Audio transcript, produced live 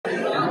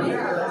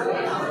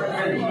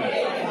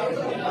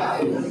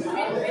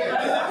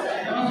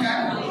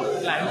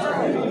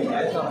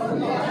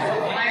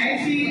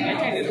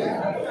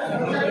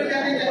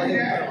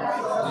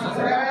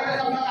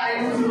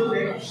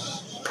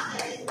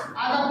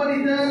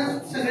आपण इथं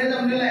सगळे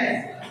जमलेलं आहे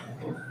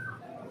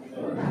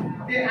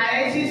ते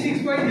IIC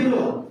 6.0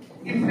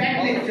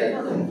 इम्पॅक्ट लेक्चर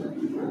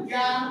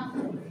या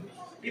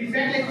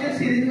इम्पॅक्ट लेक्चर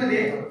सिरीज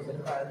मध्ये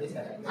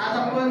आज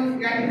आपण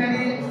या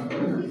ठिकाणी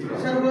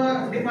सर्व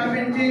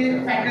डिपार्टमेंटचे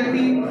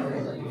फॅकल्टी,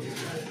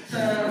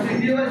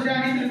 द्वितीय वर्ष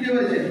आणि तृतीय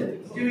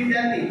वर्षचे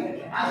विद्यार्थी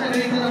आज सगळे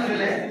इथं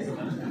जमलेले आहेत.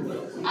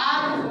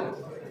 आज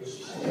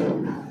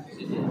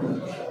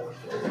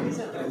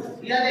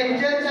या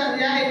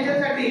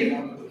लेक्चरसाठी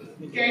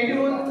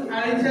कॅन्टीन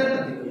आणि सर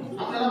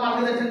आपल्याला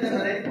मार्गदर्शन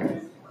करणार आहे.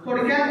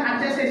 थोडक्यात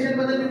आजच्या सेशन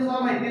बद्दल मी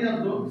तुम्हाला माहिती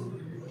देतो.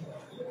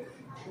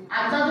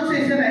 आजचा जो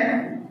सेशन आहे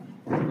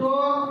तो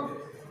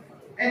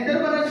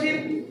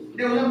एंटरप्रेन्योरशिप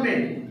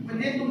डेव्हलपमेंट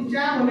म्हणजे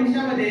तुमच्या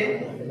भविष्यामध्ये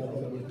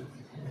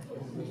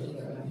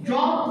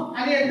जॉब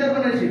आणि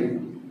एंटरप्रेन्योरशिप,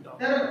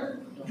 तर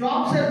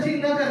जॉब सर्चिंग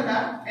न करता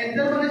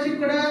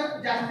एंटरप्रेन्योरशिप कडे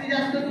जास्तीत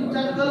जास्त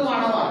तुमचा कल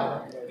वाढावा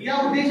या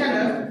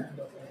उद्देशाने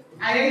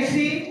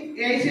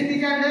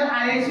AICTच्या अंडर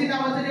IIC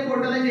नावाचं जे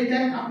पोर्टल आहे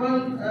ज्याच्यात आपण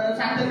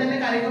सातत्याने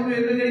कार्यक्रम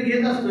वेगवेगळे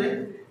घेत असतोय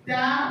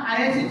त्या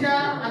IICच्या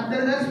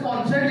अंतर्गत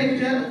स्पॉन्सर्ड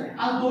लेक्चर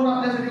आज 2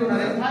 आपल्यासाठी होणार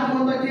आहेत. फार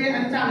महत्त्वाचे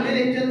आणि चांगले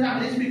लेक्चर,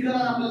 चांगले स्पीकर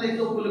आज आपल्याला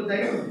इथे उपलब्ध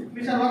आहे.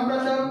 मी सर्वात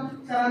प्रथम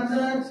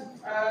सरांचं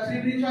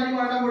श्री शिवाजी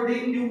वार्डा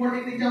बोर्डिंग न्यू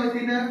पॉलिटेक्निकच्या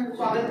वतीनं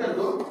स्वागत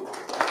करतो.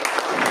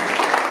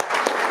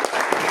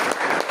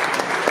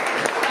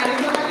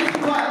 कार्यक्रमाची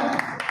सुरुवात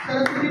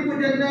सरस्वती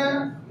पूजन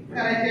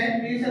करायचे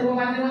आहे. मी सर्व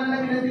मान्यवरांना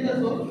विनंती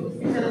करतो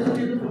की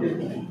सरस्वतीचं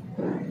पूजन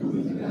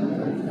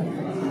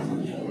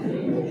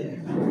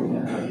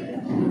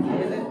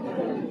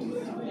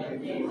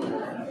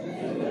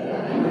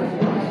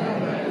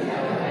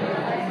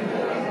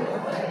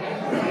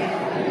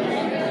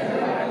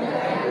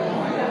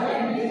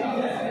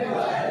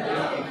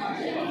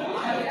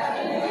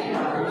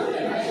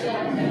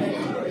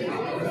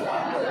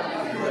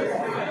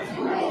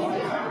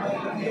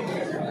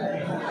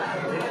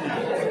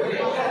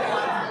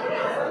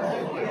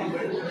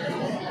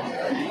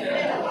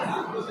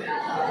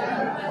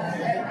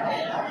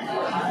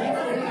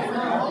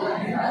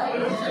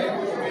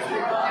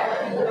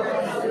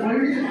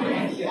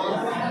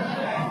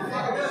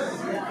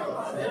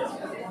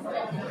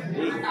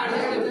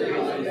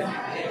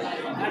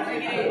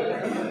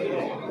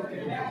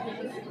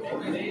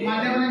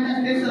मान्यवरांच्या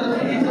हस्ते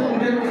सरस्वतीचं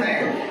पूजन होत आहे.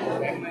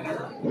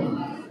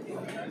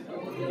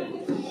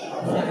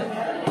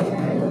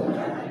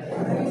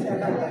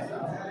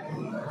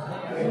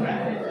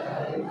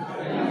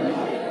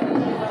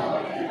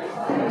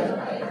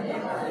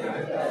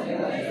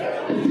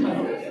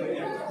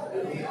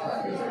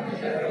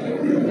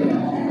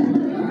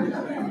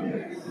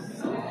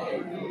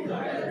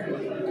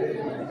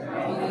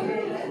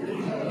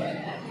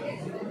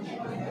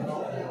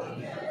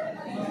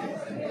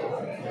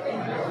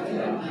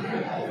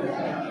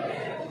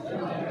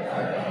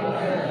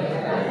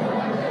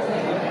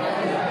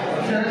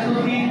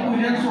 सरस्वती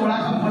पूजन सोहळा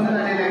संपन्न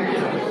झालेला आहे.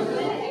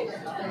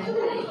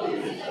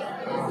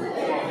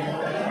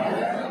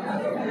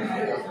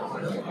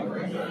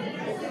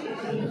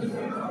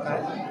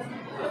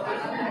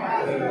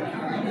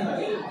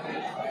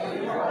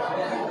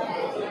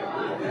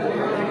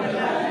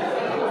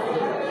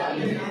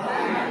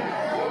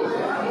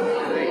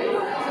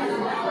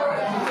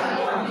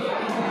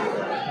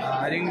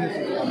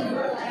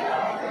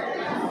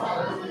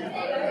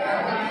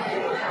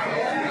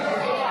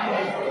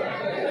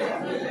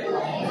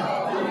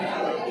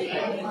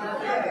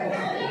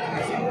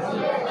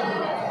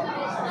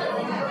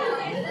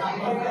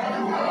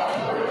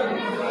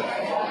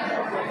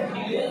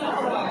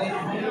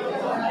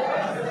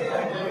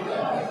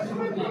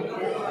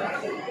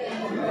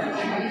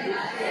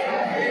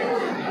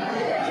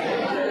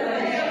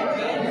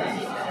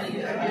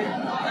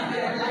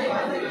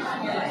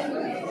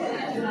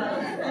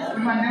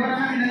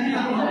 मान्यवरांना विनंती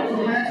करतो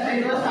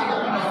स्टेजवर स्वागत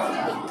करावं.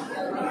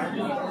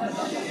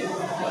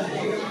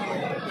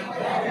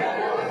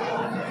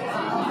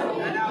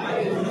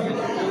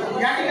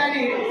 या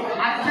ठिकाणी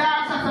आजच्या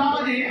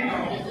सत्रामध्ये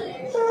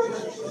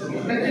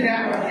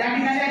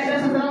आजच्या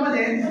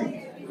सत्रामध्ये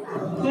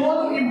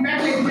 2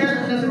 इम्पॅक्ट लेक्चर,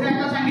 जसं मी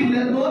आता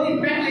सांगितलं 2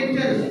 इम्पॅक्ट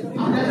लेक्चर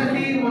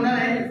आपल्यासाठी होणार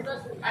आहेत.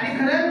 आणि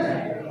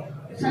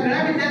खरंच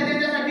सगळ्या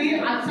विद्यार्थ्यांच्यासाठी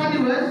आजचा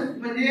दिवस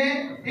म्हणजे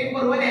एक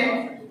पर्व आहे.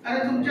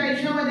 कारण तुमच्या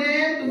आयुष्यामध्ये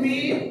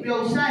तुम्ही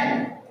व्यवसाय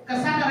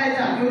कसा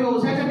करायचा किंवा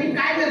व्यवसायासाठी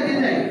काय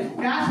गरजेचं आहे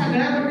या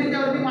सगळ्या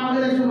गोष्टींच्यावरती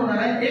मार्गदर्शन होणार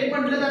आहे. एक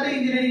म्हटलं जातं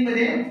इंजिनिअरिंग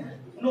मध्ये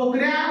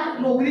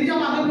नोकरीच्या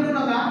मागे फिरू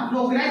नका,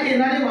 नोकऱ्या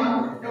घेणारे व्हा.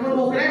 त्यामुळे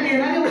नोकऱ्या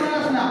घेणारे होणार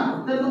असला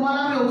तर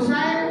तुम्हाला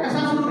व्यवसाय कसा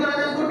सुरू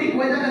करायचा, तो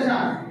टिकवायचा कसा,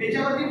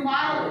 याच्यावरती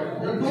फार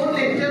 2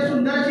 लेक्चर,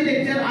 सुंदर अशी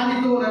लेक्चर आज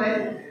इथे होणार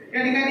आहेत.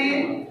 या ठिकाणी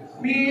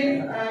मी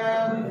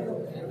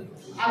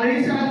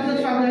आगळी सरांचं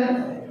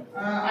स्वागत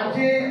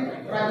आजचे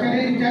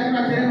प्राचार्य, विचार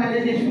प्राचार्य माझे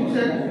देशमुख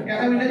सर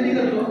यांना विनंती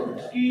करतो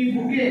की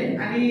बुके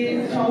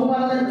आणि शाहू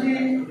महाराजांची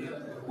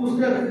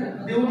पुस्तक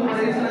देऊन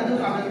आगळी सरांचं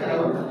स्वागत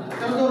करावं.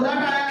 तर जोरदार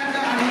टाळ्या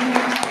आणि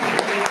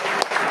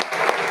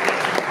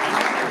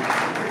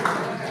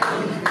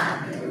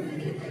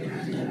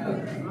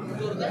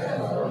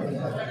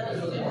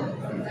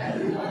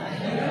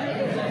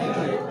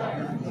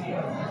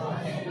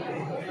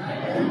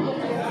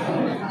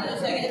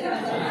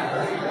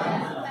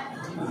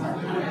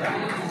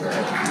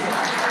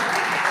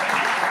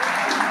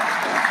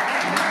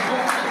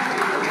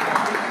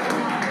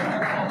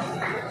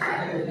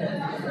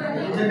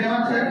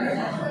धन्यवाद सर.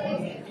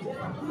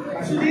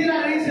 सुधीर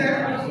आळी सर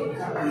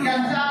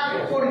यांचा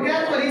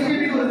थोडक्यात परिचय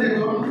मी करून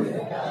देतो.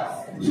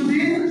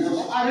 सुधीर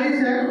आळी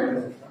sir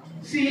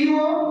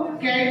CEO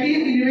KIT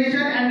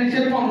innovation and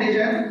research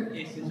foundation,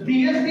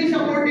 DST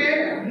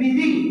supported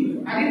निधी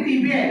आणि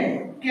TBI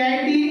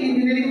KIT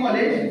engineering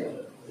college.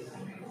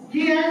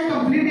 He has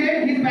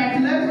completed his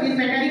bachelor's in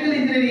mechanical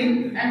engineering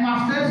and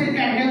master's in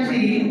CAD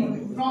CE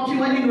from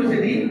Shivaji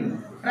University.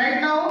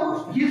 Right now,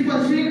 he is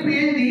pursuing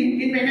PhD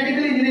in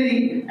mechanical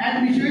engineering at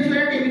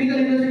Vishweshwarya Technical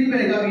University,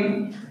 Belgavi.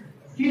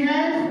 He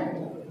has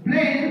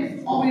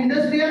blend of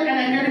industrial and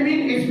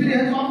academic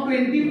experience of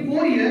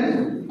 24 years,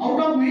 out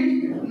of which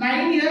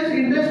 9 years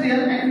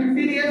industrial and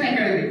 15 years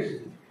academics.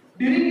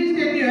 During his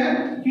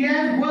tenure, he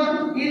has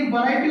worked in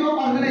variety of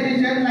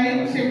organizations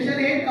like Section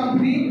 8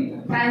 Company,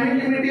 Private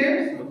Limited,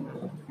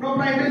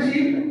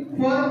 Proprietorship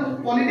for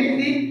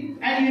Polytechnic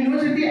and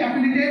University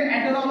Affiliated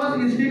Autonomous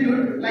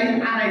Institute like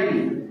RIT.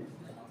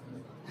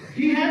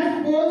 He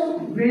has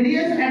post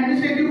various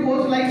administrative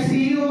posts like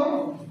CEO,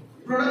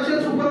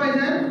 Production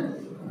Supervisor,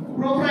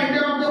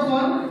 Proprietor of the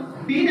firm,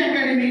 Dean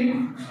Academic,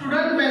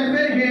 Student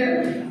Welfare Head,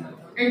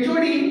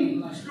 HOD,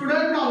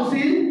 Student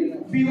Council,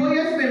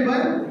 BOS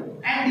Member,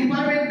 and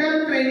Departmental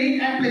Training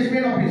and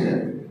Placement Officer.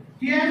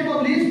 He has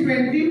published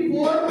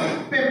 24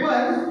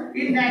 papers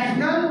in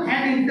national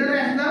and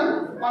international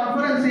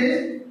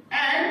conferences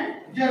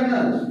and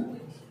journals.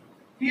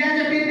 He has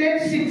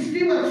attended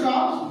 60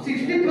 workshops,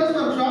 60 plus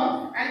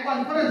workshops and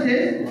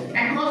conferences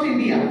across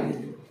India.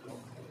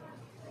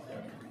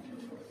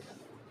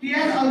 He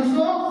has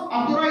also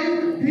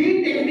authorized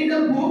 3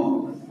 technical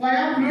books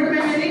via fluid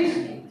mechanics,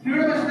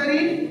 fluid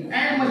machinery,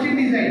 and machine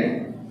design.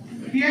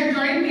 He has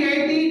joined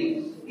KIT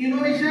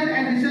Innovation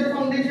and Research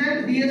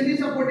Foundation, DST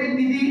supported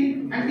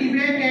Nidhi, and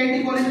TBI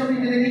KIT College of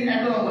Engineering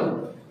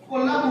Autonomous,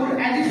 Kolhapur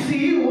as its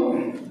CEO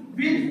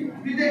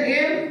with the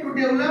aim to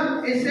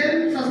develop a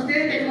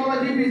self-sustained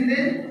technology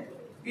business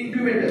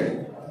incubator.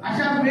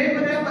 अशा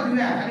वेगवेगळ्या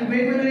पदव्या आणि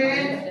वेगवेगळे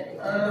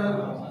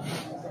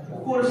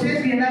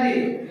courses घेणारे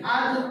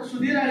आज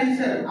सुधीर आळी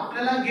sir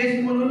आपल्याला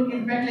guest म्हणून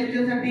इम्पॅक्ट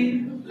लेक्चर साठी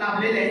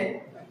लाभलेले आहेत.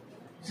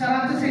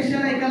 सरांचं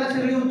सेशन ऐकायला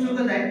सगळे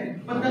उत्सुकच आहे,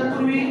 पण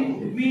तत्पूर्वी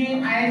मी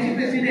IIT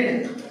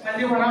प्रेसिडेंट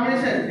म्हणजे वरावळे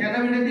सर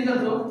यांना विनंती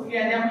करतो की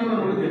यांनी आपलं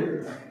बरोबर केलं.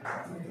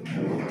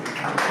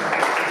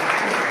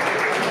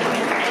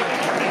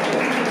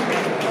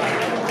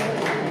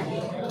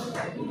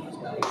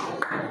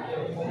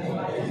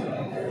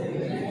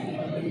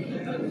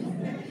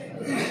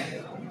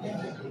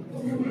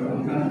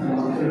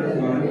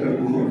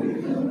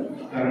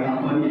 कारण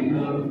आपण एक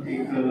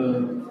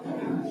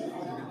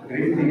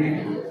ग्रेट डे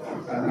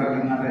साजरा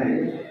करणार आहे.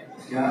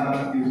 या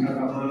दिवसात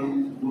आपण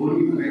 2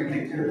 इम्पॅक्ट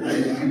लेक्चर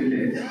आयोजित केलेले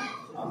आहेत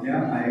आपल्या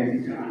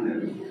IITच्या अंडर.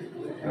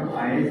 तर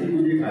IIT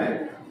म्हणजे काय,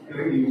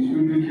 तर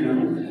इन्स्टिट्यूशन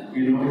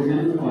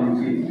इनोव्हेशन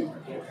काउन्सिल.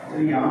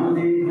 तर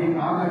यामध्ये हे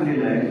का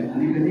काढलेलं आहे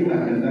आणि कधी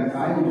काढलेलं आहे,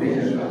 काय उद्देश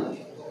असतात.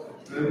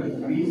 तर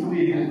 20 मे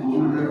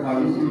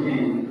 2022 रोजी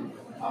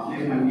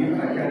आपले माननीय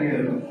प्राचार्य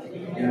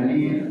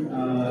यांनी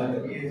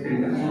हे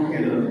सेंटर सुरू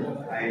केलं,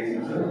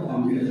 IITचं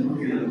काउन्सिल सुरू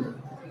केलं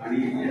आणि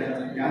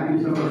त्या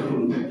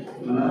दिवसापासून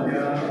मला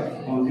त्या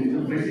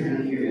काउन्सिलचं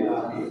प्रेसिडेंट केलेलं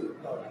आहे.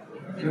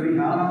 तर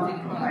ह्या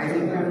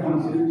IITच्या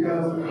काउन्सिलच्या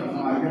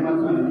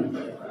माध्यमातून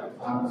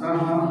आजचा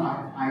हा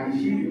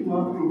 80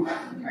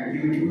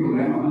 ॲक्टिव्हिटी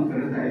प्रोग्राम आपण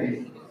करत आहे,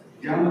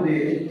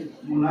 ज्यामध्ये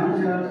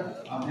मुलांच्या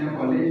आपल्या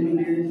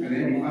कॉलेजमध्ये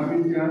सगळ्या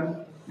डिपार्टमेंटच्या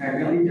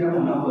फॅकल्टीच्या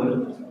मनावर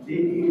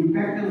एक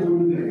इम्पॅक्ट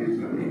होणं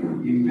गरजेचं आहे.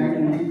 इम्पॅक्ट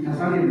म्हणजे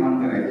कसा निर्माण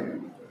करायचा,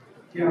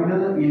 की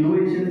आपल्याला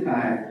इनोव्हेशन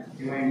काय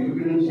किंवा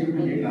एंटरप्रेन्योरशिप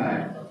म्हणजे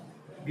काय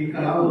हे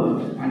कळावं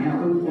आणि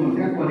आपण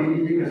कोणत्या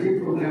क्वालिटीचे कसे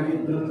प्रोग्राम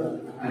इथं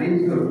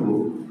अरेंज करतो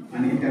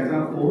आणि त्याचा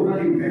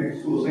ओव्हरऑल इम्पॅक्ट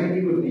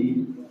सोसायटीवरती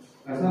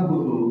कसा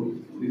होतो,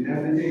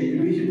 विद्यार्थ्यांच्या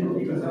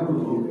एज्युकेशनवरती कसा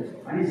होतो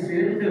आणि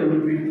सेल्फ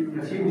डेव्हलपमेंट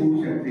कशी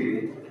होऊ शकते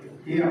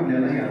हे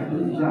आपल्याला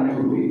यातून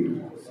जाणीव होईल.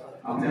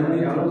 आपल्याला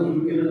याला सुरू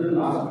केलं तर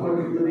लास्ट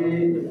क्वार्टरमध्ये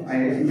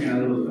IIT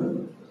मिळालं होतं,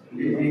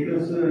 म्हणजे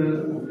एकच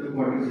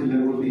क्वार्टर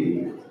शिल्लक होती.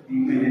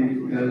 3 महिन्याची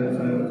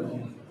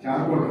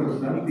 4 क्वार्टर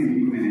असतात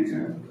 3 महिन्याच्या.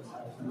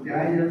 त्या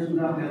ह्याच्यात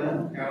सुद्धा आपल्याला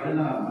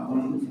त्यावेळेला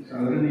आपण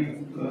साधारण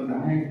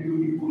 10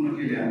 ॲक्टिव्हिटी पूर्ण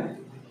केल्या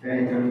त्या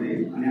ह्याच्यामध्ये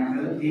आणि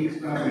आपल्याला 1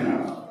 स्टार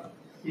मिळाला.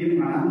 हे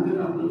मानांकन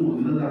आपण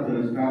मोजलं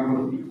जातं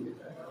स्टारवरती.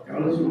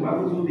 त्यावेळेला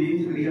सुरुवातच होती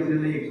तरी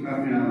आपल्याला 1 स्टार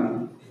मिळाला.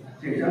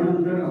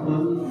 त्याच्यानंतर आपण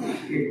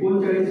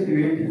 39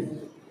 इव्हेंट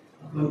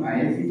आपण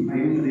IIT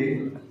 5मध्ये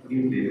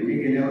घेतले, म्हणजे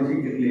गेल्या वर्षी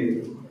घेतले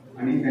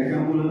आणि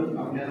त्याच्यामुळं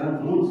आपल्याला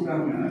 2 स्टार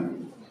मिळाले.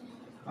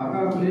 आता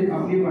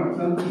आपली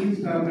वाटचाल 3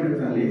 स्टारकडे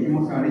चालली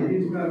किंवा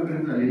 3.5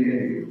 स्टारकडे चाललेली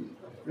आहे.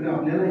 तर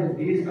आपल्याला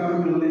हे स्टार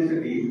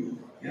मिळवण्यासाठी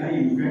या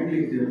इम्पॅक्ट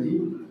लेक्चरची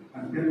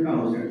अत्यंत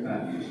आवश्यकता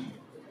आहे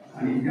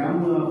आणि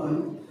त्यामुळं आपण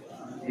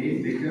हे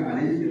लेक्चर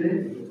अरेंज केले.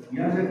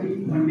 यासाठी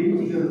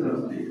फंडिंगची गरज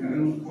असते,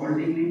 कारण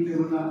पॉलिटेक्निक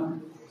लेवलला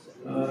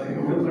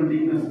एवढं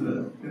फंडिंग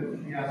नसतं. तर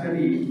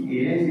यासाठी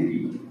AICT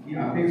ही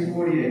अपेक्स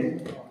बॉडी आहे,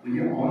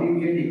 म्हणजे ऑल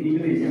इंडिया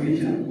टेक्निकल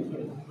एज्युकेशन,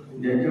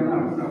 ज्याच्या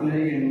मार्फत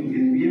आपल्याला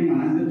NBA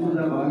मानांकन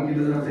सुद्धा भाग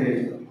केलं जात आहे.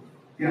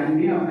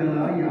 त्यांनी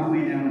आपल्याला या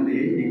महिन्यामध्ये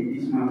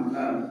 31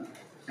 मार्चला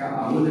त्या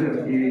अगोदर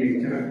हे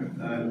लेक्चर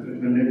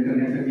कंडक्ट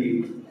करण्यासाठी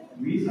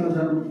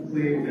 20,000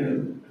 रुपये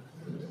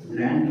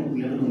ग्रँट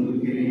आपल्याला मंजूर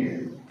केलेली आहे.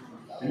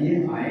 आणि हे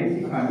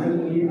IIT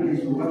कादरनी आणि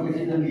सुरुवात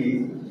कशी झाली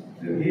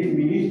तर हे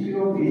मिनिस्ट्री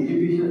ऑफ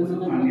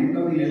एज्युकेशनचं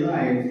मान्यता दिलेलं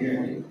IIT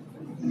आहे,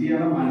 म्हणजे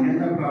याला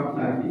मान्यता प्राप्त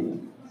आहे.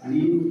 आणि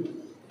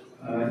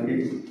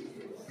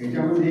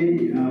त्याच्यामध्ये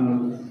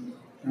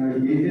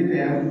हे जे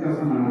तयार होत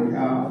असताना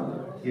त्या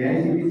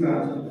AICTचा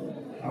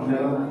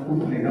आपल्याला खूप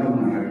फायदा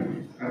होणार आहे.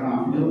 कारण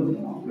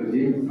आपलं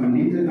जे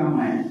फंडिंगचं काम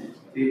आहे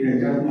ते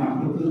त्याच्यात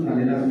मार्फतच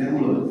झालेलं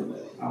असल्यामुळं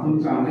आपण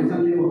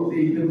चांगले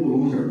वक्ते इथं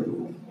बघू शकतो.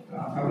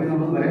 आतापर्यंत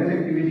आपण बऱ्याच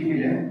ॲक्टिव्हिटी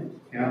केल्या,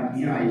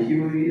 या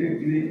ICवरील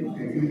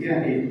ॲक्टिव्हिटी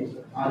आहे.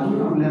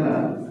 अजून आपल्याला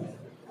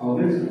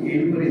ऑगस्ट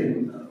एंडपर्यंत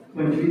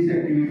 25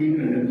 ॲक्टिव्हिटी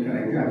कंडक्ट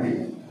करायच्या आहेत.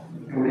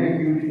 एवढ्या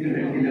ॲक्टिव्हिटी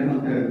कंडक्ट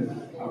केल्यानंतर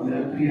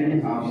आपल्याला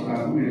 3.5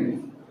 स्टार मिळेल.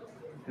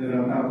 तर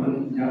आता आपण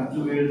जास्त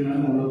वेळ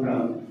न घालवता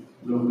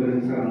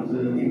लवकरच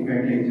आमचं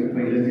इम्पॅक्ट लेक्चर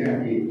पहिलं जे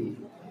आहे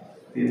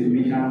ते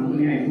तुम्ही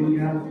शांतपणे ऐकून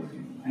घ्या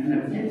आणि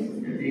नक्कीच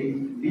एक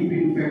डीप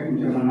इम्पॅक्ट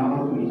तुमच्या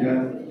मनावर तुमच्या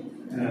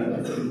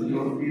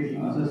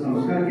असं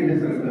संस्कार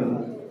केल्यासारखं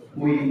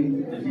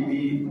होईल अशी मी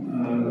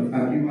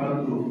खात्री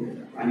बाळगतो.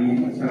 आणि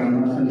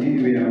सरांना संधी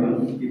देऊया आपण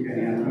की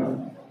त्याने आता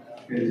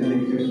त्यांचं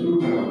लेक्चर सुरू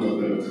करावं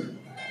लवकरच.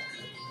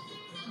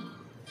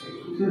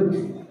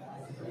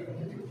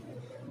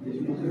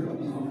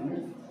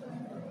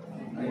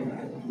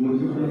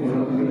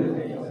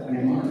 आणि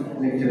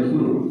मग लेक्चर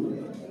सुरू.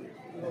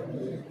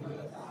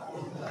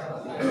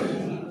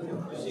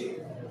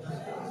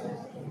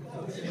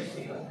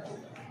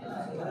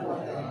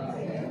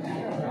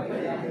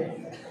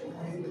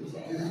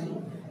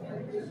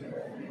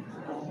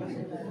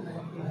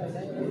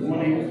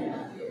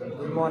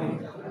 Good morning.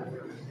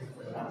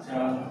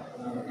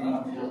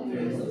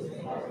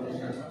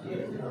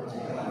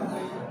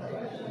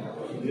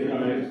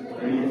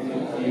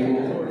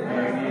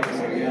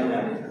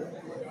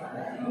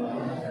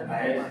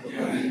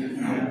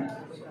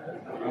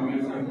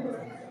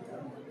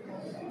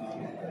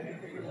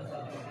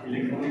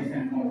 Electronics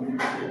and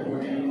computer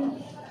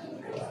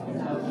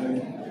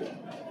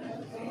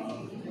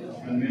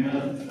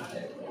convener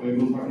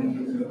Vaibu Partner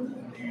sir,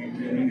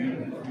 training and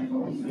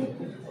officer,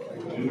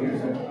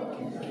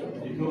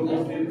 इथं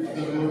उपस्थित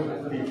सर्व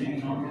टीचिंग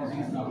नॉन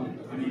टीचिंग स्टाफ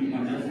आणि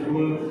माझ्या सर्व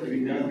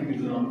विद्यार्थी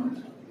मित्रांनो,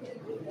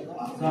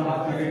 आजचा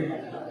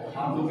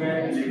हा जो काय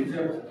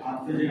लेक्चर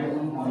आजचं जे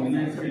आपण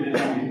ऑर्गनाईज केलेलं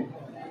आहे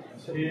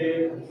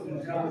हे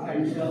तुमच्या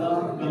आयुष्याला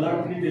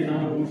कलाटणी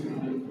देणारं होऊ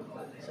शकतं.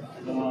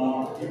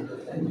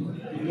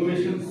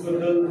 इनोव्हेशन्स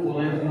बद्दल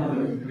बोलायचं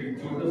झालं एक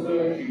छोटंसं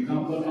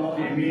एक्झाम्पल मला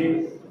नेहमी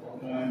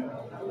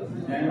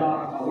द्यायला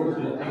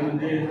आवडतं ते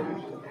म्हणजे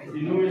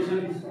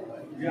इनोव्हेशन्स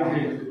जे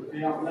आहेत ते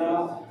आपल्या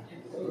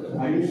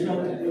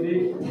आयुष्यामध्ये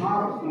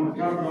फार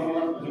मोठ्या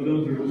प्रमाणात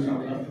बदल घडवू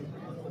शकतात.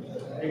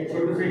 एक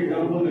छोटंसं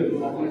एक्झाम्पल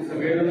देतो. आपण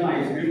सगळेजण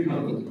आईस्क्रीम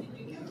खातो,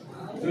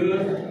 तर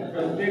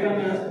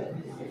प्रत्येकानं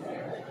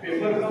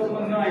पेपर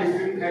कपमधनं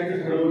आईस्क्रीम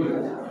खायचं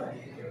ठरवलं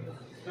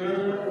तर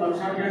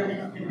लक्षात घ्या की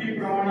किती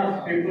प्रमाणात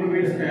पेपर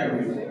वेस्ट तयार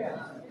होईल.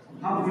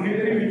 हा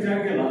कुणीतरी विचार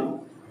केला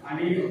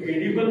आणि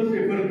एडिबल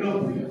पेपर कप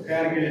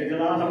तयार केले,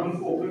 ज्याला आज आपण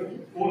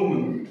कोन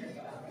म्हणतो.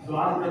 तो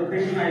आज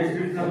प्रत्येक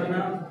आईस्क्रीम खाताना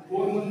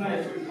कोनमधून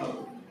आईस्क्रीम खातो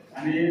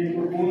आणि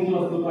तो कोन जो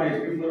असतो तो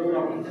आईस्क्रीम बरोबर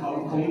आपण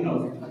खाऊन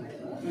टाकतो.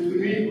 तर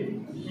तुम्ही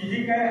ही जी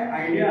काय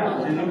आयडिया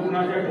ज्यांना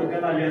कुणाच्या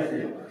डोक्यात आली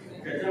असेल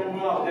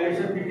त्याच्यामुळं आपल्या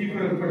आयुष्यात किती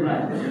फरक पडला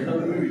आहे याचा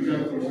तुम्ही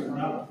विचार करू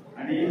शकता.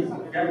 आणि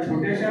त्या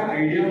छोट्याशा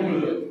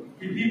आयडियामुळं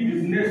किती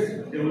बिझनेस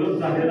डेव्हलप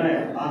झालेला आहे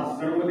आज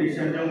सर्व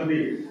देशांच्या मध्ये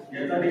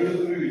याचा देखील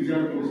तुम्ही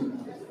विचार करू शकता.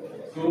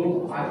 सो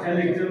आजच्या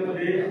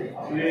लेक्चरमध्ये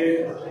आपले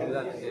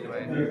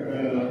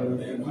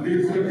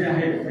सुधीर सर जे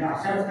आहेत ते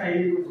अशाच काही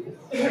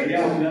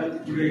आयडिया आपल्याला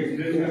पुढे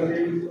एक्सप्लेन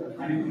करतील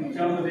आणि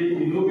तुमच्यामध्ये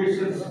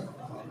इनोव्हेशन्स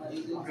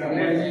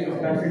करण्याची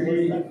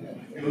कपॅसिटी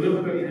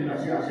डेव्हलप करतील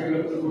अशी आशा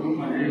व्यक्त करून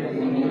माझे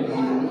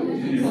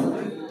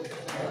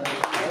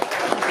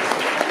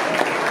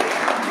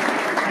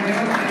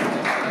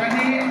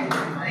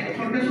एक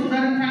छोटंसं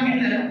उदाहरण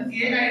सांगितलं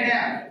की एक आयडिया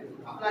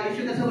आपलं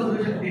आयुष्य कसं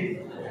बदलू शकते.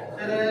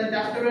 तर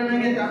जास्त वेळ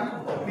न घेता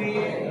मी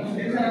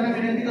सुधीर सरांना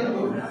विनंती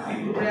करतो की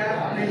कृपया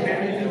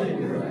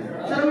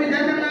सर्व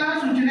विद्यार्थ्यांना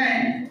सूचना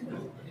आहे.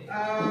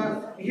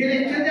 हे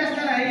लेक्चर जे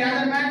असणार आहे या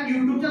दरम्यान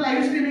युट्यूबचं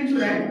लाईव्ह स्ट्रीमिंग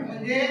सुरू आहे.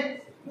 म्हणजे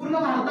पूर्ण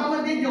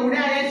भारतामध्ये जेवढे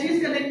IICs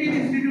कनेक्टेड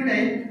इन्स्टिट्यूट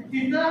आहेत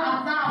तिथं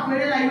आता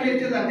आपल्याला लाईव्ह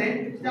लेक्चर जाते.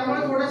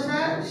 त्यामुळे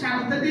थोडंसं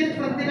शांततेत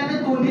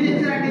प्रत्येकानं दोन्ही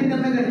लेक्चर अटेंड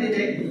करणं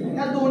गरजेचं आहे.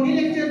 त्या दोन्ही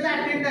लेक्चरचा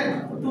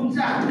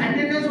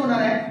अटेंडन्स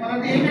होणार आहे. मला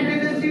ते एक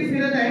अटेंडन्स शीट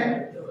फिरत आहे.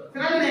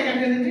 फिरायला नाही एक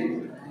अटेंडन्स शीट,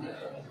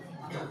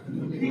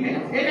 ठीक आहे.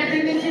 एक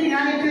अटेंडन्स शीट या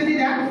लेक्चरची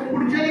द्या,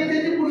 पुढच्या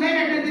लेक्चरची पुन्हा एक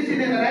अटेंडन्स शीट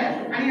येणार आहे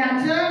आणि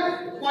याचं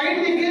पॉईंट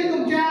देखील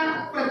तुमच्या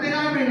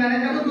प्रत्येकाला मिळणार आहे.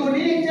 त्यामुळे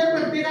दोन्ही लेक्चर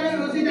प्रत्येकाला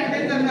व्यवस्थित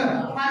अटेंड करणं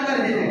फार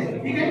गरजेचं आहे,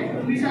 ठीक आहे.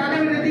 मी सरांना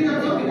विनंती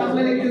करतो की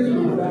आपलं लेक्चर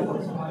सुरू करा.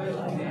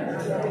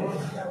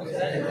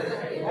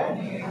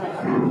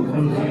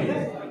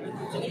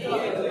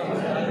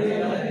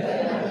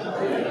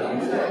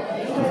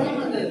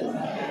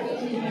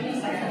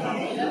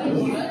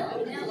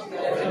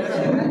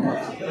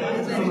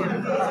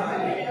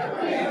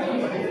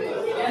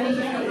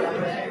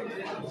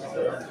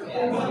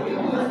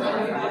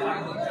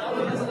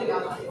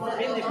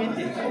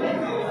 Good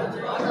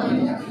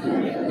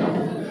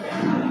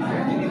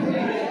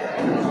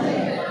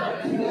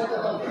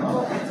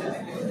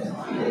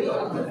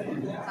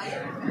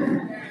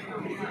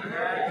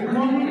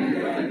morning.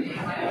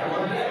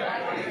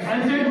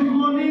 I said good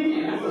morning.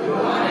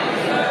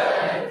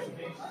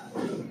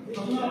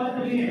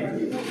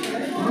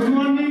 Good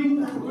morning.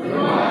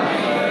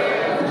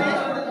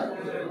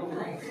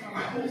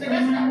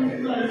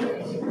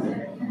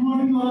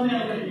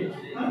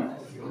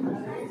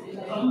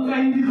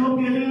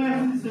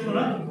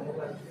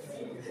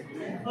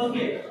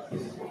 Okay.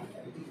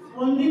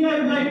 One thing I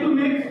would like to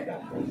make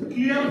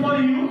clear for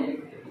you.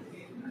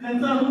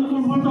 त्यांचा अजून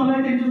फुटबॉल चालू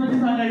आहे त्यांच्यासाठी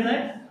सांगायचं आहे.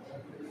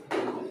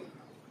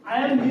 I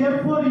am here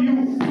for you,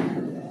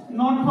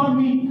 not for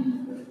me.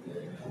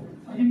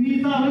 म्हणजे मी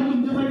इथं आलोय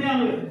तुमच्यासाठी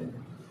आलोय,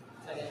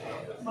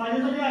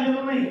 माझ्यासाठी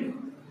आलेलो नाही.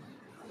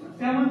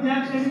 त्यामुळे त्या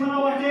क्षणी मला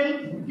वाटेल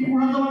की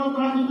कुणाचा मला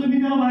त्रास होतो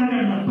मी त्याला बाहेर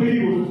काढणार. पहिली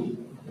गोष्ट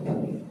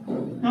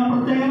त्या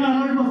प्रत्येकाने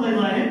अलर्ट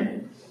बसायचं आहे.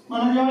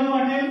 मला ज्यावेळेस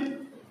वाटेल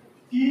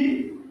की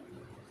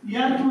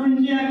या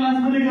स्टुडंटची या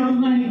क्लासमध्ये गरज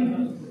नाही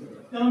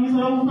त्याला मी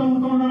सर्व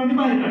उठवण्यासाठी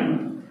बाहेर काढणार.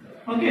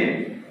 ओके,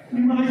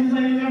 मी मगाशी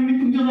सांगितलं मी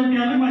तुमच्यासाठी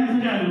आलो,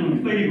 माझ्यासाठी आलेलो नाही.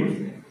 पहिली गोष्ट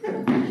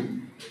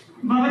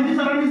मगाशी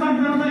सरांनी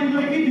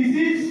सांगितलं की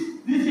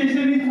दिस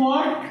सेशन इज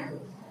फॉर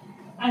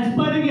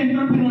ऍस्पायरिंग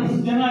एंटरप्रिनर्स,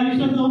 ज्यांना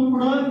आयुष्यात जाऊन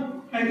पुढं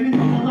काहीतरी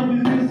स्वतःचा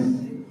बिझनेस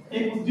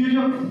एक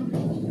उद्योजक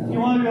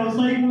किंवा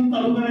व्यावसायिक म्हणून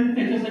चालू करायचं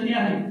त्याच्यासाठी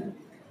आहे.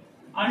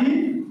 आणि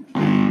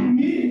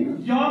मी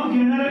जॉब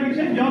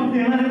घेणाऱ्यापेक्षा जॉब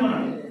देणारे म्हणा,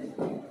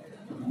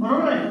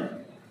 बरोबर आहे.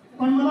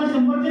 पण मला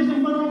 100चे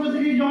 100 लोक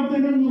सगळी जॉब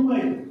देणारे लोक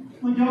आहेत,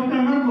 मग जॉब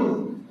करणार कोण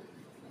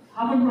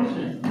हा पण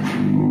प्रश्न आहे.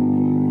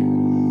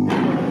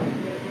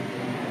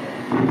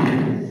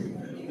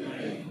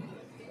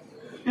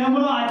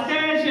 त्यामुळे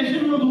आजच्या या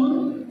सेशन मधून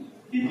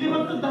इथले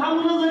फक्त 10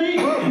 मुलं जरी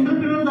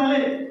एंटरप्रिनर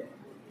झाले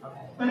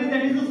तरी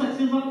that is the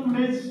success of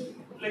today's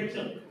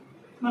lecture.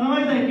 मला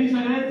माहित आहे की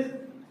सगळेच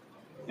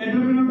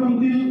एंटरप्रिनर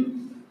बनतील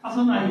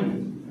असं नाही,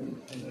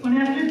 पण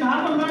यातले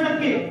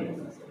 10-15%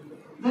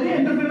 जरी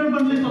एंटरप्रिनर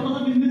बनले,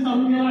 स्वतःचा बिझनेस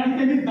चालू केला आणि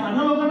त्यांनी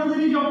 10 लोकांना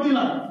जरी जॉब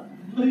दिला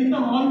तर इथं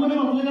हॉलमध्ये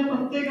बसलेल्या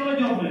प्रत्येकाला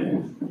जॉब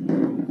मिळेल.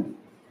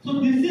 So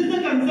this is the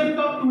concept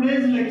of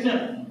today's lecture,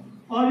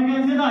 or you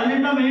can say the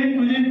agenda behind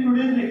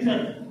today's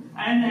lecture.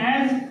 And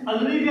as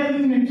already has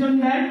been mentioned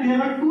that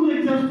there are 2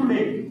 lectures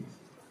today.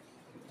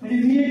 म्हणजे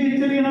मी एक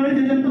लेक्चर घेणार आहे,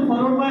 त्याच्यानंतर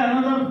followed by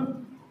another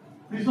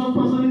resource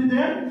person is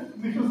there,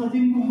 mister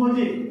Sachin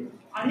Kumbhoje.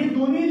 आणि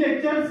दोन्ही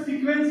lecture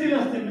sequential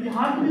असते, म्हणजे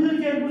हा तुम्ही जर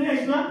केअरफुली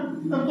ऐकला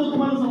तर तो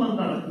तुम्हाला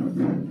समजणार.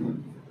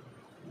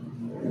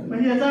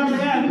 म्हणजे याचा अर्थ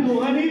काय, आम्ही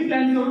दोघांनी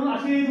प्लॅन करून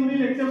असे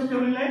दोन्ही लेक्चर्स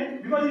ठेवलेले आहेत.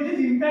 Because it is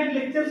impact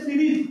lecture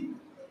series.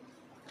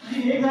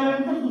 एक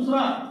झाल्यानंतर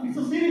दुसरा, इट्स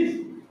अ सिरीज.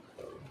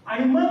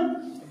 आणि मग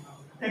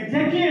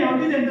exactly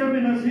what is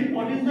entrepreneurship,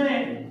 what is the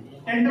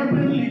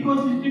entrepreneur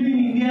ecosystem in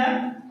India,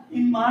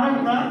 in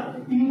Maharashtra,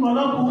 in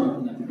Kolhapur,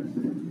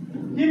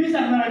 हे मी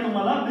सांगणार आहे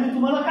तुम्हाला. म्हणजे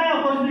तुम्हाला काय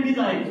ऑपॉर्च्युनिटीज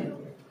आहेत,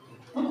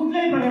 मग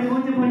कुठल्याही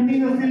प्रकारचे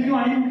फंडिंग असतील किंवा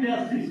आणि कुठले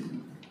असतील.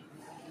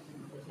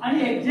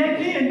 आणि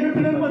एक्झॅक्टली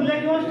एंटरप्रिनर मधल्या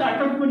किंवा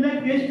स्टार्टअप मधल्या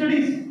केस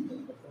स्टडीज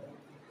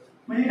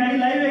म्हणजे काही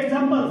लाईव्ह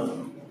एक्झाम्पल्स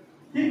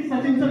हे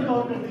सचिन सर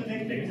कव्हर करतील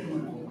नेक्स्ट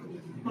लेक्चरमध्ये.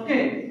 Okay,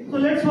 so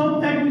let's hope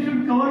that we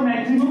should cover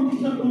maximum.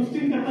 Sir,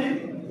 posting करता है?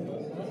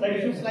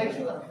 Slide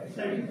show.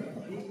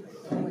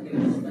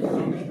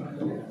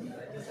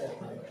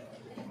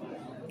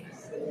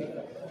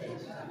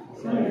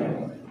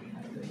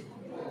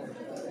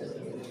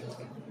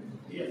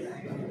 Yes.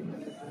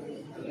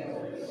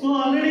 So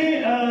already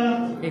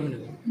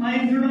my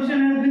introduction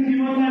has been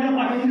given by the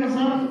Patalkar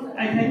sir.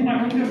 I thank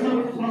Patalkar sir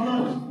for the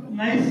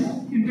nice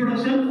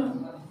introduction.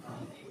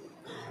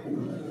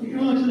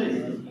 इकडे लक्ष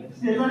द्यायचं.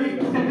 शेजारी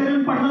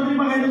शेतकरी पडला तरी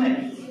बघायचं नाही.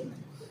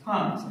 हा,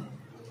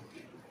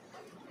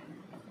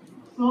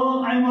 so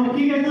I am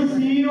working as a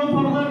CEO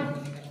for the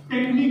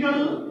technical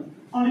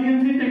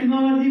organic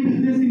technology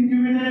business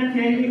incubator eight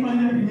KIT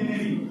college of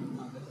engineering.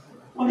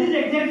 What is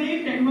exactly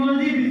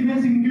technology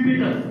business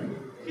incubator?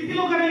 किती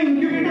लोकांना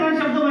इन्क्युबेटर हा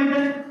शब्द माहिती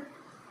आहे?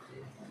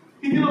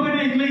 किती लोकांनी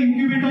ऐकलं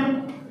इन्क्युबेटर?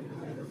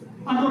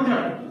 हात करा.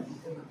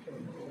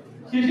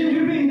 Session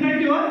should be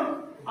interactive.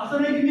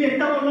 असं नाही की मी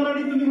एकटा बोलणार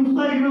आणि तुम्ही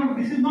नुसता ऐकणार.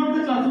 दिस is not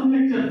the classroom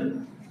lecture.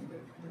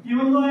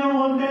 Even though I have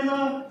worked as a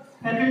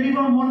faculty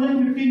for more than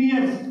 15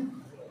 years,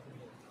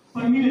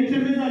 पण मी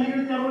लेक्चर देत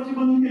अलीकडे 4 वर्ष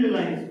बंद केलेलं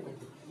आहे.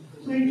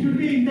 So it should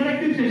be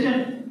interactive session.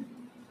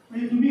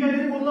 म्हणजे तुम्ही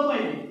काहीतरी बोललं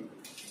पाहिजे.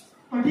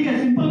 पण ठीक आहे,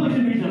 सिंपल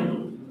क्वेश्चन विचारतो.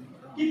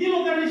 किती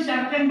लोकांनी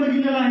शार्क टँक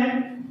बघितलेला आहे?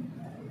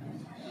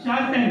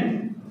 शार्क टँक,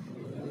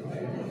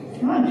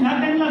 हा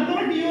शार्क टँक लागतो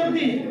ना टीव्ही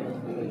वरती.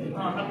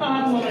 हा, आता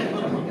हात बोलायचं.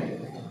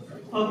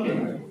 ओके,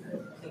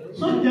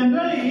 सो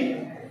जनरली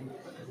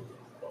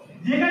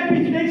जे काही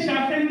पिक्चर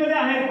शार्क टँक मध्ये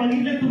आहेत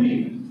बघितले तुम्ही,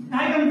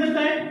 काय कन्सेप्ट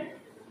आहे?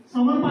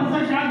 समोर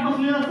 5-6 शार्क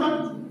बसलेले असतात.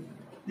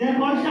 They are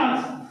called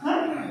sharks.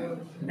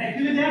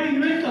 Actually they are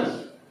investors.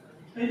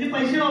 म्हणजे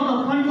पैसे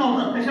लावतात, फंड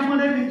लावतात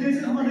कशामध्ये,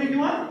 बिझनेसेस मध्ये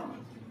किंवा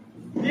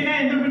जे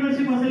काय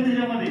एंटरप्रिनरशिप असेल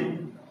त्याच्यामध्ये.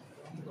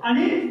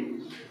 आणि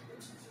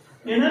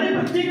येणारी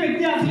प्रत्येक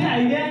व्यक्ती आपली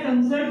आयडिया,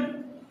 कन्सेप्ट,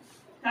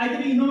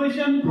 काहीतरी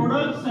इनोव्हेशन,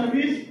 प्रोडक्ट,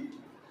 सर्व्हिस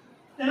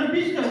त्याला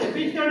पिच करते.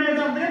 पिच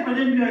करण्याचा अर्थ आहे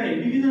प्रेझेंट करणे.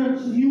 विविध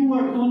न्यू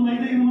वर्ड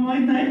तुम्हाला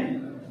माहित आहे.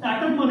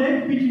 स्टार्टअप मध्ये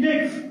पिच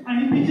डेक्स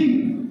आणि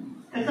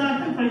पिचिंग याचा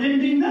अर्थ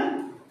प्रेझेंटिंग द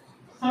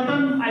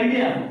सर्टन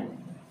आयडिया.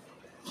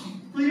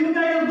 तो येऊन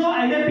काय करतो,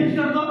 आयडिया पिच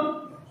करतो.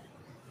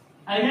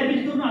 आयडिया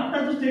पिच करून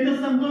आत्ताचं स्टेटस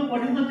सांगतो.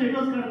 What is the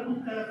status,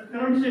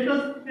 current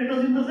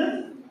status in the sense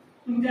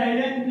तुमची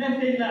आयडिया कुठल्या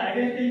स्टेजला,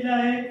 आयडिया स्टेजला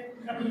आहे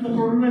का, तुमचं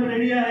प्रोडक्ट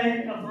रेडी आहे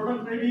का,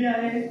 प्रोडक्ट रेडी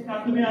आहे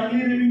का, तुम्ही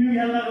अर्ली रेव्हेन्यू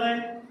घ्यायला लागलाय,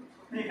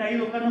 म्हणजे काही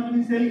लोकांना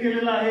तुम्ही सेल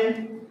केलेला आहे,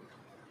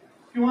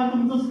 किंवा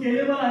तुमचं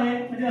स्केलेबल आहे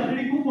म्हणजे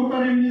ऑलरेडी खूप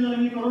मोठा रेव्हेन्यू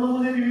झाला,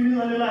 करोडोमध्ये रेव्हेन्यू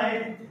झालेला आहे.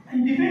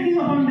 आणि डिपेंडिंग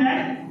अपॉन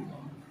दॅट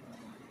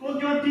तो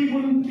किंवा ती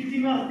कोण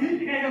टीचिंग असतील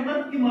ते काय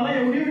करतात की मला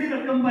एवढी एवढी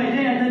रक्कम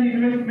पाहिजे as an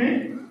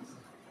investment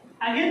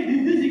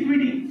against this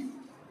equity.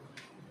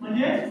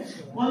 म्हणजे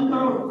 1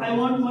 crore, I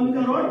want 1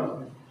 crore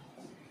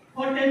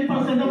for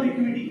 10% of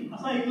equity.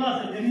 असं ऐकलं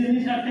असेल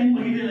ज्यांनी शार्क टँक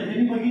बघितलेलं.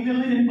 ज्यांनी बघितलेलं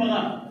नाही त्यांनी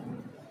बघा,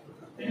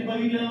 त्यांनी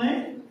बघितलेलं नाही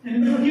त्यांनी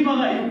नक्की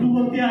बघा.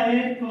 युट्यूबवरती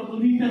आहे किंवा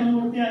सोनी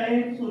चॅनलवरती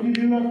आहे, सोनी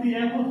टीव्हीवरती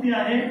ॲपवरती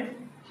आहे.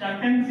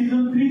 शार्क टँक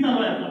सीझन 3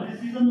 चालू आहे. म्हणजे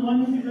सीझन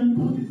 1, सीझन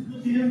 2,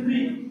 सीझन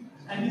 3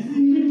 आणि दिस इज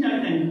इंग्लिश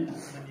शार्क टँक.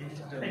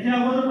 त्याच्या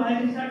अगोदर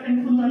बाहेरचे शार्क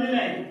टँक पण झालेले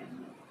आहे.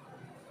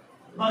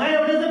 बघा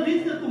एवढं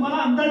प्लीज तुम्हाला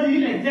अंदाज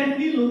येईल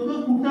एक्झॅक्टली लोक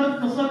कुठं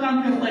कसं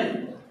काम करतायत.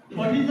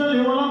 What is the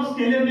level of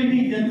scalability.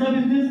 ज्यांचा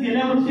बिझनेस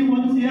गेल्या वर्षी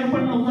 1 CR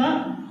पण नव्हता,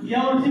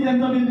 या वर्षी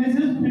त्यांचा बिझनेस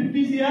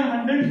 50 CR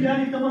 100 CR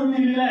इथपर्यंत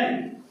निघलेला आहे.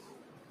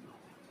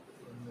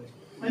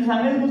 म्हणजे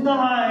सांगायचा मुद्दा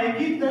हा आहे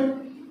की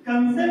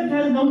concept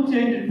has now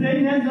change,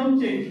 trend has now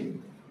change.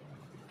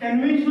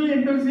 Conventional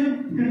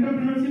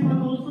entrepreneurship हा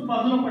गोष्ट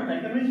बाजूला पडलाय.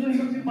 कन्व्हेन्शनल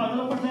एंटरप्रिनरशिप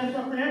बाजूला पडण्याचा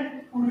अर्थ आहे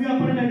पूर्वी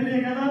आपण काहीतरी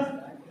एखादा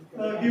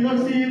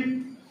डीलरशिप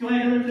किंवा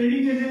एखादा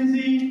ट्रेडिंग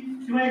एजन्सी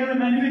किंवा एखादा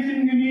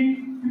मॅन्युफॅक्चरिंग युनिट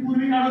ही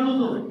पूर्वी काढत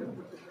होतो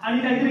आणि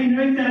काहीतरी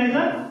इन्व्हेस्ट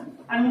करायचं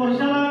आणि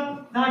वर्षाला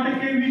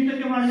 10%,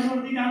 20%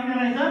 मार्जिनवरती काम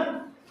करायचं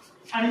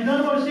आणि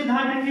दरवर्षी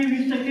 10%,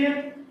 20%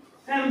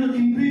 काय म्हणतात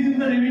इन्क्रीज इन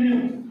द रेव्हेन्यू.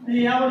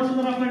 म्हणजे या वर्षी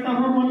जर आपला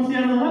टर्नओव्हर 1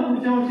 CR झाला,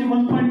 पुढच्या वर्षी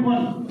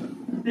 1.1,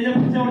 त्याच्या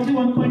पुढच्या वर्षी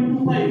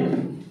 1.25,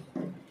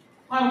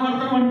 फार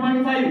तर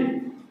 1.5,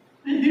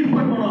 म्हणजे 1.5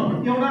 पट म्हणू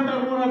आपण. एवढा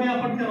टर्नओव्हर आम्ही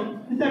आपण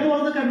करतो. That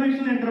was the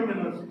conventional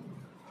entrepreneurship.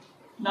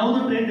 Now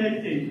the trend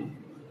has change.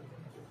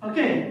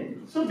 Okay,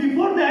 so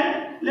before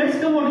that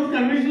let's come what is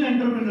conventional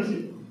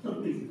entrepreneurship.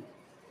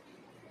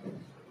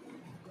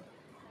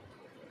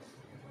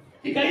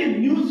 हे काही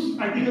न्यूज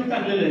आर्टिकल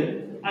टाकलेले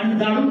आहे आणि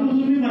जाणून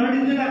बुजून मी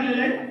मराठीमध्ये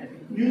टाकलेले आहे.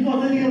 न्यूज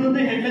वाचायची गरज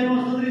नाही, हेडलाईन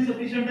वाचलं तरी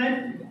सफिशियंट आहे.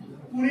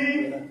 पुणे,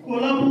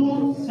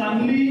 कोल्हापूर,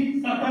 सांगली,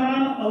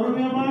 सातारा,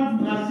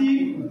 औरंगाबाद,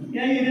 नाशिक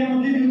या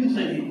एरियामध्ये न्यूज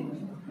दिसायची.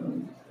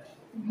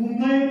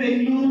 मुंबई,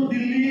 बेंगळूर,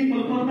 दिल्ली,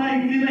 कोलकाता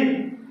इथली नाही.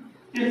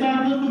 याचा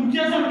अर्थ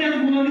तुमच्यासारख्याच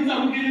मुलांनी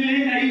चालू केलेले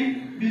काही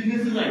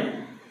बिझनेसेस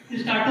आहेत.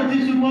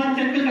 स्टार्टअपची सुरुवात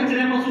चक्क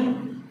कचऱ्यापासून.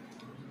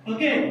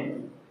 ओके,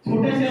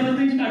 छोट्या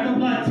शहरातील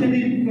स्टार्टअपला अच्छे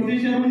दिन. छोटे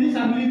शहर म्हणजे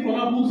Sangli,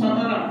 Kolhapur,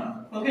 Satara.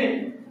 Okay,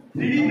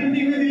 3D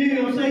printing ने दिली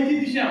व्यवसायाची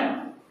दिशा.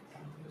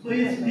 So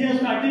we have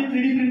started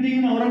 3D printing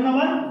in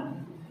Aurangabad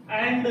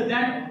and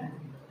that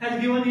has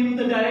given him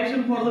the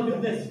direction for the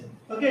business.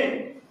 Okay,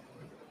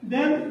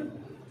 then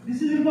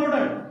this is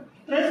important.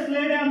 Stress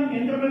laid on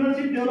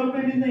entrepreneurship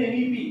development in the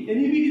NEP.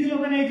 NEP किती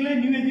लोकांनी ऐकलंय?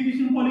 New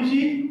education policy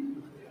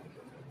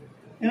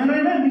येणार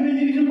आहे ना. New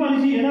education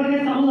policy येणार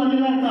आहे, चालू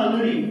झालेला आहे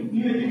already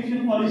knew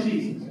education policy.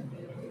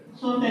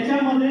 So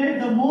त्याच्यामध्ये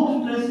the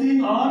most stress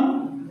is on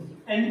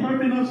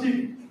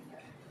entrepreneurship.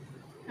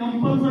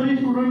 Compulsory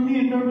स्टुडंटनी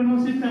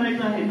entrepreneurship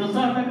करायचं आहे. जसं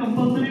आता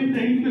कंपल्सरी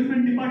ट्रेनिंग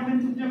प्लेसमेंट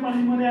डिपार्टमेंट तुमच्या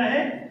कॉलेजमध्ये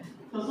आहे,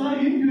 तसं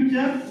इन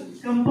फ्युचर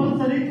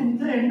कंपल्सरी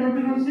तुमचं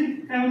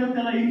एंटरप्रेन्योरशिप काय म्हणतात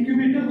त्याला,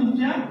 इन्क्युबेटर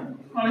तुमच्या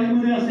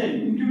कॉलेजमध्ये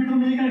असेल. इन्क्युबेटर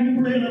म्हणजे काय, मी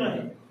पुढे येणार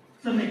आहे.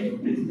 Sir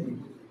next please.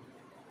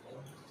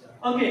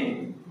 Okay,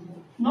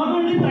 not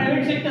only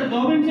private sector,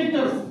 government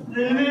sectors,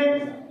 railway,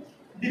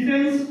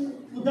 defence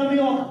सुद्धा मी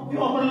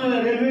वापरलेलं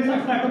आहे. रेल्वे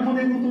स्टार्टअप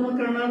मध्ये गुंतवणूक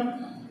करणार,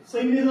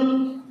 सैन्य दल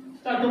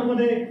स्टार्टअप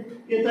मध्ये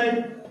येत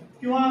आहेत,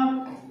 किंवा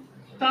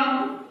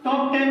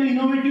top 10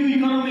 innovative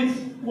economics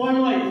world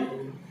wide.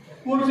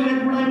 कोण सगळ्यात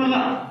पुढे आहे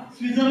बघा,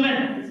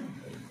 Switzerland.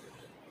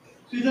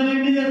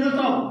 Switzerland is at the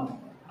top.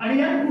 आणि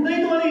यात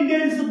कुठेही तुम्हाला इंडिया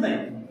दिसत नाही.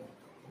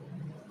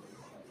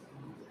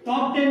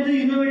 टॉप 10 जे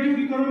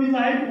इनोव्हेटिव्ह इकॉनॉमीज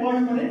आहेत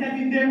वर्ल्ड मध्ये, त्यात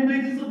इंडिया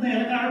कुठेही दिसत नाही.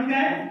 याला कारण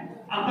काय,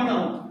 आपण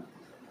आहोत.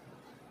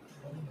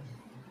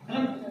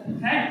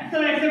 फॅक्ट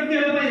तर ऍक्सेप्ट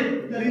केलं पाहिजे.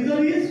 The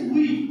reason is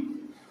we.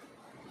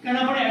 कारण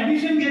आपण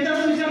ऍडमिशन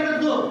घेताना विचार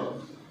करतो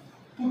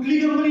कुठली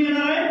कंपनी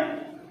येणार आहे,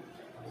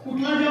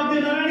 कुठला जॉब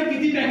देणार आहे आणि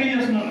किती पॅकेज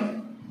असणार आहे.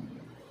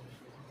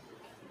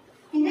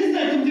 तुम्हीच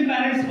नाही, तुमचे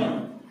पॅरेंट्स पण.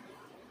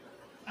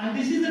 आणि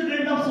दिस is the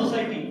trend of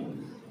society.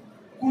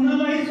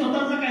 कुणालाही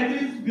स्वतःचं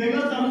काहीतरी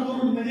वेगळं चालू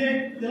करून, म्हणजे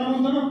त्याला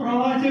म्हणतो ना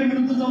प्रवाहाच्या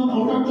विरुद्ध जाऊन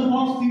out of the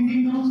box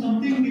thinking करून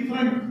समथिंग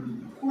डिफरंट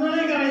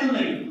कुणालाही करायचं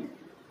नाही.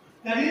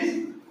 दॅट इज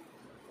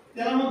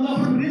त्याला म्हणतो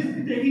आपण रिस्क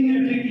टेकिंग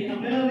एबिलिटी.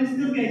 आपल्याला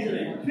रिस्कच घ्यायचं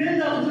नाही. फेल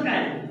झालं तर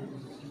काय,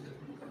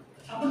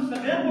 आपण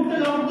सगळ्यात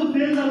मोठं घाबरतो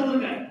फेल झालं तर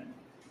काय.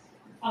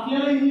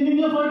 आपल्याला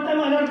इंजिनिअरिंगला फर्स्ट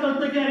टाइम आल्यावर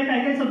कळतं की अरे काय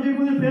काय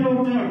सब्जेक्टमध्ये फेल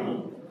होऊ नये वाटतं,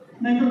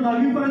 नाहीतर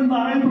 10वी पर्यंत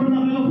 12वी पर्यंत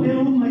आपल्याला फेल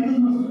होऊन माहितच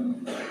नसतं.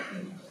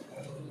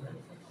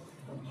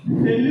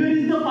 Failure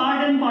is the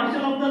part and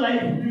parcel of the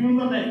life.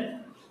 Remember that.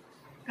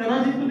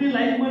 कदाचित तुम्ही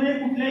लाईफमध्ये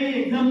कुठल्याही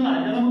एक्झामला,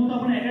 ज्याला म्हणतो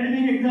आपण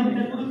अकॅडमिक एक्झाम,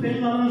 त्यात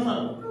फेल झाला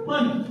नसाल,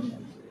 पण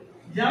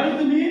ज्यावेळी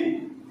तुम्ही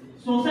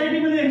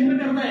सोसायटीमध्ये एंटर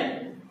करताय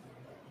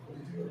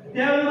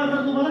त्यावेळी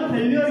मात्र तुम्हाला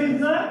फेल्युअर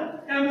इज द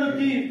काय म्हणतात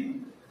की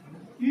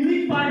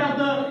unique part of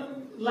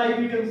the life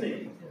you can say.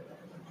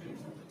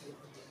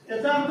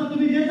 त्याचा अर्थ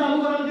तुम्ही जे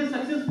चालू कराल ते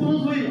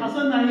सक्सेसफुलच होईल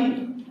असं नाही.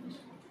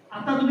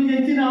 आता तुम्ही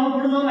ज्यांची नावं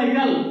पुढे जाऊन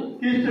ऐकाल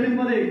केस स्टडीज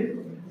मध्ये,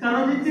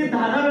 कदाचित ते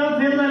 10 वेळा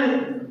फेल झाले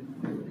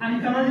आणि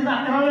कदाचित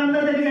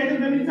 11व्यांदा त्यांनी काहीतरी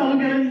नवीन चालू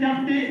केलं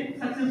त्यात ते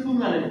सक्सेसफुल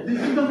झाले.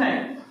 दिस is the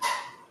fact.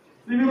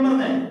 Remember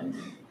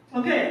that.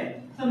 Okay.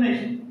 So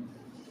next.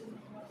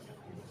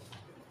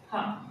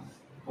 हा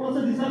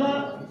थोडंसं दिसायला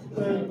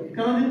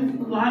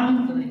कदाचित लहान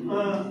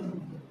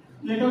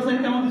लेटर्स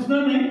आहेत त्यामुळे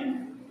दिसणार नाही,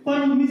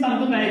 पण मी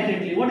सांगतो काय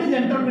एक्झॅक्टली. What is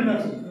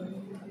entrepreneurs.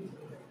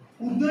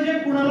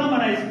 उद्योजक कुणाला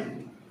म्हणायचं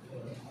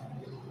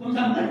कोण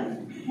सांगतात?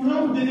 कुणाला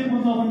उद्योजक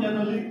म्हणतो आपण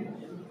जनरली?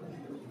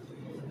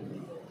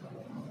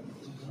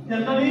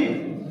 जनरली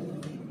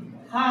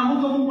हा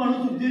अमुक अमुक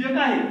माणूस उद्योजक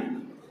आहे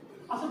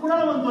असं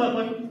कुणाला म्हणतोय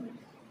आपण?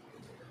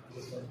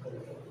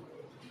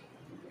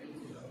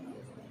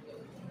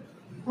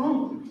 हो,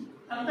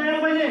 सांगता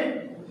यायला पाहिजे.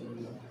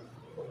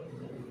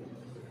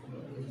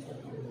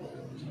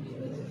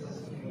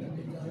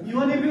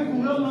 Even if you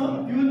Google,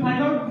 you will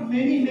find out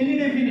many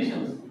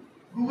definitions.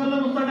 Google ला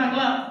नुसता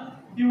टाकला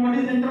की what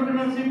is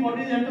entrepreneurship, what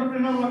is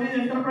entrepreneur, what is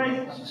enterprise,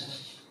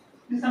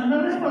 मी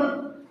सांगणार नाही परत.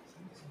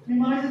 मी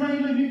मला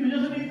सांगितलं मी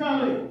तुझ्यासाठी इथं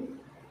आलोय.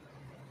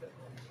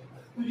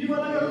 तुझी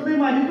मला गरज नाही,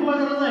 माझी तुला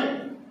गरज आहे.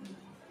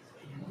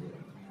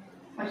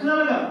 लक्षात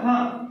आलं का? हा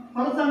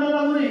परत सांगायला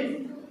लागू नये.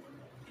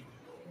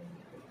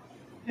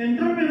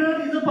 Entrepreneur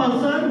is a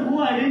person who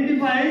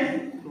identifies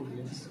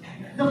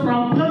the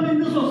problem in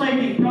the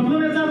society.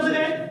 Problem याचा अर्थ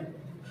काय?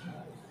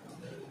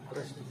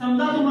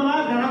 समजा तुम्हाला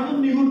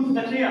घरातून निघून,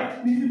 लक्ष घ्या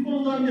मी सिंपल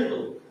उदाहरण देतो,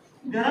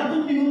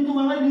 घरातून निघून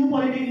तुम्हाला न्यू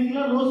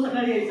पॉलिटेक्निकला रोज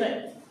सकाळी यायचं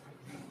आहे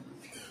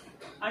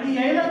आणि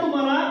यायला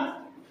तुम्हाला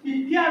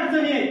इतक्या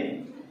अडचणी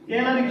आहेत.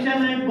 यायला रिक्षा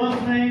नाही,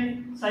 बस नाही,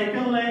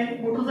 सायकल नाही,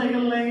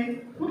 मोटरसायकल नाही,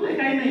 कुठलंही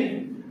काही नाही.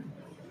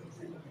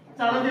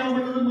 चालत यावं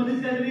म्हटलं तर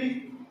मध्येच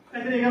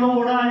काहीतरी एखादा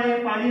ओढा आहे,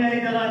 पाणी आहे,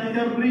 त्याला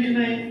त्याच्यावर ब्रिज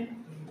नाही.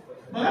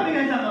 बघा मी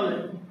काय सांगावलंय.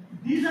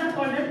 These R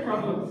called age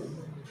problems.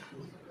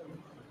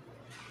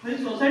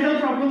 म्हणजे सोसायटल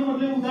प्रॉब्लेम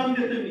मधले उदाहरण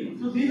देतो मी.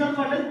 So these R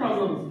called age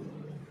problems.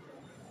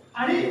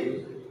 आणि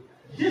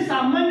जे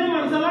सामान्य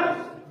माणसाला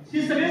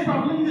हे सगळे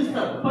प्रॉब्लेम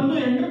दिसतात, पण जो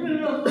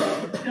एंटरप्रेन्युअर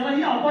असतो त्याला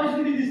ही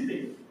ऑपॉर्च्युनिटी दिसते.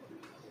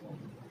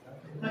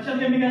 लक्षात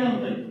घ्या मी काय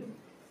सांगतोय.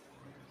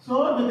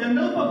 So the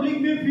general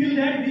public may feel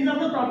that these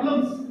R the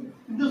problems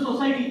in the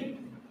society,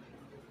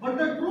 but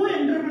the true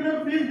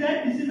entrepreneur feel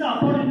that this is the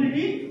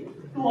opportunity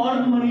to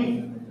earn मनी.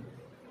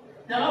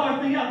 त्याला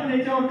वाटतं की आपण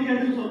याच्यावरती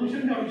काहीतरी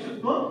सोल्युशन काढू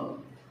शकतो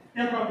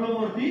त्या प्रॉब्लेम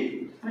वरती.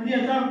 म्हणजे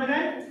याचा अर्थ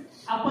काय?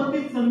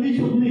 आपत्तीत संधी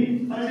शोधणे.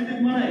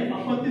 मराठीत म्हण आहे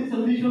आपत्तीत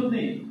संधी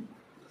शोधणे.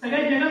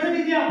 सगळ्या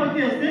जगासाठी ती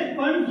आपत्ती असते,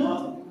 पण जो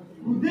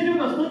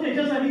उद्योजक असतो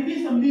त्याच्यासाठी ती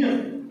संधी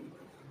असते.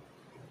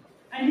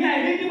 And he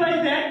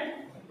आयडेंटिफाईज that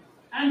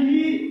and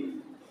he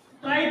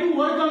try to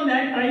work on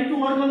that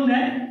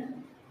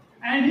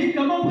and he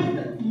come up with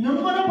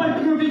number of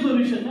alternative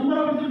solution.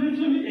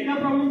 एका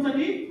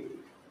प्रॉब्लेमसाठी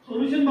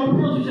सोल्युशन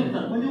भरपूर असू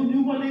शकतात. म्हणजे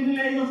न्यू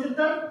पॉलिटेक्निकला यायचं असेल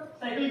तर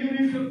सायकल घेऊन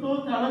येऊ शकतो,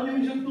 चालत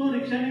येऊ शकतो,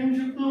 रिक्षाने येऊ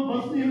शकतो,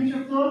 बसने येऊ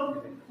शकतो,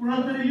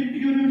 कुणाला तरी लिफ्ट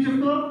घेऊन येऊ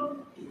शकतो,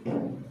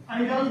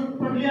 आणि गरज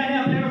पडली आणि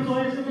आपल्याकडे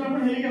सोय असेल तर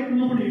आपण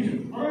हेलिकॉप्टरनं पण येऊ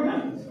शकतो. बरोबर ना?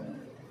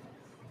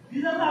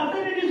 These R the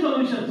alternative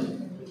solutions.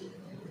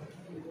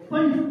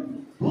 पण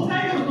तो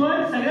काय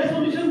करतोय? सगळ्या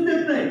सोल्युशन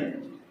देत नाही.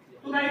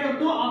 तो काय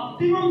करतो?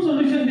 ऑप्टिमम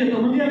सोल्युशन देतो.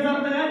 म्हणजे याचा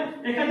अर्थ काय?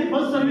 एखादी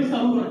बस सर्व्हिस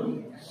चालू करतो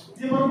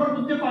जे बरोबर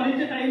तुमच्या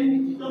कॉलेजच्या टाइम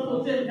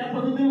पोहोचेल त्या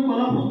पद्धतीने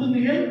कोल्हापूरतून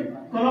निघेल,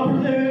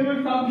 कोल्हापूरचे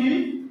वेगवेगळे स्टॉप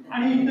घेईल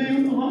आणि इथं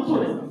येऊन तुम्हाला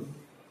सोडेल.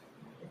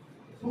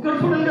 फुकट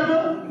सोडेल का तो?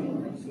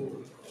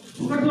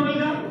 फुकट सोडेल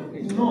का?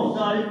 No.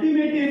 The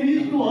ultimate M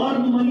is to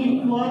earn money,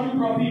 to earn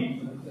profit.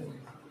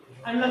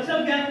 आणि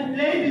लक्षात घ्या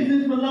कुठल्याही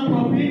बिझनेस मधला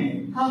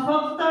प्रॉफिट हा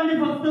फक्त आणि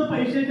फक्त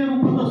पैशाच्या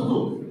रूपात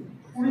असतो.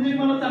 कुणीतरी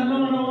मला चांगलं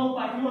म्हणावं,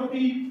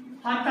 पाठीवरती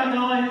हात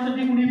टाकावा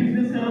यासाठी कुणी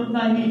बिझनेस करत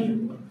नाही.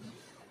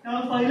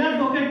 त्यामुळे पहिला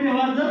डोक्यात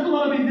ठेवा, जर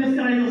तुम्हाला बिझनेस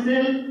करायचा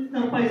असेल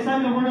तर पैसा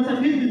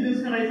कमवण्यासाठीच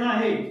बिझनेस करायचा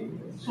आहे.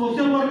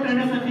 सोशल वर्क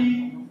करण्यासाठी,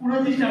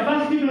 कुणाची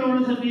शाबासकी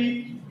मिळवण्यासाठी,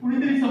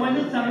 कुणीतरी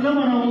समाजात चांगलं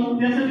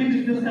म्हणावं यासाठी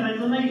बिझनेस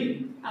करायचा नाही.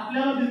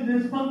 आपल्याला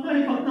बिझनेस फक्त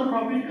आणि फक्त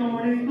प्रॉफिट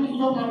कमवणे, तो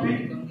सुद्धा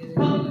प्रॉफिट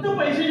फक्त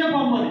पैशाच्या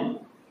फॉर्ममध्ये,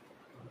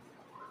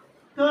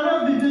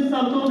 तरच बिझनेस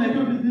चालतो, नाही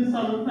तर बिझनेस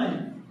चालत नाही.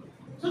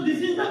 So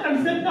this is the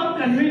concept of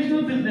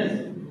conventional business.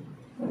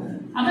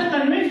 आता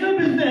कन्व्हेन्शनल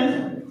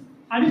बिझनेस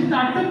आणि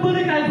स्टार्टअप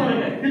मध्ये काय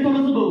फरक आहे ते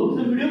थोडंसं बघू.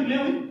 सर व्हिडिओ प्ले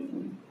होईल.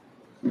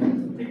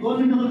 एक 2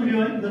 मिनिटाचा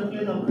व्हिडिओ आहे, जर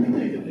प्ले झाला तर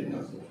इथे प्ले करा.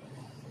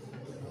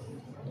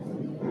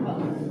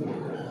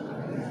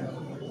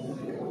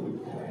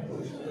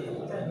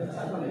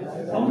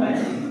 साऊंड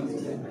आहे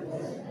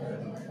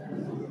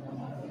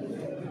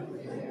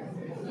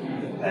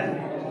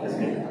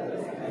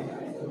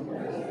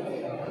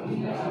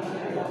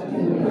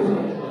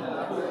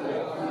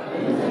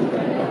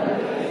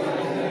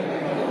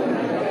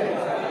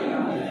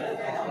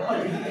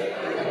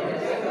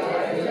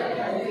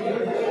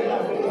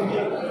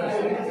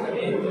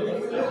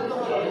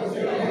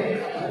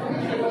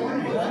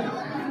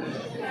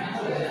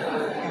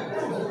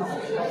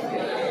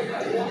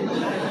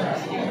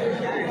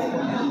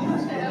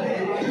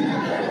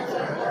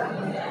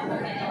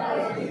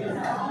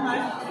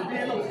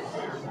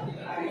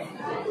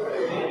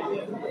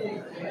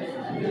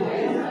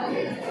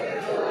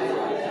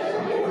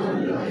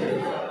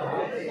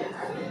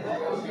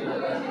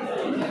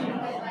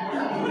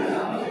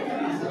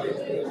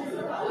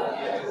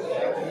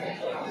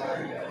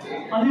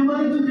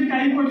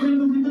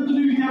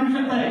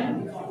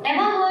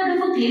Ever heard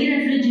of a clay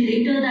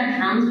refrigerator that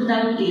runs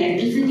without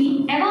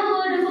electricity? Ever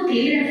heard of a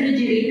clay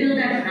refrigerator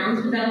that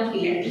runs without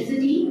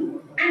electricity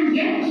and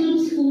yet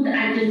keeps food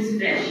items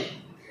fresh?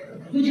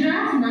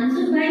 Gujarat's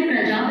Mansukh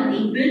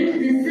Prajapati built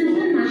this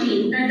simple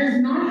machine that does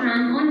not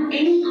run on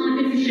any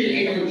artificial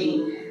energy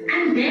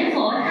and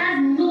therefore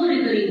has no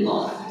recurring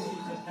costs.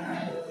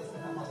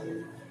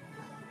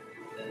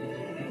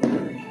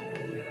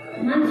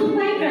 Mansukh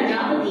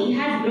Prajapati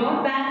has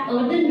brought back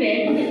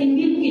earthenware to the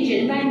Indian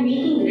kitchen by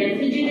making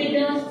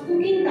refrigerators,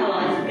 cooking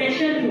tawas,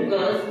 pressure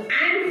cookers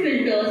and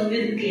filters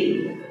with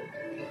clay.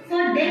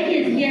 For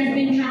decades, he has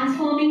been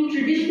transforming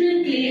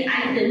traditional clay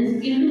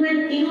items into an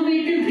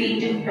innovative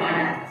range of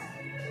products.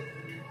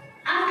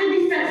 After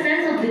the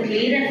success of the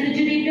clay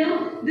refrigerator,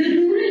 the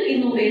rural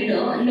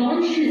innovator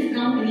launched his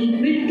company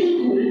Mitti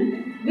Cool,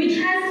 which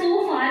has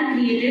so far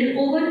created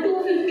over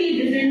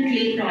 250 different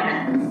clay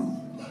products.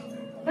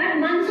 But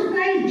Mansukh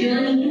Bhai's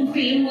journey to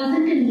fame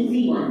wasn't an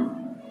easy one.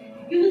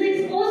 He was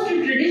exposed to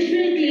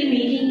traditional clay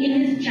making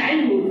in his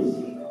childhood.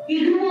 He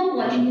grew up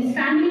watching his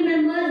family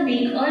members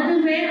make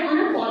earthenware on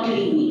a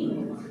pottery wheel.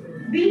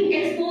 Being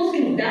exposed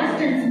to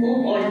dust and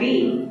smoke all day,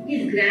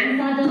 his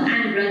grandfather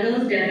and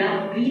brothers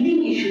developed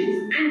breathing issues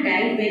and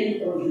died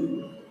very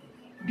early.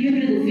 Due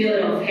to the fear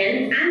of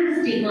health and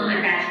the stigma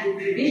attached to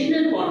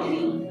traditional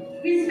pottery,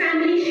 his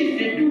family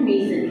shifted to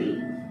masonry.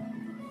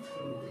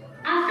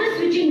 After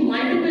switching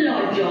multiple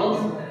odd jobs,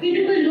 he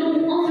took a loan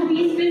of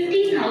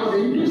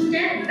 ₹50,000 to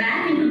step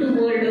back into the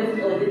world of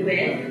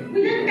earthenware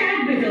with a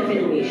tad bit of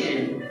innovation.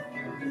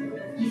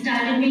 He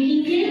started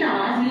making clay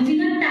tawas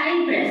using a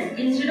tile press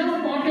instead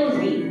of potter's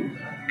wheel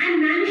and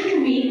managed to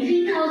make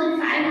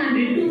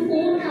 3,500 to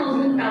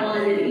 4,000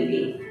 tawas every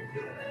day.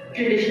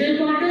 Traditional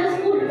potters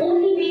could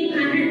only make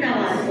 100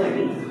 tawas per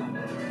day.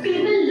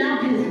 People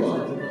loved his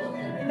work.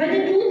 But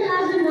the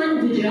 2001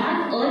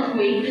 Gujarat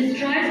earthquake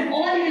destroyed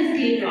all his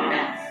clay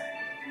products.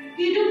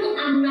 He took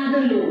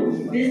another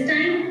loan, this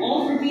time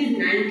of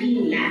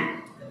 ₹19 lakh.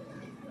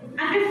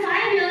 After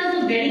 5 years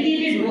of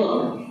dedicated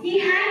work, he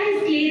had his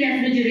clay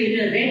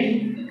refrigerator ready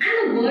and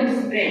the word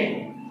spread.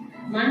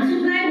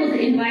 Mansukh Bhai was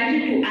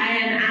invited to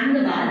IIM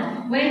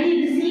Ahmedabad, where he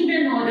received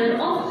an order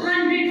of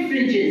 100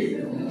 fridges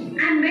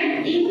and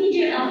met APJ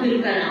Abdul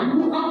Kalam,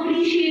 who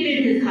appreciated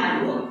his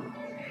hard work.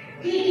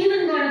 He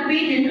even got a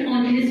patent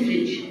on his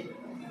fridge.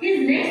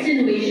 His next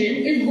innovation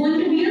is going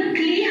to be a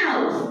clay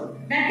house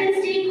that can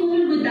stay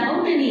cool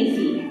without an AC.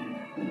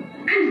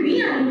 And we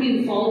are looking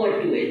forward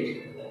to it.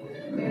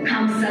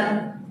 Thumbs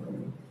up.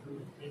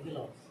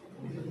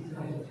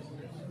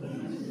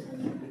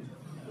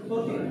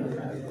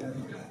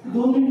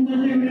 दोन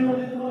मिनिटांच्या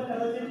व्हिडिओमध्ये तुम्हाला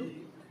कदाचित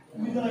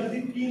तुम्ही जर अगदी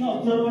कीन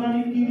observer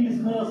आणि कीन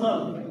लिस्नर असाल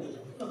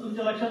तर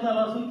तुमच्या लक्षात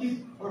आलं असेल की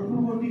भरपूर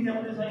गोष्टी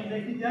त्यामध्ये सांगितल्या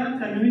की ज्या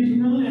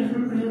कन्व्हेन्शनल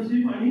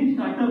एंटरप्रिनरशिप आणि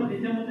स्टार्टअप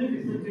याच्यामध्ये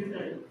डिफरन्शिएट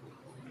आहे.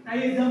 काही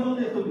एक्झाम्पल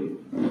देतो मी.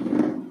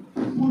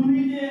 पूर्वी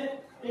जे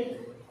एक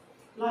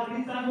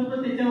लाकडी चाक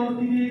होतं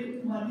त्याच्यावरती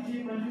जे मातीची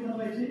भांडी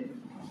बनवायची,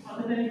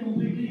 आता त्यांनी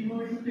कम्प्लिटली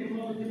इनोव्हेटिव्ह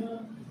टेक्नॉलॉजीनं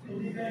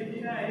त्यांची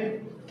काय आहे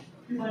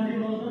ती भांडी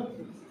बनवतात.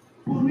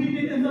 पूर्वी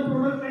ते त्यांचं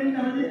प्रोडक्ट ट्रेंड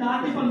करायचे 10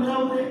 ते 15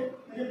 होते,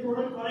 म्हणजे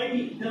प्रोडक्ट व्हरायटी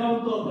ज्याला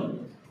म्हणतो आपण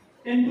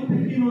 10 to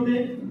 15 होते.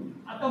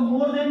 आता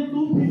more than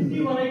 250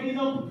 varieties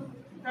of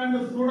kind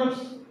of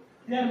products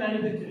they are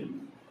manufacturing.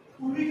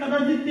 पूर्वी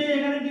कदाचित ते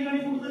एखाद्या ठिकाणी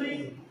कुठेतरी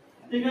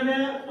एखाद्या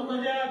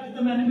स्वतःच्या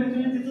जिथं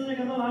मॅन्युफॅक्चरिंग तिथंच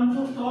एखादा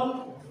लहानसा स्टॉल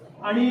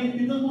आणि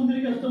तिथं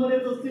कोणतरी कस्टमर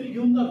येत असतील,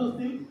 घेऊन जात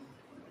असतील.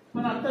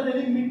 पण आता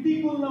त्यांनी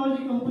मिट्टी कोल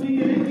नावाची कंपनी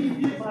गेली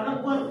की ते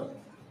भारतभर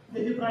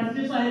त्याचे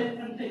ब्रांचेस आहेत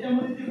आणि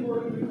त्याच्यामध्ये ते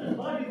प्रोडक्ट विकतात.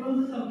 बघा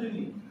डिफरन्स सांगतो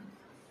मी.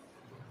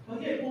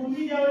 ओके,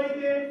 पूर्वी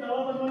ज्यावेळी ते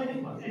तवा बनवायचे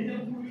त्यांच्या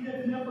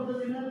पूर्वीच्या जुन्या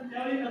पद्धतीनं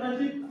त्यावेळी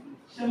कदाचित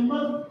 100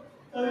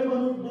 तवे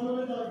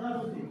बनवले जात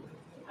होते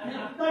आणि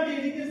आता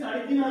डेली ते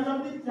 3,500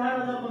 ते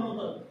 4,000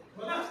 बनवतात.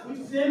 बघा,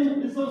 सेम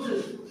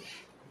रिसोर्सेस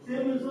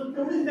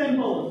तेवढीच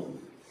मॅन पॉवर.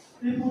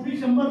 ते पूर्वी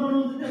 100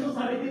 बनवते त्याचं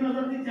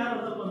 3,500 ते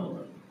 4,000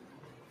 बनवतात.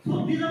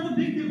 So these R the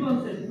big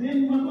differences.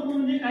 Main महत्व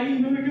म्हणजे काही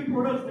इनोव्हेटिव्ह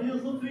प्रोडक्ट्स, म्हणजे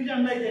जसं फ्रीज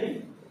आणलाय त्यांनी,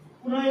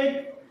 पुन्हा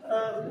एक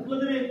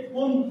कुठलं तरी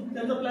फोन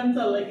त्यांचा प्लॅन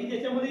चाललाय की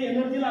ज्याच्यामध्ये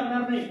एनर्जी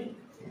लागणार नाही,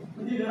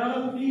 म्हणजे घराला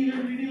कुठली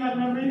इलेक्ट्रिसिटी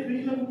लागणार नाही,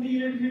 फ्रीजला कुठली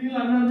इलेक्ट्रिसिटी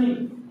लागणार नाही,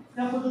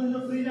 त्या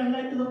पद्धतीचं फ्रीज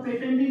आणलाय, त्याचं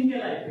पेटंटिंग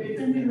केलाय.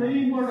 Patent is very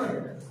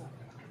important.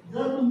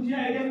 जर तुमची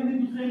आयडिया कुठे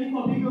दुसऱ्यांनी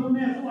कॉपी करू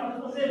नये असं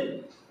वाटत असेल,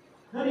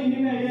 जर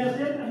युनिक आयडिया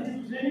असेल आणि ती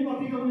दुसऱ्यांनी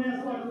कॉपी करू नये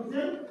असं वाटत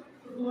असेल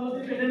तर तुम्हाला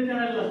ते पेटंट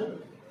करायला लागतं.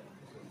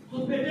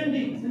 सो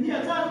पेटंटिंग म्हणजे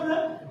याचा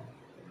अर्थ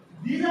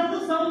these are the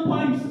some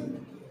points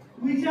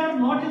which are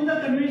not in the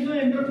conventional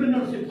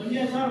entrepreneurship. म्हणजे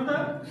याचा अर्थ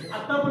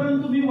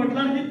आतापर्यंत तुम्ही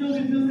वडिलांचे जो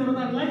बिझनेस करत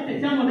आलाय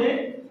त्याच्यामध्ये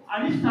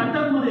आणि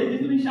स्टार्टअप मध्ये जे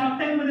तुम्ही शार्क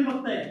टँक मध्ये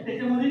बघताय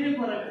त्याच्यामध्ये हे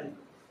फरक आहे.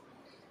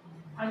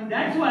 आणि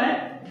that's why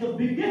the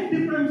biggest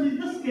difference is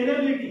the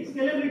scalability.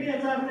 Scalability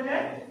याचा अर्थ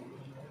काय,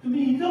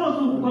 तुम्ही इथं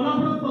बसून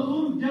कोल्हापुरात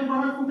बसून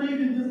जगभरात कुठेही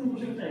बिझनेस करू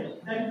शकताय.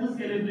 That is the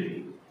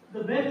scalability.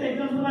 The best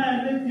example I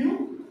always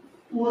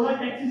give Ola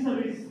taxi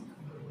service.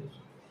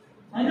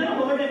 माहिती आहे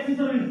ना ओला टॅक्सी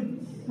सर्व्हिस?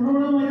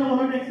 बरोबर माहिती आहे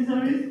ओला टॅक्सी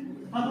सर्व्हिस?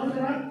 हात वर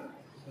करा.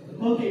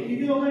 ओके,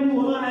 किती लोकांनी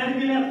ओला ऍड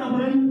केले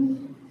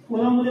आतापर्यंत?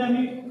 ओलामध्ये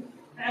आम्ही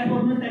ऍप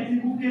वरून टॅक्सी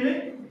बुक केले.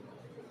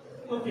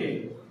 ओके,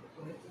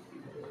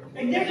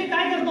 एक्झॅक्टली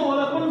काय करतो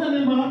ओला? कोण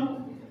सांगेल मला?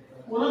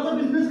 ओलाचा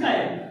बिझनेस काय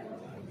आहे?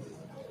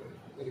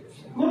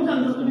 कोण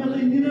सांगतो? तुम्ही आता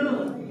इंजिनियर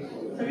आहात,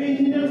 सगळे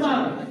इंजिनियर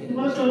आहात,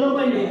 तुम्हाला कळलं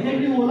पाहिजे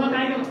एक्झॅक्टली ओला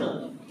काय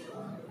करतं.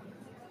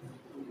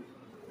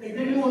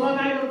 एक्झॅक्टली ओला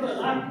काय करतं?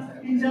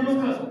 3-4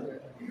 लोक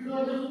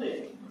इकडे होते.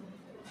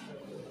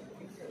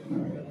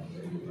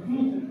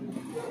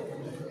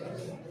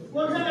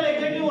 कोण सांगेल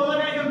एक्झॅक्टली ओला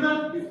काय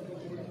करतं?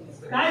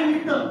 काय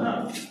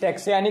विकतं?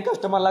 टॅक्सी आणि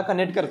कस्टमरला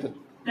कनेक्ट करतं.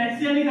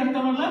 टॅक्सी आणि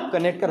कस्टमरला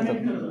कनेक्ट करतात.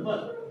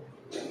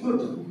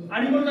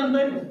 आणि कोण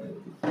सांगतोय?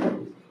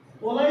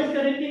 ओला is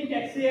connecting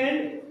taxi and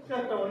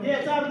customer. म्हणजे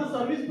याचा अर्थ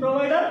service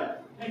provider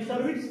and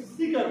service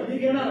Sikar म्हणजे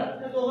घेणारा,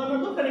 त्या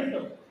दोघांना तो कनेक्ट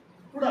करतो.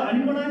 पुढे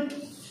आणि कोण आहे?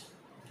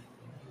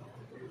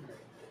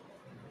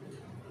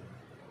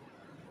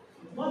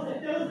 बस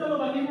त्याच्यावरच कळलं,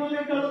 बाकी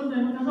कोणाला कळत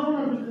नाही. मग कसा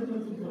होणार बिझनेस?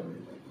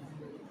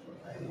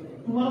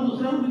 तुम्हाला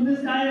दुसरा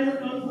बिझनेस काय आहे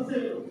कळत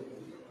नसेल.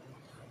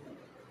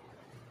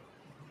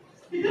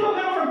 किती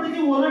लोकांना वाटतं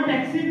की ओला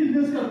टॅक्सी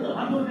बिझनेस करतं?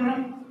 हात वर करा.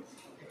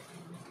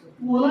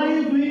 ओला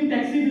is doing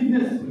taxi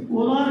business.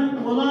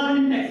 Ola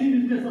in taxi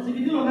business असं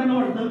किती लोकांना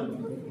वाटतं?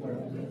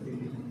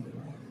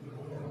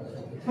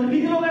 तर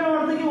किती लोकांना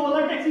वाटतं की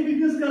ओला टॅक्सी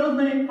बिझनेस करत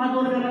नाही? हात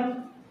वर करा.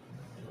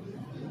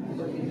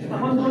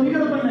 आपण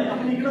दोन्हीकडे पण नाही,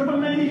 आपण इकडे पण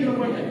नाही, इकडे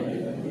पण नाही,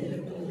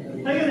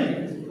 आहे का नाही?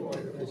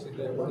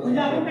 म्हणजे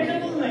आपण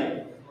कशातच नाही.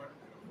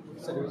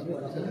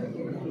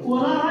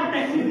 ओला हा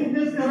टॅक्सी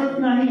बिझनेस करत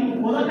नाही.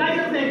 ओला काय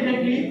करतं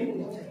exactly?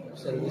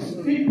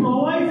 It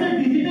provides a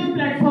digital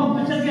platform.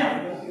 लक्षात घ्या,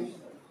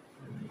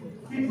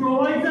 It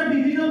provides a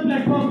digital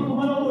platform.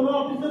 तुम्हाला ओला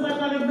ऑफिसला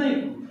जायला लागत नाही,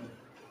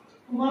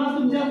 तुम्हाला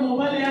तुमच्या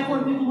मोबाईल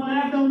ऍपवरती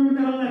तुम्हाला ऍप डाउनलोड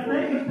करायला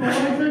लागतंय. It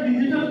provides a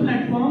digital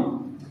platform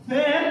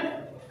where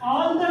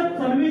all the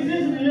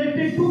services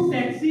related to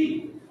taxi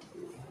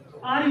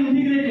are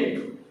integrated.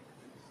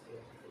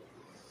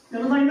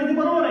 त्याला सांगितलं ते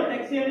बरोबर आहे,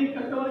 टॅक्सी आणि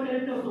कस्टमर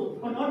कनेक्ट करतो.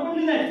 पण नॉट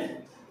ओनली दॅट,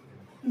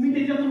 तुम्ही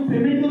त्याच्यातून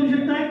पेमेंट करू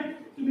शकताय,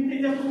 तुम्ही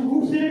त्याच्यातून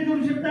रूट सिलेक्ट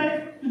करू शकताय,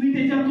 तुम्ही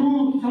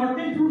त्याच्यातून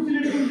शॉर्टेज रूट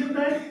सिलेक्ट करू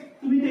शकताय,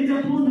 तुम्ही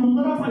त्याच्यातून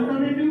नंबर ऑफ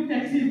अल्टरनेटिव्ह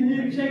टॅक्सी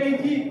म्हणजे रिक्षा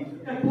घ्यायची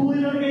का टू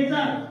व्हीलर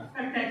घ्यायचा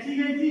का टॅक्सी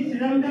घ्यायची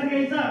सिडान कार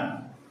घ्यायचा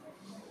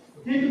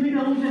हे तुम्ही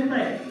करू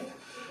शकताय.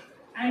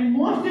 अँड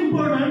मोस्ट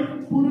इम्पॉर्टंट,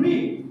 पूर्वी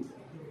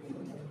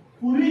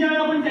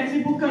ज्यावेळी आपण टॅक्सी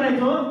बुक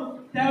करायचो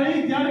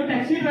त्यावेळी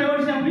टॅक्सी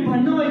ड्रायव्हरची आपली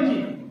भांडणं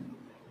व्हायची.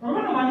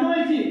 बरोबर ना? भांडणं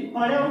व्हायची,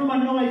 भाड्यावरून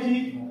भांडणं व्हायची,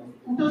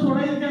 कुठं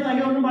सोडायचं त्या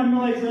जागेवरून भांडणं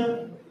व्हायचं.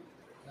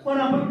 पण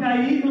आपण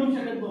काहीही करू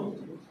शकत नव्हतो.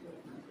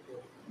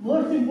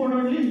 Most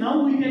importantly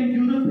now we can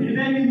give the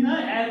feedback in the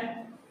app.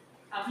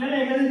 आपल्याला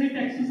एखाद्याची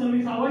टॅक्सी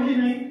सर्व्हिस आवडली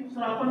नाही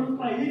तर आपण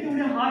पाहिजे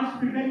तेवढे हार्श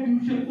फीडबॅक देऊ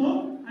शकतो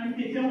आणि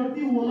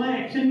त्याच्यावरती ओला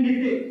ऍक्शन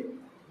घेते.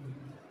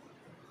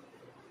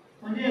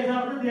 म्हणजे याचा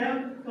अर्थ त्या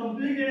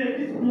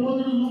कम्प्लिकेटेड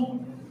क्लोज लूप.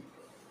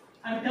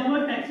 आणि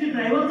त्यामुळे टॅक्सी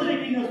ड्रायव्हरचं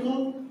रेटिंग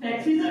असतो,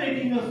 टॅक्सीचं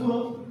रेटिंग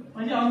असतो.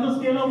 म्हणजे ऑन द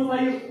स्केल ऑफ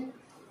 5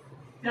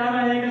 4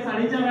 आहे का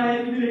 4.5 आहे,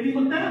 तुम्ही रेटिंग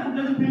बघताय ना,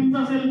 कुठल्या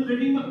फिल्मचं असेल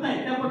रेटिंग बघताय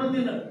त्या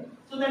पद्धतीनं.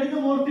 So that is the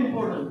most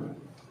important.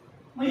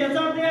 मग याचा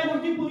अर्थ या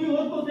गोष्टी पूर्वी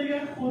होत होते का?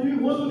 पूर्वी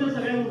होत होत्या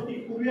सगळ्या गोष्टी.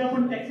 पूर्वी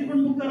आपण टॅक्सी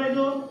पण बुक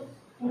करायचो,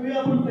 पूर्वी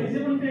आपण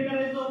पैसे पण पे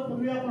करायचो,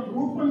 पूर्वी आपण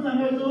रूट पण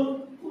सांगायचो,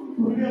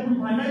 पूर्वी आपण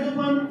भांडायचो.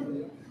 पण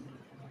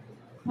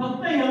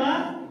फक्त ह्याला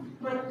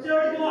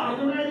स्ट्रक्चर्ड किंवा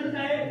ऑर्गनाइज्ड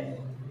काय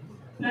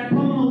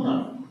प्लॅटफॉर्म नव्हता.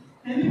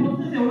 त्यांनी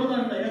फक्त तेवढंच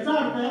आणलं. याचा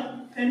अर्थ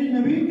त्यांनी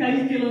नवीन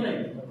काहीच केलं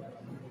नाही,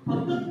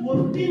 फक्त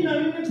गोष्टी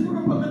नवीन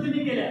पूर्ण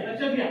पद्धतीने केल्या.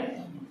 लक्षात घ्या,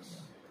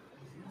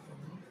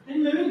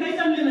 त्यांनी नवीन काहीच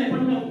आणले नाही,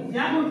 पण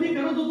ज्या गोष्टी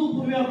करत होतो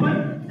पूर्वी आपण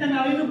त्या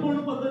नाविन्यपूर्ण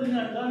पद्धतीने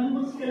आणलं. आणि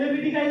मग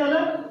स्केलेबिलिटी काय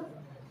झालं?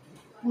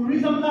 पूर्वी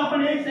समजा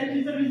आपण एक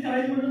टॅक्सी सर्व्हिस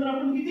करायची म्हटलं तर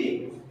आपण किती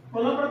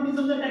कोल्हापुरात मी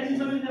समजा टॅक्सी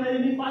सर्व्हिस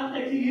करायची, मी 5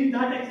 टॅक्सी घेईन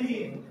 10 टॅक्सी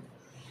घेईन,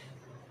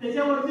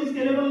 त्याच्यावरती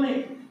स्केलेबल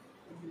नाही.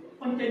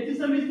 पण त्यांची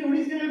सर्व्हिस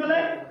केवढी स्केलेबल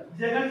आहे?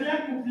 जगातल्या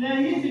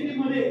कुठल्याही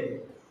सिटीमध्ये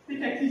ती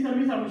टॅक्सी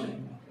सर्व्हिस आणू शकते.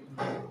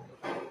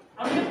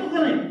 आवश्यकच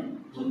नाही.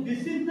 So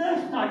this is the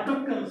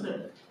startup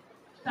concept.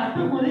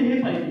 Startup मध्ये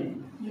हे पाहिजे,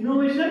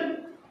 इनोव्हेशन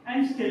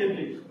अँड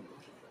स्केलेबिलिटी.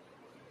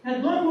 ह्या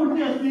दोन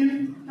गोष्टी असतील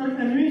तर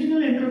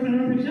कन्व्हेन्शनल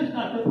एंटरप्रेन्योरपेक्षा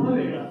स्टार्टअप हा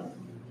वेगळा.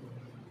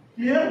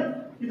 क्लिअर?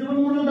 इथं पण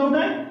मोठा डाऊट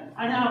आहे.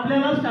 आणि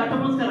आपल्याला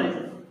स्टार्टअपच करायचं,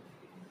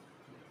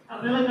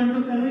 आपल्याला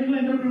कन्व्हेन्शनल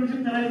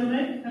एंटरप्रेन्योरशिप करायचं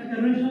नाही. कारण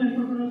कन्व्हेन्शनल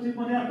एंटरप्रेन्योरशिप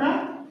मध्ये आता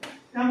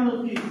काय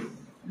म्हणतात की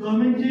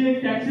गव्हर्नमेंटचे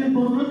टॅक्सेस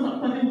भरूनच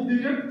आता ते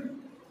उद्योजक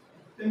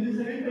त्यांचे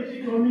सगळे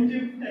पैसे गव्हर्नमेंटचे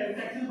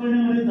टॅक्सेस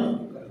भरण्यामध्ये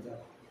जातात.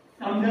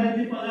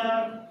 कामगारांचे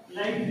पगार,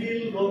 लाईट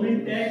बिल,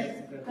 गव्हर्नमेंट टॅक्स.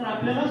 तर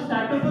आपल्याला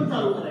स्टार्टअपच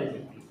चालू करायचं.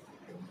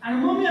 आणि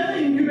मग मी आता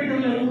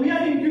इन्क्युबेटरला वी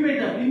आर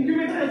इन्क्युबेटर.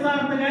 इन्क्युबेटर याचा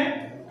अर्थ काय?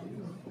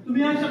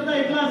 तुम्ही हा शब्द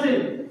ऐकला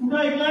असेल. कुठं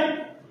ऐकलाय?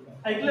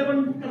 ऐकलंय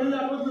पण कदाचित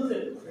आठवत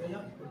नसेल.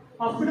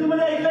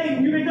 हॉस्पिटलमध्ये ऐकलाय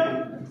इन्क्युबेटर?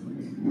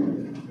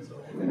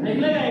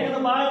 ऐकलंय का?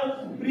 एखादं बाळ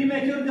प्री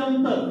मॅच्युअर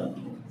जन्मतं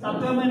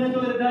 7व्या महिन्यात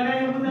वगैरे त्याला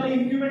काय करतात? त्याला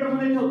इन्क्युबेटर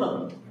मध्ये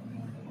ठेवतात.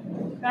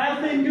 काय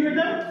असतं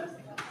इन्क्युबेटर?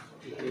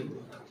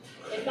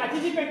 एक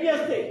काचेची पेटी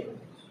असते.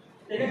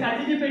 त्या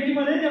काचेची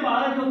पेटीमध्ये ते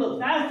बाळा ठेवतात.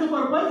 काय असतं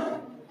पर्पज?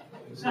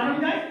 कारण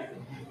काय?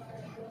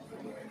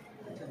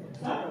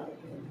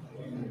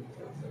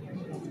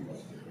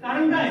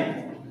 कारण काय?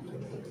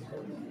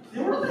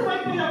 एवढं तर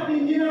माहिती पाहिजे. आपण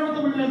इंजिनियर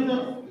होतो म्हटल्यानंतर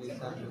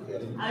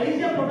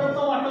आईच्या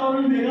पोटाचं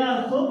वातावरण वेगळं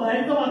असतो,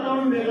 बाहेरचं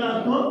वातावरण वेगळं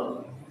असतो.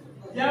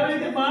 ज्यावेळी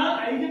ते बाळ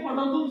आईच्या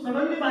पोटातून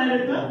सडनली बाहेर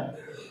येतं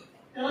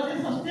त्याला ते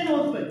सस्टेन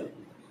होत नाही.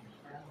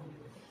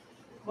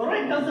 बरोबर?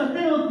 त्याला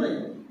सस्टेन होत नाही.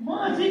 मग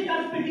अशी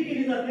काचपेटी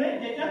केली जाते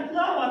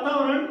ज्याच्यातलं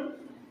वातावरण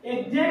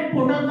एक्झॅक्ट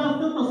पोटाचं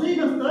असतं तसंही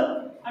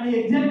नसतं आणि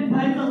एक्झॅक्ट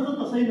बाहेरचं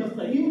असतं तसंही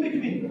नसतं. In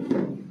between.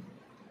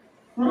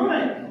 बरोबर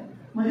आहे?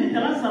 म्हणजे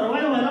त्याला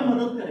सर्वाइव्ह व्हायला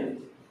मदत करेल.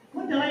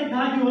 मग त्याला एक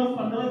 10 दिवस,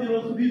 15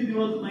 दिवस, 20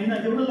 दिवस, महिना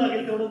जेवढं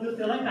लागेल तेवढं दिवस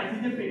त्याला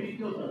काचेच्या पेटीत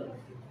ठेवतात.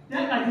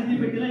 त्या काचेच्या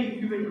पेटीला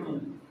इन्क्युबेटर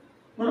म्हणतात.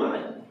 बरोबर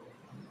आहे?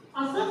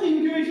 असंच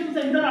इन्क्युबेशन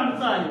सेंटर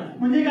आमचं आहे.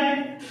 म्हणजे काय?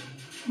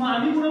 मग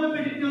आम्ही कुणाला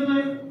पेटीत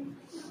ठेवतोय?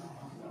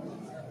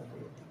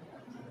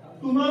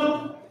 तुम्हाला.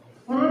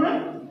 बरोबर आहे?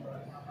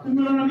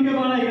 तुम्ही म्हणून आम्ही काय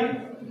बाळ आहे का?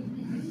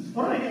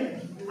 बरोबर आहे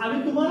का?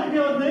 आम्ही तुम्हाला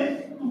ठेवत नाही,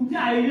 तुमची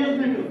आयडियाज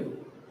नाही ठेवतो.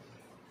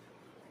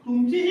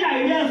 तुमची जी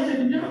आयडिया असते,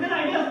 तुमच्या डोक्यात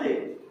आयडिया असते,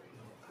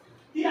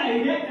 ती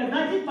आयडिया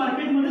कदाचित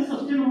मार्केटमध्ये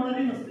सस्टेन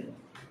होणारी नसते.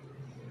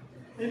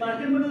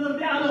 मार्केटमध्ये जर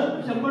ते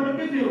आलं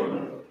 100% फेल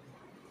होणार.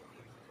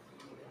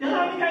 त्याला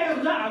आम्ही काय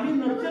करतो? आम्ही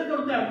नर्चर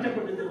करतोय आमच्या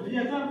पद्धतीने. म्हणजे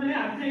याचा अर्थ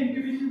आमच्या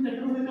इन्क्युबेशन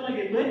सेंटरमध्ये त्याला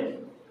घेतोय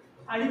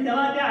आणि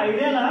त्याला त्या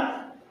आयडियाला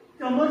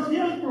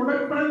कमर्शियल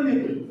प्रोडक्ट पर्यंत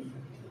नेतोय.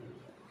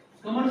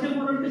 कमर्शियल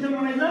प्रोडक्ट कशा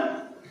म्हणायचं?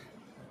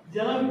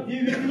 ज्याला जे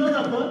विकलं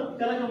जातं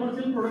त्याला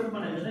कमर्शियल प्रोडक्ट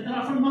म्हणायचं. नाहीतर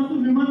आपण मग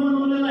विमान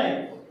बनवलेला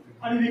आहे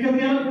आणि विकत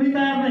घ्यायला कोणी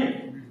तयार नाही.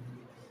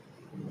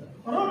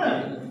 बरोबर ना?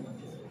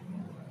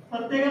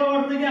 प्रत्येकाला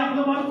वाटतं की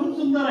आपलं बाळ खूप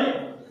सुंदर आहे.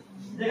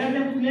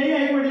 जगातल्या कुठल्याही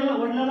आई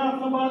वडिलाला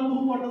आपलं बाळ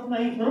खूप वाटत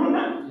नाही. बरोबर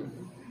ना?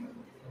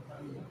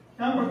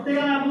 कारण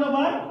प्रत्येकाला आपलं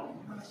बाळ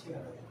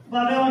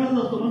बाब्या वाटत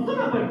असतो. म्हणतो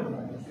ना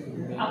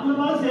आपण आपलं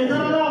बाळ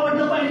शेजाराला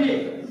आवडलं पाहिजे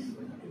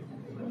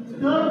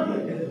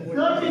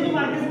तर त्याची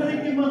मार्केटमध्ये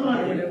किंमत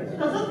राहते.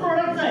 तसंच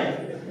प्रोडक्ट आहे.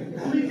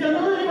 तुम्ही चंद्र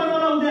जरी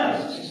बनवला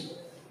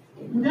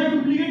उद्या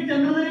डुप्लिकेट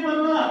चंद्र जरी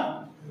बनवला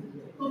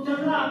तो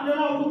चंद्र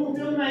आपल्याला आवडून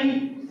उपयोग नाही.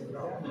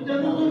 तो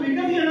चंद्र जो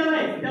विकत घेणार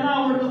आहे त्याला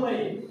आवडलं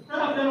पाहिजे तर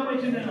आपल्याला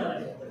पैसे मिळणार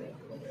आहे.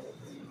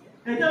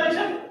 त्याच्या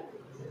लक्षात.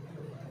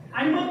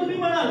 आणि मग तुम्ही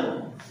म्हणाल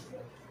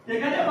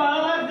एखाद्या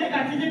बाळाला ते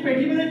काचेच्या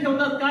पेटीमध्ये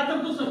ठेवतात का?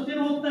 तर तो सस्टेन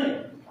होत नाही.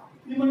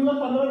 मी म्हणलं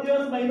 15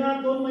 दिवस, महिना,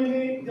 2 महिने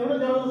जेवढं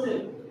गरज असेल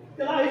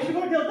त्याला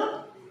आयुष्यभर ठेवतात.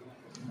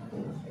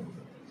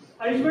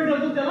 आयुष्यभर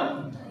ठेवतो त्याला.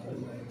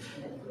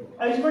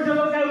 आयुष्यभर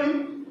ठेवल्यावर काय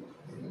होईल?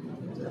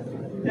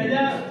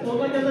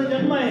 त्याचा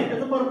जन्म आहे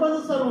त्याचा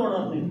पर्पजच सर्व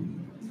होणार नाही.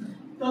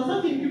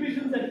 तसंच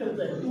इन्क्युबेशन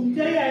सेंटरचं आहे.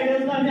 तुमच्याही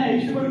आयडियाजला आम्ही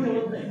आयुष्यभर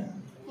ठेवत नाही.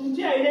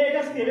 तुमची आयडिया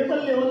एका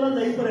स्केलेबल लेवलला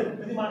जाईपर्यंत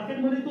म्हणजे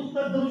मार्केटमध्ये तो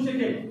स्तर धरू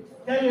शकेल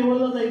त्या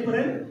लेवलला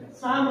जाईपर्यंत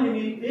 6 महिने,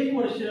 1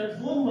 वर्ष,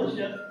 2 वर्ष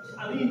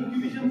आम्ही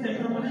इन्क्युबेशन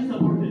सेंटरमध्ये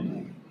सपोर्ट देतो.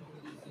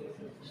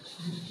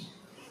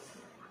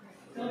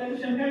 त्याला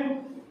शंका आहे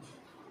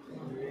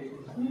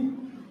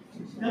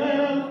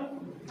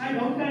काय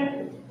डाऊट काय?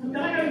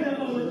 त्याला काय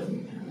विचारलं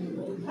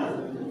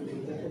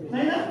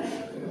नाही ना?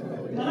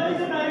 मला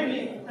विचार डायरेक्टली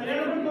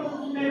सगळ्यांना पण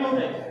करून काय डाऊट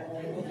आहे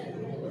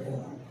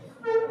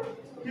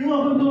किंवा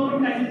आपण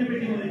दोन काचेच्या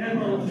पेटीमध्ये काय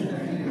problem.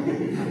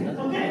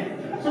 Okay.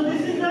 So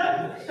this is the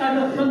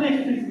startup. So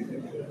next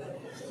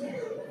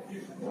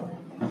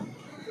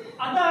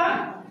आता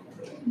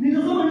मी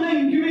जसं म्हटलं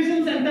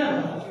इन्क्युबेशन सेंटर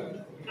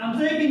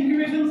आमचं एक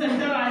इन्क्युबेशन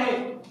सेंटर आहे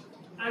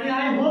आणि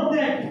I hope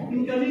that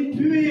in coming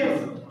few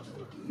years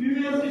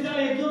त्याच्या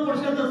 1-2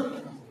 वर्षातच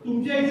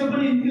तुमच्या इथं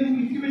पण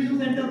इन्क्युबेशन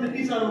सेंटर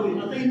नक्की चालू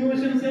होईल. आता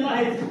इनोव्हेशन सेल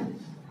आहेच.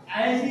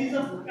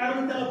 IICचं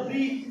कारण त्याला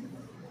फ्री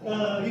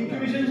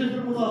इन्क्युबेशन सेंटर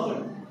म्हणून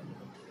आपण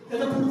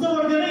त्याचं पुढचं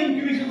वर्जन आहे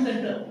इन्क्युबेशन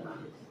सेंटर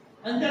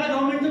आणि त्याला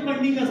गव्हर्नमेंटचं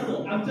फंडिंग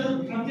असतं.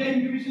 आमच्या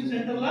इन्क्युबेशन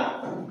सेंटरला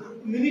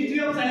ministry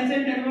of science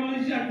and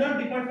technology under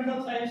department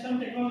of science and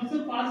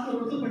टेक्नॉलॉजीचं 5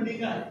 करोडचं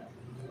फंडिंग आहे.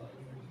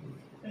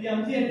 म्हणजे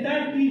आमची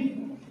एंटायर टीम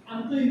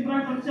आमचं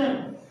इन्फ्रास्ट्रक्चर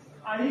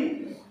आणि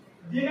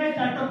जे काही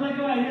स्टार्टअपला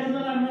किंवा आयडियाजला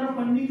लागणारं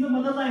फंडिंगचं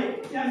मदत आहे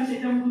ते आम्ही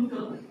त्याच्यामधून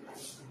करतो.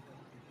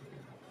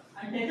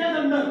 आणि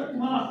त्याच्यानंतर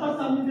तुम्हाला आत्ताच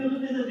सांगून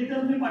दिलं ते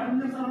रिटर्न तुम्ही पाठवून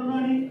द्या सर्वांना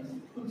आणि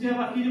तुमच्या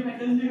बाकीचे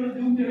फॅकल्टीकडे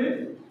देऊन ठेवे.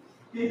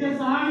 येत्या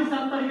 6 आणि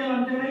 7 तारखेला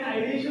आमच्याकडे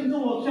आयडिएशनचं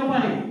वर्कशॉप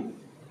आहे.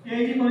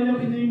 AIT कॉलेज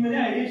ऑफ इंजिनिअरिंग मध्ये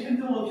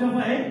आयडिएशनचं वर्कशॉप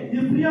आहे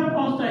जे फ्री ऑफ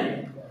कॉस्ट आहे.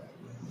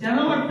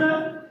 ज्यांना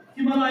वाटतं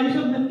की मला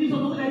आयुष्यात नक्की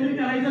स्वतःच काहीतरी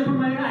करायचं पण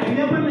माझ्याकडे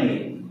आयडिया पण नाही,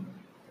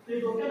 ते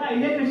डोक्यात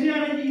आयडिया कशी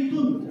आणायची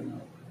इथून,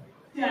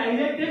 ती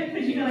आयडिया टेस्ट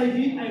कशी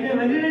करायची, आयडिया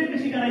व्हॅलिडेट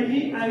कशी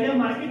करायची, आयडिया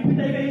मार्केट फिट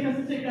आहे काही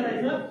कसं चेक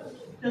करायचं,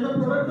 त्याचं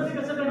प्रोडक्ट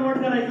मध्ये कसं कन्वर्ट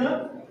करायचं,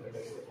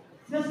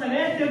 या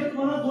सगळ्या स्टेप्स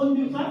तुम्हाला 2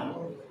 दिवसात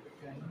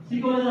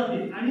शिकवल्या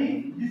जातील. आणि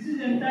दिस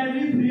is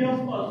entirely free of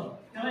cost.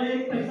 त्याला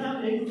 1 पैसा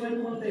 1 रुपया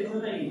तुम्हाला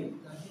द्यायचं नाही.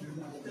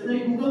 त्याचा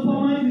एक गुगल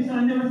फॉर्म आहे, मी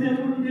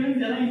सांगितल्याकडून ठेवेन.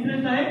 ज्याला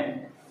इंटरेस्ट आहे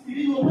it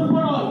is open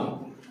for all.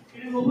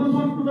 It is open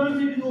for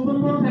students, it is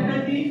open for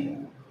faculty,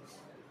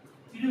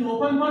 it is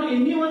open for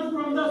anyone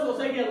from the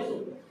society also.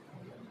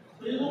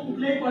 म्हणजे जो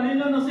कुठल्याही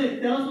कॉलेजला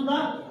नसेल त्याला सुद्धा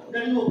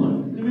that is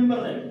open. Remember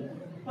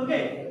that. Okay.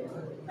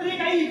 तर हे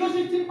काही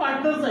इकोसिस्टम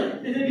पार्टनर्स आहेत,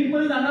 त्याच्या डीप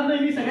मध्ये जाणार नाही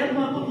मी. सगळ्यात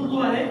महत्त्वाचा जो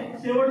आहे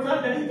शेवटचा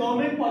that is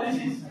government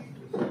policies.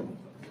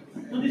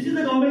 So this is the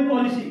government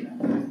policy.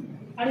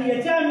 आणि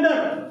याच्या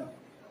अंडर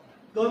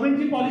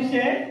गव्हर्नमेंटची पॉलिसी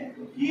आहे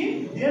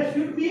की there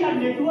should be a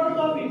network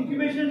of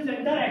incubation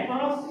centre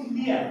across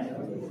India.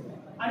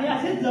 आणि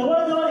असे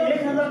जवळजवळ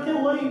 1000 चे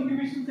वर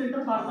इन्क्युबेशन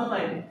सेंटर भारतात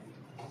आहेत.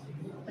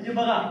 म्हणजे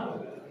बघा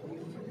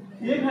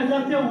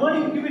 1000 चे वर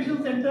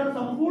इन्क्युबेशन सेंटर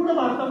संपूर्ण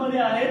भारतामध्ये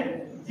आहेत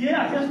जे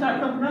अशा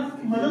स्टार्टअपना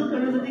मदत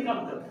करण्यासाठी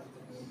काम करतात.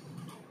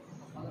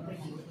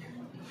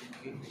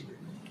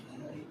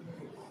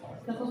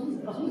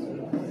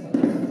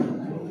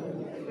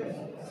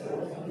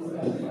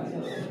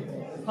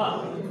 हा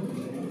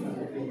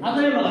आता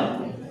हे बघा.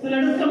 तर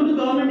let us come to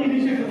government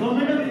initiative.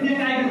 Government of India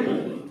काय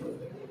करतं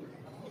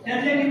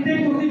त्यातल्या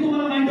कित्येक गोष्टी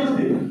तुम्हाला माहित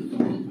असतील,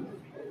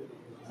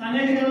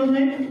 सांगायची गरज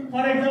नाही.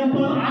 फॉर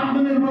एक्झाम्पल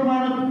आत्मनिर्भर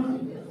भारत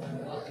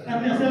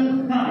असेल.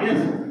 हा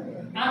येस,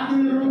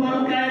 आत्मनिर्भर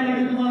भारत काय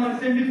आहे तुम्हाला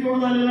रिसेंटली फ्लोट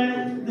झालेला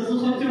आहे. जसं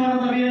स्वच्छ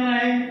भारत अभियान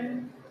आहे,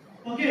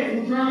 ओके,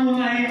 मुद्रा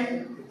लोन आहे,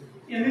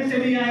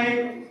 MSME आहे,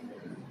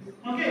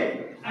 ओके,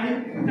 आणि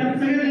त्यात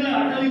सगळे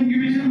अटल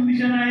इन्क्युबेशन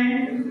मिशन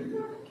आहे,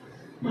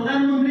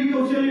 प्रधानमंत्री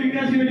कौशल्य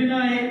विकास योजना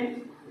आहे,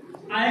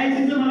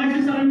 IICचं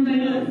मगाशी सरांनी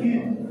सांगितलं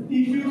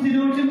इन्स्टिट्यूट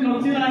इनोव्हेशन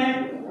काउन्सिल आहे,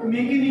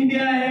 मेक इन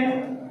इंडिया आहे,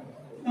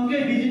 ओके,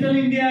 डिजिटल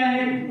इंडिया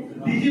आहे,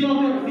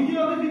 डिजिलॉकर.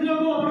 डिजिलॉकर किती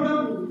लोक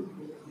वापरतात?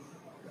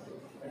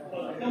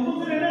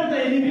 कंपल्सरी आहे आता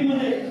NEP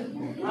मध्ये.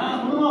 हा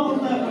म्हणून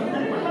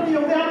वापरतात.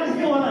 एवढे हात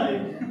कसे वर आले?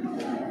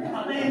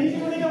 आता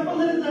NEP मध्ये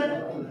कंपल्सरीच आहे.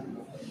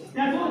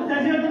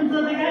 त्याच्यावर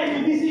तुमचं ते काय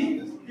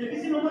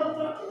ABC नंबर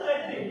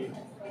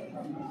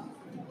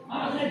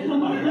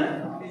नंबर आहे ना,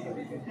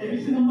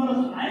 ABC नंबर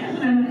असं आहे कसं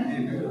नाही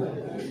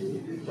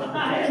आता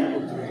आहे ना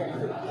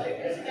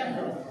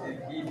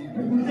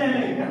पुढच्या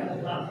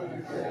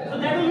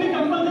त्या तुम्ही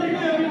कंपल्सरी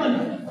टू एव्हरीवन.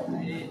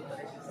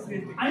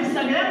 आणि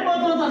सगळ्यात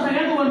महत्वाचा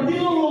सगळ्यात वरती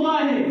जो लोगो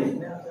आहे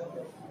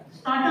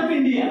स्टार्टअप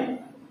इंडिया.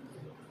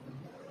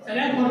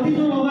 सगळ्यात वरती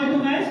जो लोगो आहे तो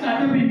काय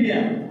स्टार्टअप इंडिया,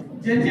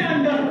 ज्याच्या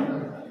अंडर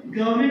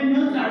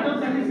गव्हर्नमेंटनं स्टार्टअप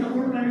साठी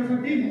सपोर्ट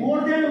करण्यासाठी more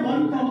than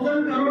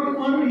 1000 crore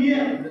per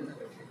year,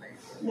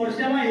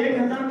 वर्षाला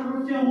 1000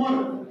 करोडच्या वर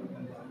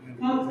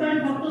फक्त आणि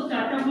फक्त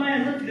स्टार्टअपला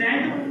याचा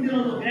ग्रँट म्हणून दिला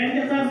जातो. ग्रँट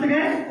याचा अर्थ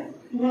काय,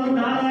 तुम्हाला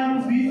 10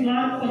 लाख 20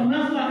 लाख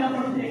 50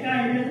 लाखापर्यंत एका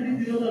आयडियासाठी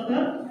दिलं जातं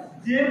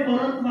जे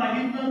परत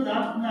मागितलं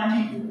जात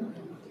नाही.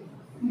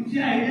 तुमची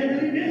आयडिया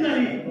जरी फेल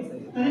झाली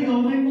तरी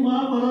गव्हर्नमेंट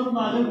तुम्हाला परत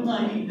मागत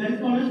नाही. That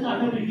is called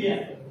startup India.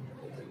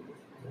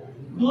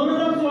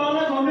 2016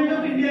 ला गव्हर्नमेंट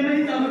ऑफ इंडियाने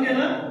हे चालू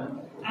केलं.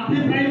 आपले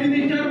प्राईम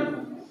मिनिस्टर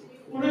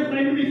कोण आहे?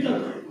 प्राईम मिनिस्टर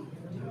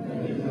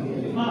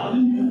हा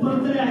अजून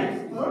परत तरी आहे.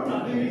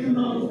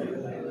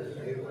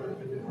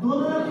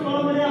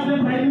 2016 मध्ये आपल्या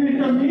प्राईम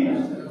मिनिस्टरनी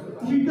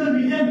विथ द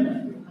विजन,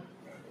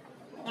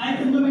 काय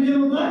तुमचं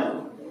विजन होतं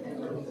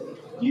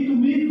की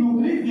तुम्ही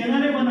नोकरी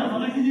देणारे बना.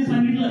 मला जे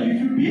सांगितलं you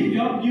should be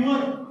job giver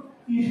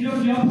instead of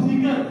job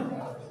seeker.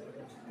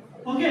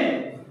 Okay,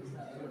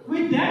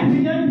 with that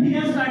vision he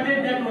has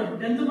started that one.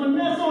 त्यांचं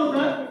म्हणणं असं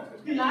होतं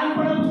की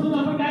लहानपणापासून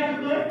आपण काय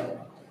करतोय,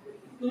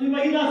 तुम्ही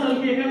बघितलं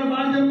असाल की एखादा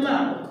बाळ जन्मला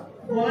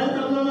बोलायला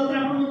चालू झालं तर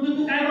आपण म्हणतो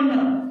तू काय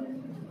म्हणणार,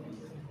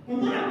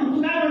 म्हणतो ना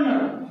तू काय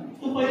म्हणणार,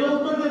 तो पहिलं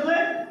उत्तर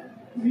देतोय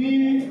मी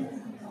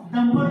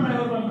डंपर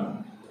ड्रायव्हर बनणार.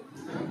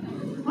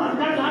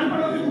 त्या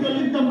लहानपणापासून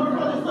गल्लीत डंपर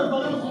ड्रायव्हर असतात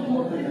बघा,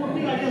 मोठी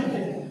मोठी गाडी असते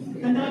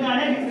त्यांना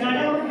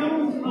गाड्यावर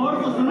घेऊन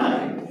आवडत असतं ना,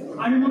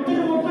 आणि मोठे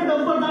मोठं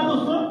डंपर जात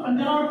असतो आणि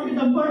त्याला वाटतं की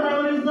dumper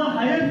driver is the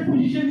highest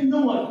position in the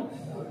world,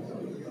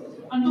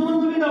 आणि तो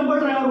म्हणतो मी डंपर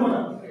ड्रायव्हर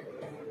बना.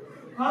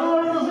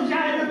 हळूहळू जसं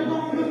शाळेत येतो तो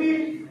म्हणतो की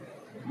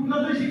कुठला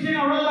तरी शिक्षक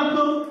आवडायला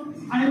लागतो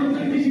आणि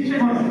म्हणतो मी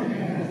शिक्षक होणार.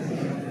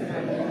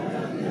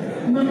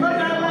 नंतर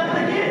कळायला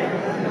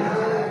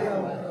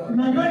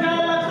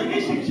लागतं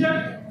की शिक्षक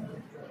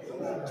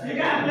हे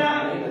काय आपल्या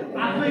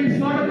आपलं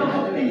install cup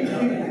of T,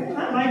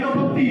 bye cup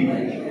of T.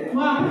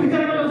 मग आपण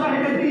विचार करत असं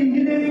आहे का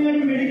इंजिनिअरिंग आणि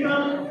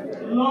मेडिकल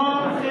लॉ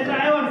त्याचा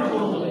आहे वाटतो.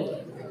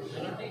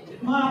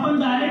 मग आपण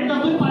डायरेक्ट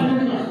जातो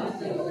पायलटला.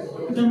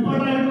 डंपर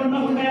ड्रायव्हर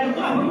आपण काय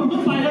करतो, आपण म्हणतो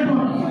पायलट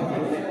होणार.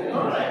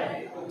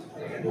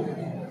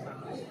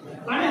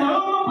 आणि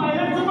हळूहळू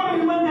पायलटचं पण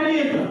विमान खाली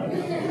येतं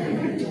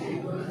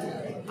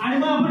आणि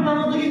मग आपण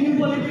ठरवतो की न्यू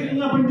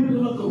पॉलिटेक्निकला आपण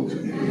डिप्लोमा करू.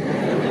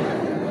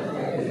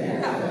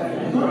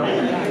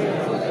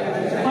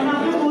 पण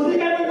आपले मोदी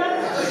काय म्हणतात,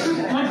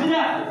 लक्ष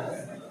द्या,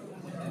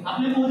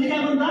 आपले मोदी काय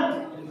म्हणतात,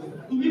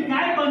 तुम्ही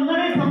काय बनणार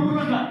आहे ठरवू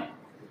नका,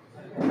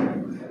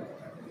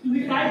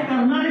 तुम्ही काय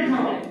करणार आहे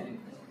ठरवा.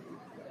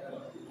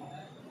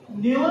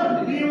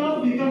 Never dream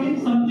of becoming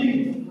something,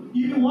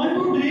 if you want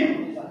to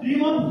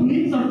dream of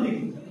doing something.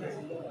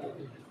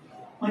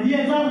 म्हणजे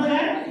याचा अर्थ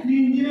काय, मी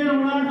इंजिनियर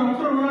होणार,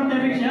 डॉक्टर होणार,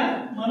 त्यापेक्षा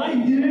मला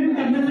इंजिनिअरिंग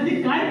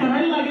करण्यासाठी काय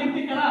करायला लागेल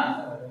ते करा,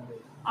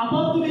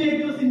 आपोआप तुम्ही एक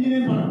दिवस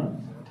इंजिनियर बना.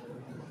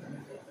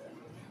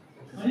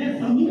 म्हणजे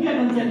समजून घ्या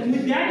कन्सेप्ट. तुम्ही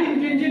त्या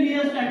इंटेन्शन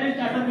इज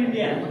स्टार्टअप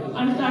इंडिया.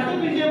 आणि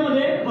स्टार्टअप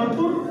इंडियामध्ये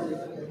भरपूर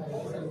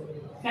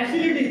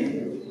फॅसिलिटीज,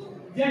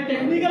 ज्या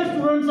टेक्निकल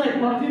स्टुडंट्स आहेत,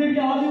 fortunately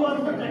all you R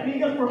the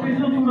technical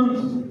professional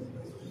students,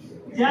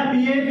 ज्या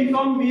BA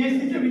BCom BSc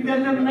चे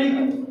विद्यार्थ्यांना नाही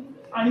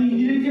आणि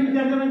इंजिनिअरिंगच्या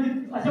विद्यार्थ्यांना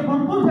अशा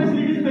भरपूर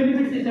फॅसिलिटीज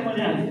बेनिफिट्स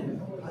त्याच्यामध्ये आहेत.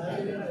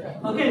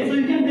 Okay, so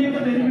you can take the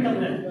benefit of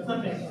that. Sir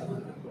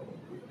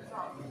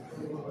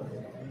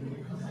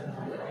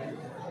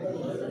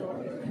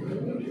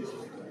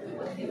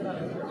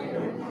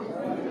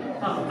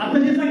आता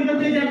जे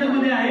सांगितलं ते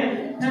त्याच्यामध्ये आहे.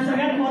 त्या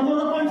सगळ्यात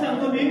महत्वाचा पॉईंट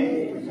सांगतो मी.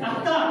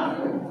 आता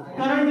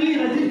currently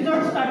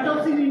registered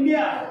startups in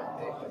India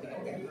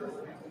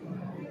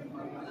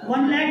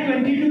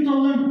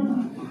 1,22,000,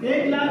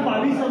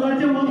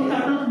 1,22,000चे वर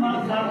स्टार्टअप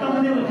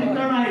भारतामध्ये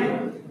रजिस्टर्ड आहेत.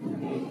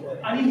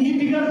 आणि ही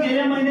फिगर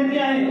गेल्या महिन्यातली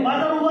आहे.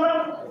 बाजार उभं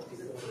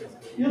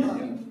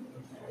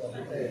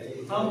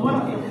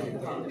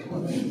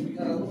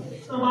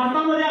तर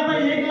भारतामध्ये आता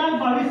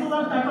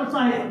 1,22,000 स्टार्टअप्स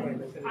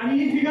आहेत आणि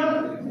ही फिगर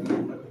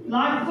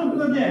लाख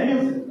पण आहे.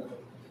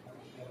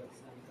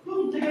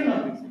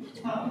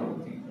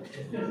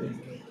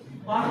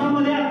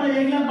 भारतामध्ये आता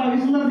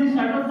 1,22,000 जी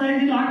स्टार्टअप्स आहे,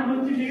 ही लाख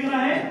ची फिगर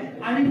आहे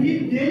आणि ही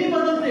डेली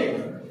बदलते.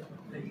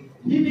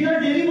 ही फिगर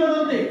डेली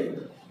बदलते.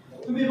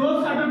 तुम्ही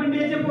रोज स्टार्टअप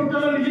इंडियाच्या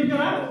पोर्टलला व्हिजिट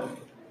करा,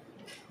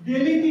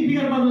 डेली ती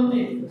फिगर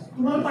बदलते.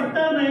 तुम्हाला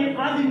पटणार नाही,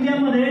 आज India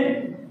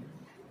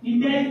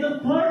is the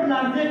third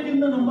largest in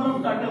the number of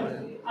startup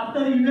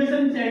after US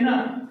and China.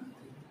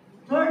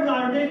 Third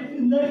largest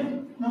in the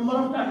number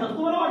of startup.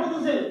 तुम्हाला वाटत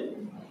असेल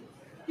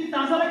की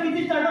तासाला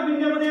किती स्टार्टअप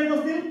इंडियामध्ये येत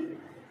असतील?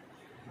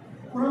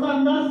 कोणाचा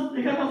अंदाज,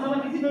 एका तासाला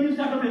किती नवीन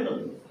स्टार्टअप येतात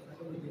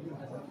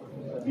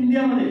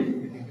इंडियामध्ये?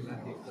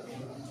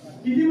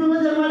 किती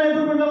मुलं जन्माला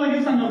येतात म्हटलं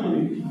मागे सांगा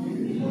तुम्ही.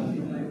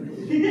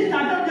 किती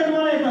स्टार्टअप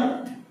जन्माला येतात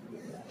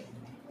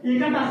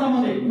एका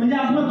तासामध्ये? म्हणजे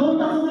आपलं 2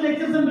 तासाचं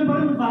लेक्चर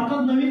संपेपर्यंत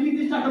भारतात नवीन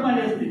किती स्टार्टअप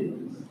आले असते?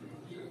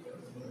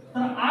 तर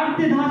 8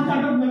 ते 10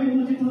 स्टार्टअप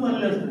नवीन रजिस्टर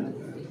झालेले असते.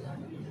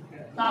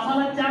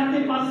 तासाला 4 ते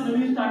 5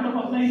 नवीन स्टार्टअप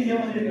आपल्या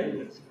इंडियामध्ये येतात.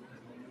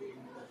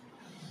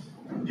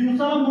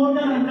 दिवसाला मोर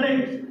दॅन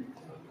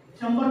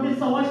 100 ते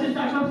 125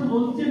 स्टार्टअप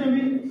रोजचे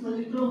नवीन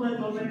रजिस्टर होतात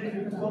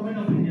गव्हर्नमेंट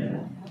ऑफ इंडिया.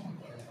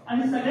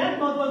 आणि सगळ्यात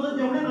महत्वाचं,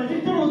 जेवढे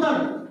रजिस्टर होतात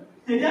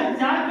त्याच्यात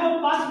 4 किंवा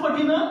 5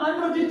 पटीनं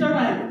अनरजिस्टर्ड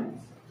आहेत.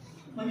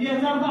 म्हणजे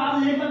याचा अर्थ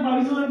आज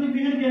 1,22,000ची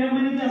फिगर गेल्या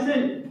महिन्याची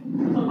असेल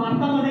तर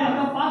भारतामध्ये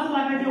आता 5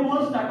 लाखाच्या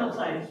वर स्टार्टअप्स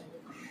आहेत.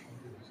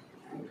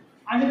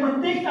 आणि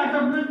प्रत्येक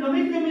स्टार्टअपने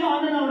कमीत कमी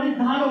ऑन एन ॲव्हरेज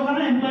 10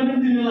 लोकांना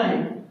एम्प्लॉयमेंट दिलेलं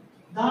आहे.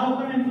 10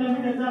 लोकांना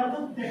एम्प्लॉयमेंट, याचा अर्थ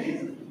that is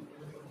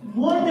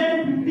more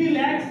than 50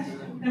 lakhs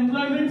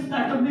employment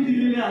स्टार्टअपने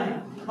दिलेले आहे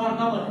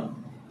भारतामध्ये.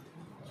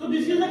 So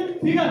this is a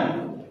figure.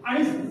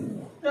 आणि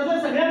त्याचा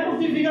सगळ्यात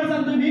मोठी फिगर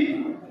सांगतो मी.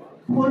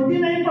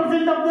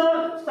 49% of the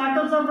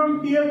startups R from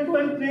Tier 2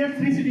 and Tier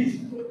 3 cities.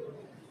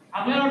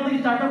 आपल्याला वाटतं की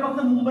स्टार्टअप फक्त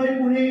मुंबई,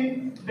 पुणे,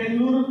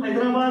 बेंगळुरू,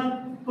 हैदराबाद,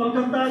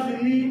 कोलकाता,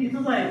 दिल्ली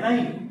इथंच आहे.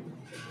 नाही,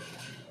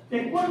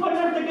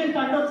 49%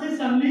 स्टार्टअप्स हे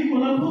सांगली,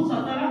 कोल्हापूर,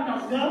 सातारा,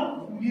 तासगाव,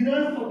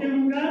 मिरज,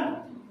 कवठेमंका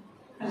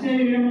अशा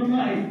एरियामधून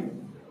आहेत.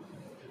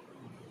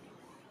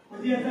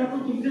 म्हणजे याचा अर्थ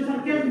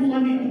तुमच्यासारख्याच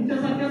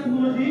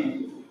मुलांनी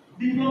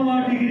डिप्लोमा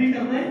डिग्री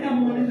करतायत, त्या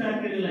मुलांनी तयार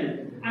केलेला आहे.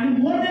 आणि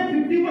मोर दॅन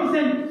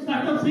 50%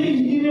 स्टार्टअप्स हे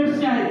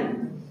इंजिनियर्सचे आहेत.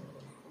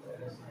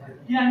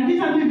 ही आणखी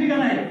चांगली फिगर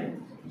आहे.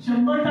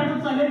 100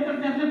 स्टार्टअप आले तर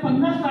त्यातले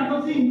 50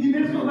 स्टार्टअप्स हे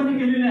इंजिनियर्स लोकांनी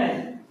केलेले आहेत.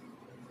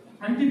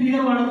 आणि ती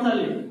फिगर वाढत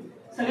चालली.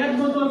 सगळ्यात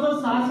महत्वाचं,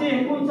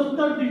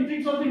 669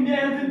 district of India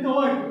has bin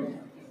covered.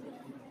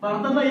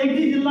 भारताचा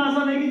एकही जिल्हा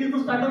असा नाही की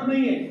जिथं स्टार्टअप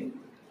नाहीये.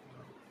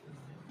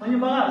 म्हणजे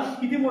बघा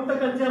किती मोठं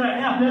कल्चर आहे.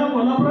 आणि आपल्याला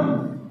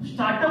कोल्हापुरात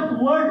स्टार्टअप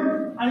वर्ल्ड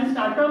आणि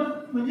स्टार्टअप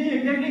म्हणजे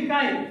एक्झॅक्टली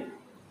काय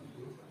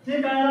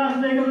ते कळायला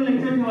असं एखादं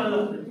लेक्चर ठेवायला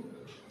लागतं.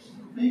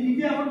 म्हणजे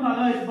किती आपण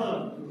मागा आहेत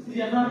बघा.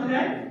 याचा अर्थ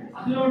काय,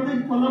 आपल्याला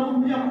वाटतं कोल्हापूर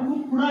म्हणजे आपण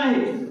खूप पुढं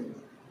आहे,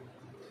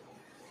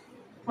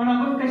 पण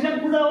आपण कशात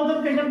पुढे आहोत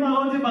तर कशात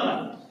मागावं ते बघा.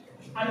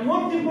 आणि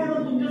मोस्ट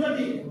इम्पॉर्टंट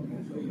तुमच्यासाठी,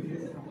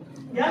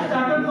 या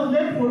स्टार्टअप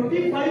मध्ये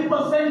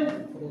 45%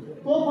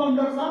 को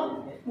फाउंडर्स ऑफ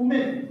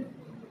वुमेन.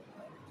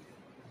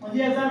 म्हणजे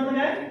याचा अर्थ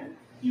काय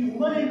की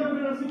वुमन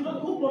एंटरप्रिनरशिपला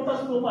खूप मोठा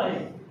स्कोप आहे.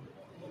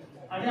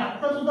 आणि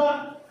आता सुद्धा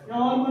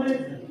गावामध्ये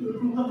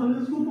तुमचा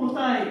प्रेझेन्स खूप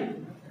मोठा आहे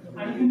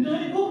आणि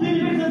तुमच्यासाठी खूप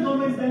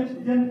बेनिफिट्स आहेत.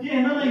 ज्यांची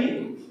येणार नाही,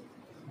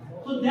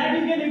 तो So that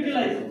you can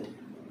utilize.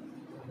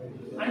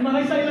 आणि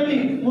मला सांगितलं मी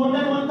more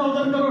than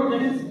 1,000 crore,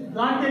 that is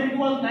last year it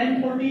was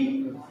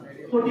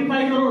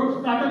 945 crore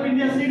startup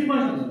India seed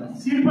fund.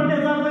 Seed fund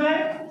याचा अर्थ काय?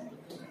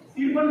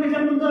 सीड फंड कशा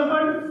म्हणतो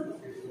आपण?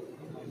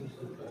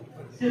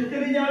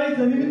 शेतकरी ज्यावेळी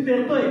जमिनीत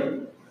पेरतोय,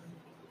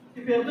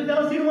 ते पेरतोय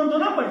त्याला सीड म्हणतो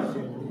ना आपण.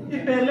 ते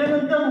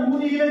पेरल्यानंतर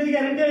उगून येण्याची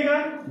गॅरंटी आहे का?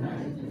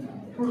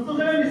 पुढचं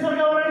सगळं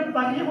निसर्गावर आणि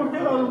बाकीच्या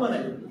गोष्टीवर अवलंबून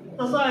आहे.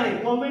 तसं आहे,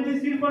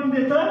 गव्हर्नमेंट सीड फंड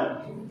देतं.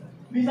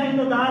 मी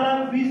सांगितलं 10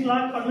 लाख 20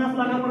 लाख 50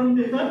 लाखापर्यंत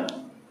देतं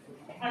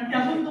आणि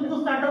त्यातून तुमचं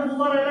स्टार्टअप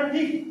उभा राहायला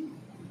ठीक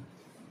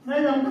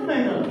नाही जमत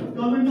नाही झालं,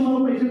 गव्हर्नमेंट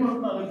तुम्हाला पैसे परत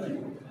मागत नाही.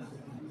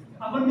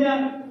 आपण त्या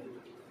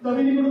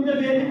जमिनीकडून त्या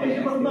बियाचे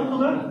पैसे परत मागतो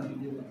का?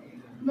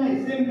 नाही,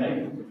 सेम काय.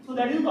 So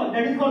that is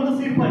called the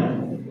seed fund.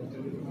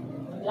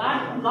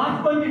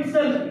 Last fund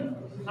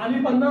itself आम्ही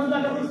 50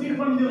 लाखाचं सीड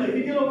फंड दिलंय.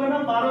 किती लोकांना?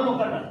 12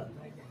 लोकांना.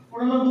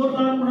 कोणाला 2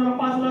 लाख, कोणाला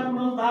 5 लाख,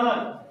 कोणाला 10 lakh.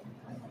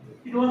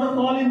 It was a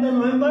call in the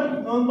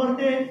November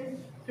ते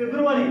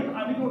फेब्रुवारी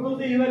आम्ही टोटल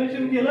ते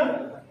इव्हॅल्युएशन केलं.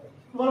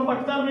 तुम्हाला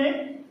पटणार नाही,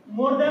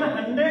 मोर दॅन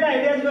 100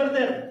 आयडियाज वर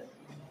देर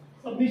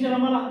सबमिशन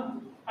आम्हाला.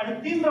 आणि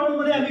 3 राऊंड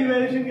मध्ये आम्ही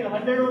इव्हॅल्युएशन केलं.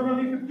 100 वरून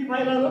आम्ही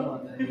 55 ला आलो,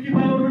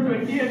 55 वरून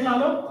 28 ला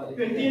आलो,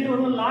 28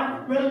 वरून last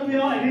 12 we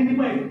have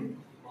identified,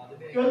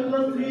 12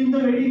 plus 3 in the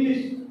waiting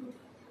list.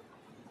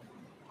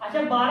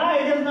 अशा 12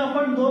 आयडियाजना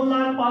आपण 2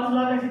 लाख 5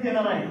 लाख अशी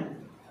देणार आहे.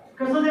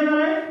 कसं देणार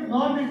आहे?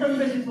 नॉन रिटर्न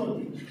बेसिस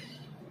वरती.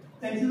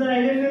 त्यांची जर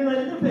आयडिया फेल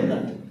झाली तर फेल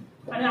झाली.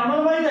 आणि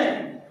आम्हाला माहित आहे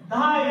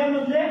 10 आयडिया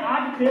मधले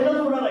 8 फेलच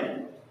होणार आहेत,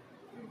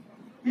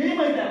 हेही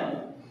माहित आहे आम्हाला.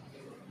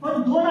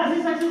 पण 2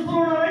 असे सक्सेसफुल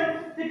होणार आहेत,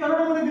 ते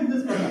करोडोमध्ये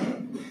बिझनेस करणार.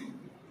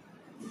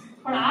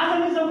 पण आज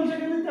आम्ही सांगू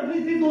शकत नाही त्यातली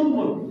ती 2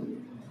 कोण,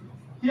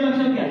 हे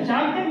लक्षात घ्या.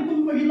 शार्क टँक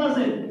तुम्ही बघितलं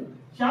असेल.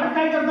 शार्क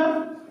काय करतात?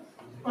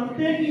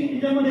 प्रत्येक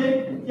याच्यामध्ये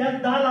त्यात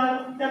 10 लाख,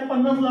 त्यात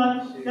 50 लाख,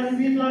 त्यात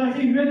 20 लाख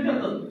असे इन्व्हेस्ट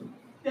करतात.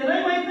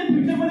 त्यांनाही माहित नाही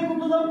फ्युचरमध्ये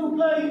कुठं जाऊन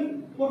कुठला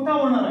मोठा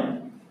होणार आहे.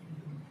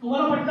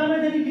 तुम्हाला पटणार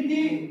नाही त्यांनी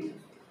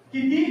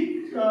किती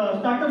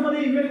स्टार्टअप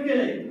मध्ये इन्व्हेस्ट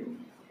केलंय.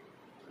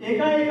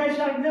 एका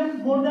शार्कने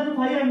मोर दॅन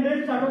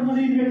 500 स्टार्टअप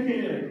मध्ये इन्व्हेस्ट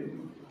केलेलं आहे.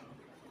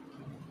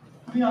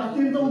 तुम्ही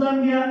अस्थिरचं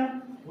उदाहरण घ्या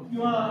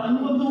किंवा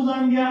अनुपमचं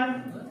उदाहरण घ्या.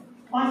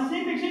 500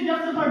 पेक्षा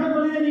जास्त स्टार्टअप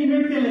मध्ये त्यांनी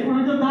इन्व्हेस्ट केलंय.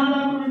 कोणाचं 10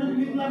 लाख, कोणाचं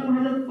 20 लाख,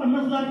 कोणाचं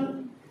 50 लाख.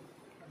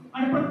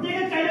 आणि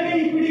प्रत्येकात काही ना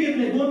काही इक्विटी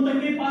घेतले.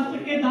 2%,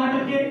 5%,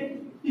 10%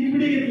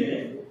 इक्विटी घेतलेली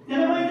आहे.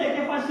 त्याला माहित आहे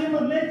की 500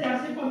 मधले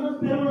 450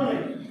 फेल होणार आहे.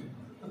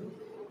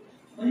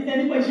 म्हणजे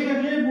त्यांनी पैसे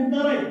घातलेले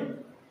बुडणार आहे.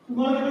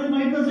 तुम्हाला कदाचित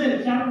माहित नसेल,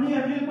 शार्कने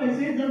घातलेले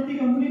पैसे जर ती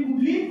कंपनी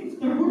बुडली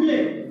तर बुडले.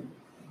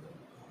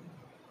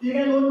 ते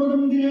काय लोन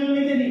मधून दिलेलं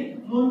नाही त्यांनी.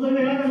 लोनचा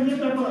वेगळा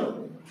कन्सेप्ट आहे परत.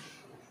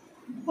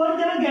 पण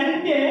त्याला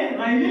गॅरंटी आहे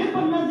राहिलेले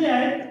 50 जे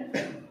आहेत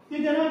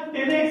ते त्याला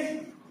 10x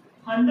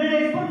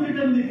 100x पण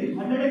रिटर्न देतील.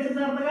 100x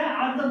चा अर्थ काय?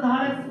 आज जर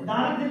 10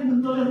 लाख त्यांनी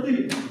गुंतवले असतील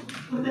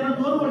तर त्याला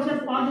 2 वर्षात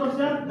 5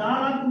 वर्षात 10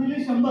 लाख गुणिले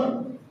 100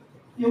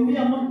 एवढी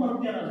अमाऊंट परत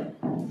देणार आहे.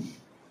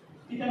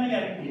 ही त्यांना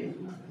गॅरंटी आहे.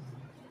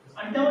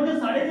 आणि त्यामध्ये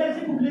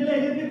 450 कुठलेले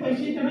याच्यातले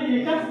पैसे त्यांना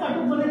एकाच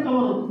स्टार्टअप मध्ये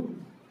कव्हर होतो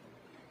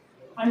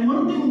आणि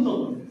म्हणून ते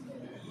गुंतवतो.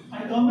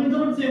 आणि गव्हर्नमेंटचं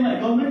पण सेम आहे.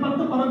 गव्हर्नमेंट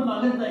फक्त परत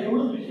मागत नाही,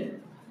 एवढंच विषय.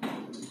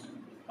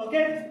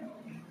 ओके,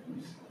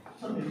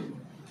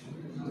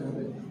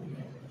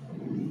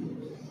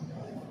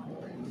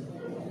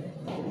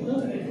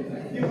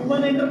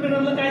 वुमन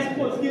एंटरप्रेनरला काय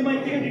स्कीम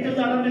माहिती आहे? डिटेल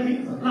जाणवले मी.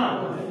 हा,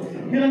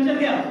 हे लक्षात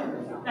घ्या.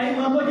 काही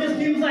महत्वाचे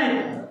स्कीम्स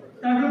आहेत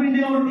स्टार्टअप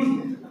इंडियावरती.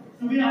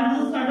 तुम्ही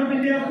आजच स्टार्टअप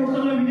इंडिया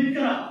पोर्टलला व्हिजिट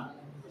करा.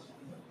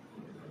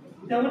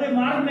 त्यामध्ये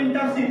मार्क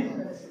मेंटरशिप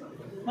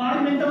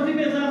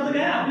याचा अर्थ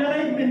काय? आपल्याला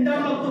एक मेंटर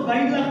लागतो,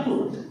 गाईड लागतो.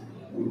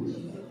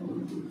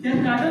 त्या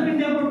स्टार्टअप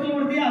इंडिया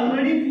पोर्टलवरती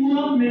ऑलरेडी पूल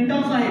ऑफ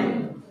मेंटर्स आहेत.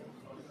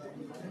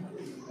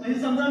 म्हणजे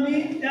समजा मी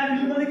त्या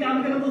फील्डमध्ये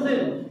काम करत असेल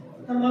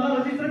तर मला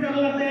रजिस्टर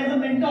करायला लागतं ॲज अ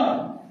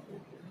मेंटर.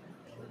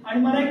 आणि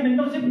मला एक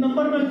मेंटरशिप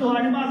नंबर मिळतो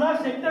आणि माझा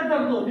सेक्टर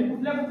ठरतो मी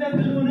कुठल्या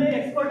फील्डमध्ये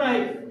एक्सपर्ट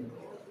आहे.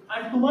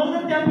 आणि तुम्हाला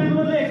जर त्या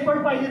फील्डमध्ये एक्सपर्ट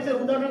पाहिजे असेल,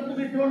 उदाहरणार्थ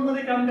तुम्ही ड्रोन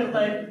मध्ये काम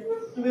करताय,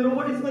 तुम्ही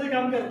रोबोटिक्स मध्ये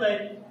काम करताय,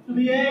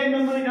 तुम्ही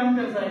एआयएमएल मध्ये काम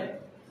करताय,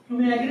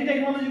 तुम्ही ऍग्री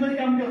टेक्नॉलॉजी मध्ये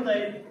काम करताय,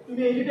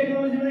 तुम्ही एजी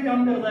टेक्नॉलॉजी मध्ये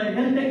काम करताय,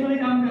 हेल्थ टेक मध्ये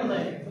काम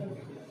करताय,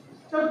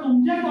 तर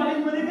तुमच्या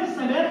कॉलेजमध्ये त्या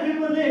सगळ्या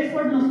फील्डमध्ये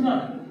एक्सपर्ट नसणार.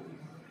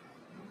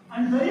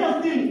 आणि जरी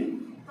असतील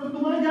तर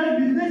तुम्हाला ज्याला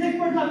बिझनेस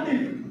एक्सपर्ट लागतील,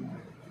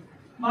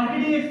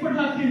 मार्केटिंग एक्सपर्ट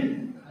लागतील,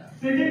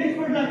 पेटेंट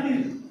एक्सपर्ट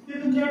लागतील, ते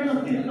तुमच्याकडे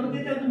नसतील तर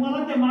ते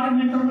तुम्हाला त्या मार्क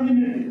मेंटरमध्ये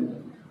मिळतील.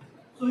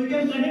 So you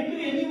can connect to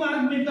any mark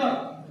mentor.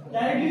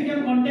 Directly you can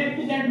contact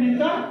to that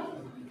mentor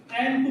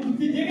and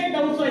तुमचे जे काही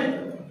डाउट्स आहेत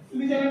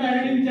तुम्ही त्याला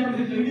डायरेक्टली विचारू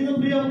शकता. It is a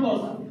free of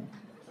cost.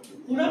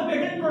 पुन्हा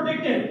पेटेंट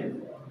प्रोटेक्टेड.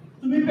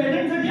 तुम्ही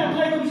पेटेंटसाठी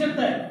अप्लाय करू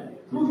शकताय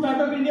थ्रू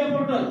स्टार्टअप इंडिया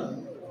पोर्टल.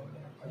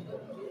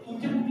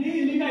 तुमची कुठलीही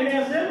युनिक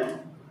आयडिया असेल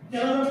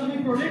त्याला जर तुम्ही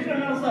प्रोटेक्ट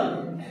करणार असाल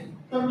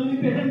तर तुम्ही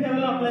पेटेंट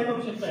करायला अप्लाय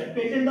करू शकताय.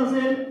 पेटेंट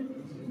असेल,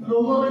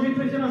 लोगो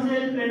रजिस्ट्रेशन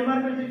असेल,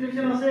 ट्रेडमार्क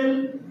रजिस्ट्रेशन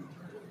असेल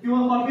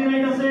किंवा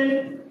कॉपीराइट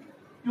असेल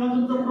किंवा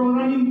तुमचं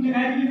प्रोग्रामिंग जे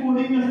काय तुम्ही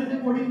कोडिंग असेल ते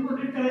कोडिंग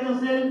प्रोटेक्ट करायचं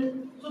असेल,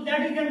 so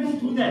that you can do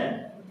through that.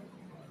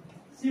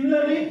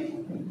 Similarly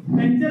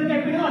venture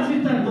capital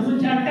assistant जसं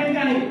शार्क टँक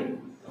आहे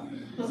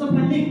तसं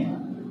फंडिंग.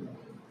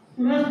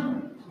 पुन्हा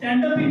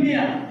stand up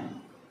India,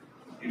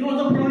 it was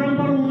a programme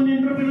for woman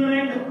entrepreneur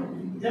and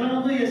ज्याला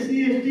म्हणतो SC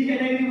ST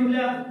कॅटेगरी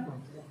मधल्या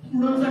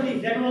स्टुडंटसाठी,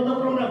 that was the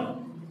programme.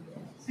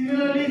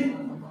 Similarly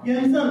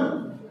Jansen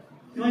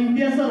किंवा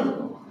India sir,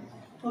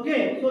 okay,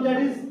 so that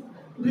is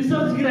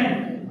research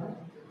Grant.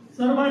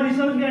 Sir bye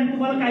research Grant.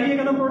 तुम्हाला काही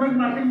एखादा product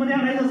मार्केटमध्ये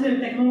आणायचं असेल,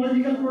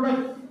 टेक्नॉलॉजिकल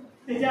प्रोडक्ट,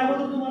 त्याच्या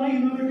अगोदर तुम्हाला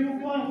इनोव्हेटिव्ह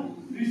किंवा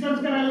रिसर्च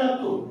करायला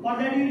लागतो. For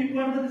that you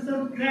require the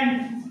research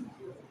Grant.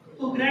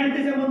 तो ग्रँट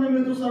त्याच्यामधून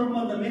मिळतो,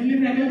 सर्वमधून,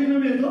 मेनली फॅकल्टीनं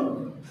मिळतो,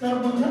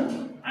 सर्वमधून.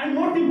 And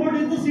most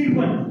important is the seed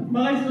fund.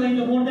 बघायचं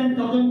सांगितलं मोर दॅन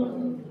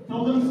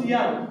 1000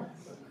 CR.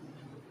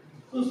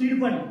 तो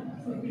seed fund.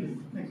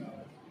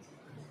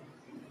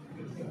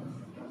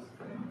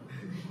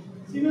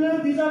 Similarly,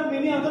 these are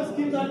many other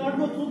schemes. I will not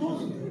go through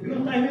those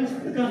because I will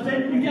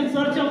concentrate. You can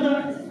search on the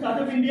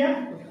Startup India.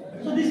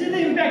 So this is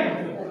the impact.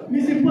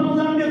 Me simple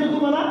उदाहरण देतो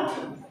तुम्हाला.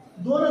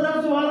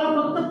 2016 ला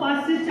फक्त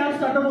 5 ते 4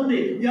 startup होते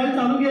ज्यावेळी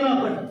चालू केलं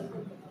आपण.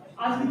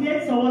 आज किती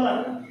आहेत? 1.25 लाख.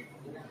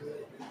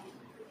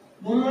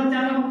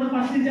 2004 ला फक्त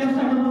 5 ते 4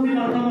 स्टार्टअप होते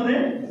भारतामध्ये.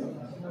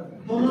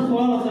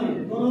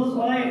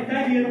 2016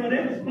 एका इयर मध्ये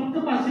फक्त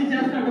 5 ते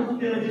 4 स्टार्टअप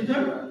होते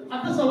रजिस्टर्ड.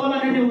 आता 1.25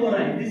 लाखाच्या वर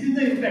आहे. दिस इज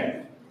द इम्पॅक्ट.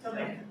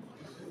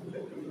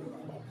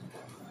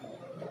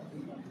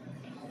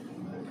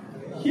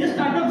 हे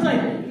स्टार्टअप्स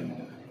आहेत.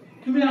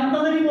 तुम्ही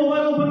आता जरी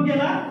मोबाईल ओपन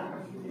केला,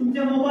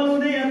 तुमच्या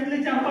मोबाईलमध्ये यातले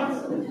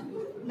 4-5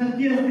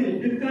 नक्की असतील.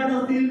 फ्लिपकार्ट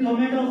असतील,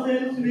 झोमॅटो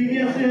असेल, स्विगी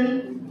असेल,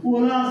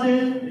 ओला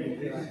असेल,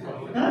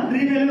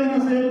 ड्रीम 11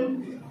 असेल.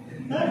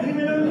 ड्रीम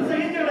 11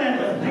 सगळीकडे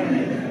येतात.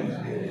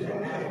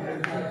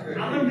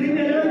 आपण ड्रीम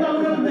 11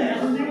 चालू करत नाही,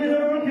 आपण ड्रीम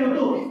 11 पण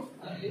ठेवतो,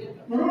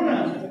 बरोबर ना?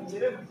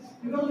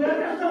 Because we R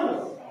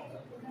customers.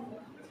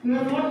 We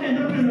R not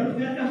entrepreneur,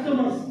 we R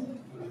customers.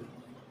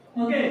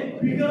 Okay,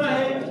 Twitter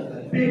आहे,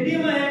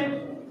 पेटीएम आहे.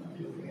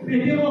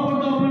 पेटीएम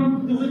वापरतो आपण,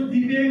 जसं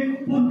जीपे,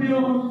 फोन पे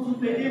वापरतो,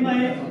 पेटीएम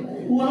आहे.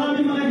 ओला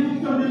मी मला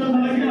यूज करतेलं,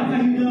 मला की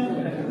सांगितलं.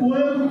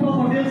 ओला ग्रुप ऑफ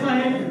हॉटेल्स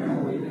आहे.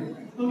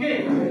 Okay,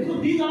 so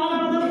these all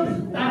R the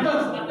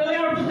startups. आपल्याला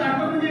काय वाटतं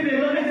स्टार्टअप म्हणजे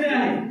वेगळं काहीतरी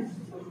आहे.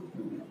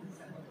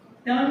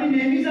 त्यामुळे मी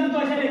नेहमी सांगतो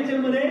अशा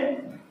लेक्चरमध्ये,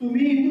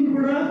 तुम्ही इथून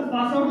पुढं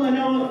पासआउट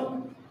झाल्यावर,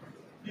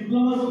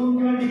 डिप्लोमा करून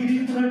किंवा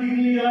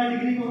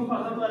डिग्री करून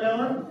पासआउट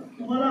झाल्यावर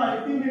तुम्हाला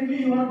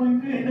ultimately you R going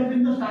to end up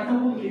in the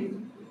startup only.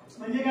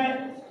 म्हणजे काय,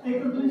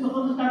 एक तर तुम्ही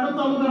स्वतःचं स्टार्टअप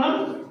चालू कराल,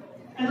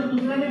 आणि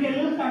दुसऱ्याने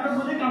केलेलं स्टार्टअप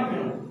मध्ये काम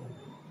कराल.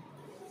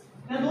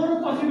 त्या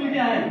 2 पॉसिबिलिटी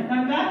आहेत.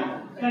 कारण का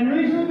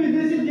कन्व्हेन्शनल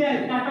बिझनेसेस जे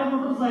आहेत, टाटा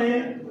मोटर्स आहे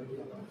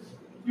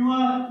किंवा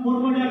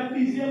मोठमोठ्या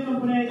TCL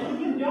कंपन्या आहेत,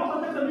 तिथे जॉब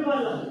आता कमी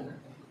व्हायला लागले.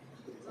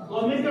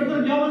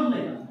 गव्हर्नमेंटकडे जॉबच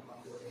नाही.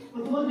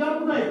 पण तुम्हाला जॉब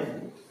कुठं आहे?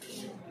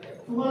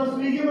 तुम्हाला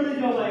स्विगीमध्ये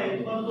जॉब आहे,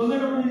 तुम्हाला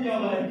झोमॅटोमध्ये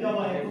जॉब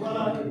आहे,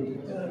 तुम्हाला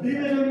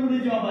ड्रीम 11 मध्ये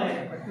जॉब आहे,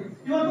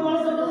 किंवा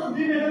तुम्हाला स्वतःच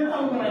ड्रीम 11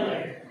 चालू करायला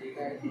आहे.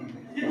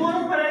 हे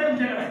 2च पर्याय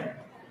तुमच्याकडे आहे.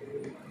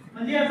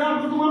 म्हणजे याचा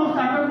अर्थ तुम्हाला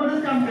स्टार्टअप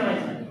मध्येच काम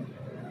करायचं आहे.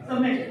 तर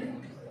next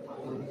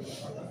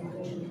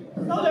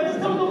latest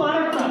come to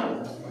Maharashtra.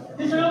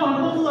 हे सगळं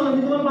भारताचं झालं.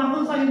 मी तुम्हाला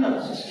भारतात सांगितलं.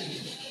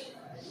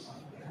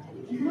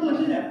 इकडे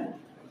लक्ष द्या.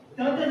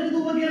 त्याला त्याच्यात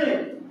उभं केलंय,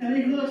 त्याला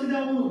इकडे लक्ष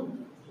द्या म्हणून.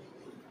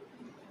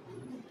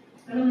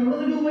 त्याला एवढं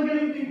जरी उभं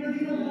केलं की इकडे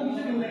तिकडे बघू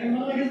शकत नाही,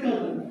 मला लगेच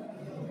कळतं.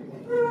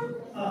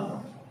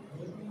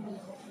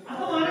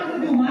 आता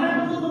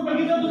महाराष्ट्राचं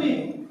बघितलं तुम्ही,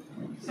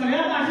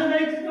 सगळ्यात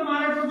आशादायक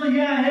महाराष्ट्राचं हे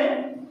आहे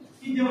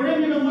की जेवढे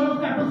मी नंबर ऑफ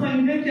स्टार्टअप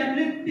सांगितले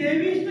त्यातले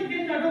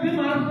 23% स्टार्टअप हे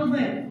महाराष्ट्रात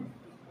नाही.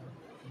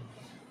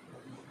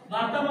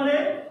 भारतामध्ये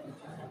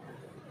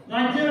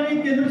राज्य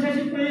आणि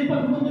केंद्रशासित प्रदेश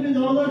पकडून तुम्ही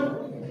जवळजवळ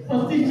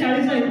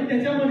 35-40 आहेत,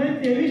 त्याच्यामध्ये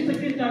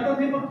 23% स्टार्टअप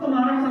हे फक्त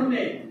महाराष्ट्रातले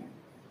आहेत.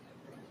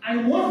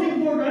 आणि मोस्ट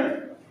इम्पॉर्टंट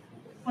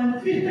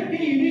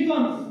 25%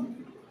 युनिकॉर्न्स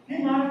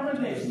हे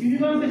महाराष्ट्रातले आहेत.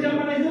 युनिकॉर्न कशाला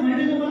म्हणायचं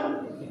माहिती तुम्हाला?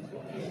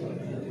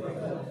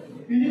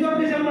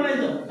 युनिकॉर्न कशाला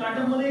म्हणायचं?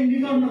 स्टार्टअप मध्ये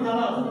युनिकॉर्न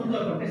झाला असं म्हणतो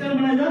आपण. कशाला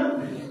म्हणायचं?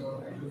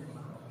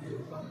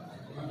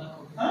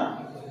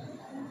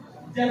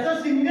 ज्याचा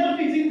single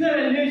पिचिंगचं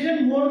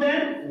valuation more than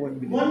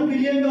 $1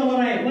 billion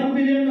आहे. $1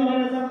 बिलियन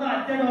याचा अर्थ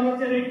आजच्या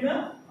डॉलरच्या रेटनं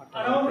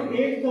अराउंड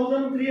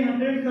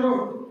 8,300 करोड.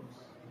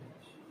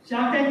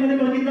 शार्क टँक मध्ये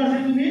बघितलं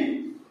असेल तुम्ही,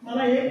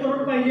 मला 1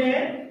 करोड पाहिजे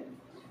आहे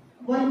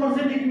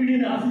 1%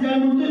 इक्विटीनं, असं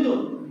ज्यावेळी म्हणतोय तो,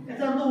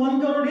 त्याचा अर्थ 1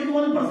 करोड इज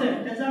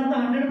 1%. त्याचा अर्थ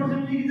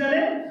 100% किती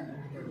झाले?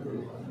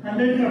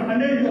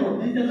 100 करोड.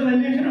 म्हणजे त्याचं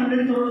व्हॅल्युएशन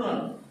 100 करोड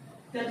झालं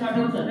त्या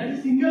स्टार्टअपचं. आणि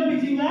सिंगल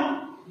पिचिंगला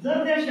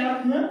जर त्या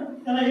शार्कनं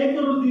त्याला 1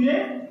 करोड दिले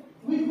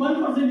विथ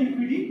 1%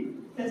 इक्विटी,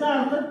 त्याचा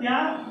अर्थ त्या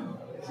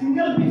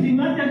सिंगल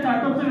पिचिंगला त्या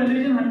स्टार्टअपचं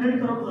व्हॅल्युएशन 100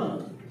 करोड झालं.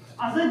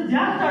 असं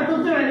ज्या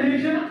स्टार्टअपचं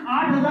व्हॅल्युएशन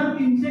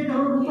 8,300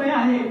 करोड रुपये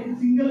आहे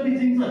सिंगल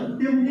पिचिंगचं,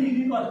 ते म्हणजे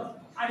युनिकॉर्न.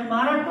 आणि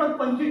महाराष्ट्रात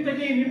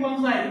 25%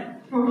 युनिकॉर्न्स आहेत.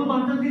 टोटल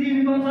भारतात किती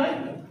युनिकॉर्न्स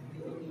आहेत?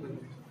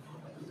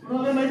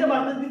 तुम्हाला माहिती आहे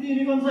भारतात किती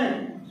युनिकॉर्न्स आहेत?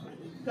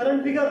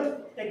 करंट फिगर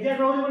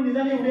एक्झॅक्ट राहून पण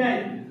निदान एवढे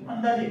आहेत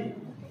अंदाजे.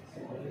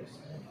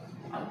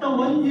 आता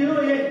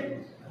 108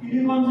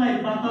 युनिकॉर्न्स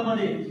आहेत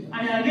भारतामध्ये.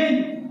 आणि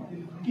again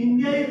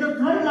India is the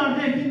 3rd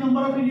largest in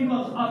number of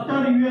unicorns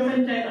after US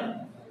and China.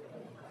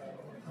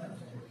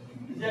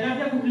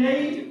 जगाच्या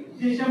कुठल्याही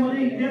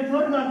देशामध्ये इंडिया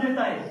थर्ड राज्यात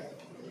आहे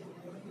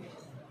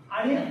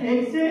आणि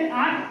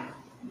 108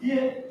 जे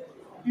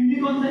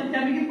युनिकॉर्न्स आहेत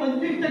त्यापैकी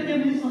 25%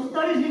 म्हणजे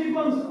 27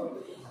 युनिकॉर्न्स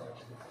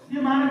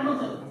हे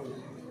महाराष्ट्रात आहेत.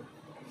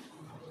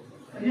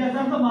 म्हणजे याचा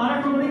अर्थ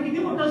महाराष्ट्रामध्ये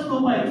किती मोठा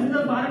स्कोप आहे. तुम्ही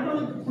जर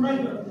महाराष्ट्र पुन्हा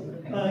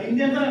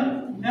इंडियाचा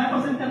मॅप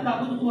असेल त्यात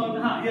दाखवतो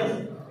तुम्हाला. हा yes.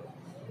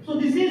 So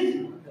this is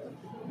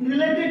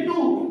related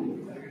to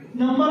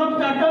number of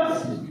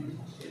startups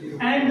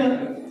and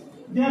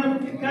there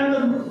काय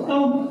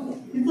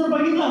काउंट. इथं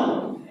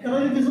बघितलं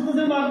तर दिसत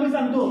असेल मार्क मी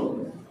सांगतो.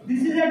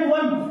 दिस is at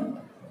 1,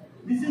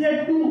 this is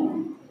at 2,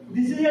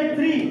 this is at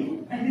 3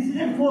 and this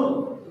is at 4.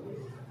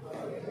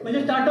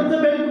 म्हणजे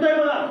स्टार्टअपचं बेल्ट कुठं आहे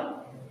बघा.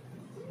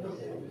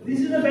 दिस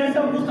is the belt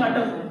of the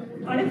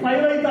startup आणि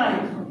 5 इथं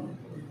आहे.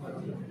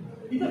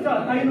 इथं का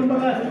काही नंबर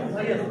काय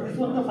असेल दिस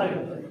one the 5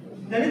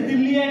 that is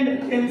Delhi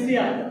and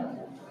NCR.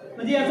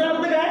 म्हणजे याचा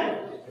अर्थ काय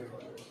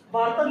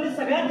भारतातले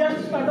सगळ्यात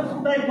जास्त स्टार्टअप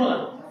कुठं आहेत बघा.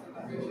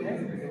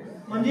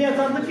 म्हणजे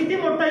याचा अर्थ किती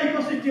मोठा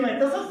इकोसिस्टम आहे.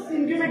 तसंच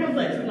इन्क्युबेटर्स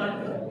आहे.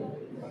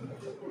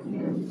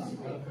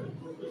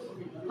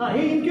 हा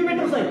हे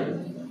इन्क्युबेटर्स आहेत.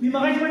 मी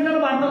मगाशी म्हटलं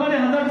भारतामध्ये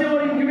 1000च्या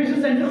वर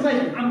इन्क्युबेशन सेंटर्स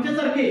आहेत.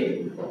 आमच्यासारखे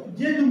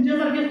जे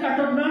तुमच्यासारखे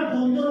स्टार्टअपना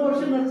 2-2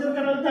 वर्ष नर्चर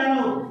करायला तयार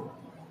आहोत.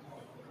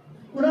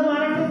 पुन्हा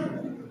महाराष्ट्रात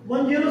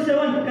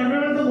 107,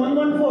 कर्नाटकात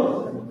 114,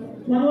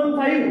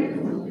 115,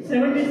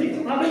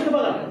 76 हा बेल्ट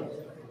बघा.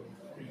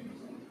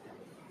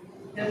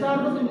 याचा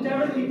अर्थ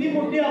तुमच्याकडे किती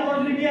मोठी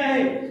ऑपॉर्च्युनिटी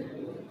आहे.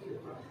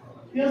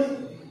 यस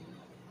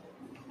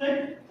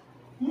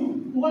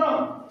उभा राहा.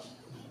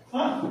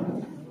 हा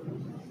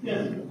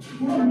येस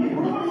मी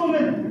पुढे पण बोलले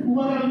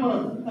उभा राहायला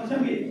परत लक्षात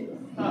घे.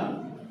 हा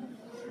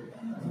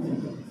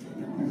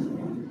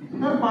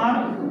तर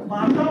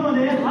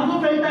भारतामध्ये हा जो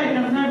बेल्ट आहे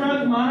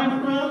कर्नाटक,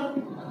 महाराष्ट्र,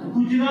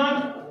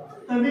 गुजरात,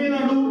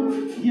 तमिळनाडू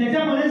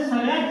याच्यामध्ये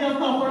सगळ्यात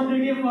जास्त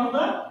ऑपॉर्च्युनिटी फॉर द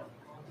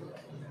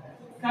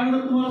काय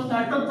म्हणतात तुम्हाला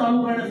स्टार्टअप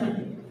चालू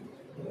करण्यासाठी.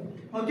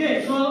 Okay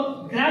so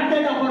grab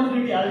that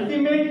opportunity.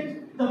 Ultimate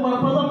the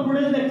purpose of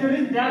today's lecture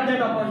is grab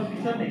that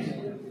opportunity. Sir next.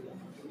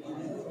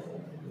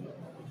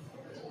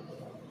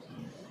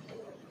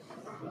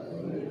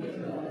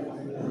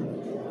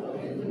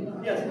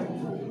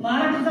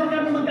 Maharashtra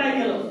सरकारने मग काय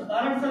केलं.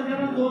 महाराष्ट्र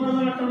सरकारने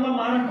 2018 ला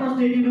महाराष्ट्र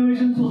स्टेट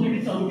इनोव्हेशन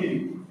सोसायटी चालू केली.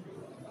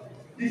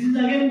 दिस is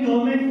again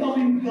government of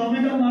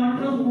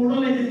Maharashtra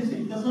nodal agency.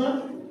 जसं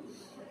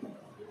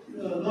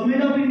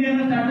गव्हर्नमेंट ऑफ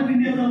इंडियाने स्टार्टअप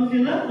इंडिया चालू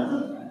केलं तसं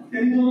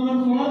त्यांनी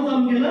 2016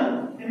 चालू केलं.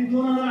 त्यांनी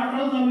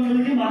 2018 चालू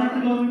केलं की महाराष्ट्र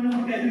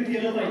गव्हर्नमेंटने काहीतरी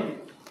केलं पाहिजे.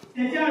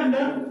 त्याच्या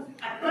under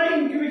 18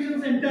 incubation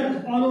centre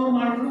all over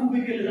Maharashtra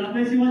उभे केले.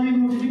 आपल्या शिवाजी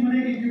युनिव्हर्सिटीमध्ये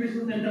एक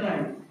इन्क्युबेशन सेंटर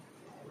आहे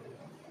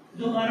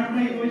जो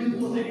महाराष्ट्र इनोव्हेशन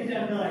सोसायटीच्या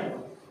अंडर आहे.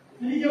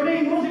 म्हणजे जेवढे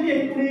युनिव्हर्सिटी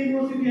आहेत, पुणे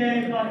युनिव्हर्सिटी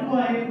आहे, बाटू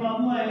आहे,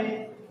 बाबू आहे,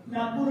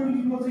 नागपूर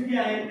युनिव्हर्सिटी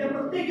आहे, त्या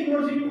प्रत्येक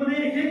युनिव्हर्सिटीमध्ये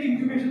एक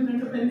इन्क्युबेशन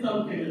सेंटर त्यांनी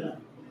चालू केलेलं आहे.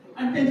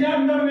 आणि त्याच्या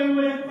अंडर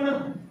वेगवेगळ्या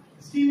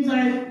परत स्कीम्स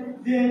आहेत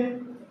जे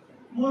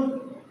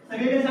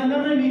सगळे काही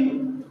सांगणार नाही मी.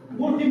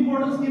 Most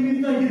important scheme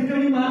is the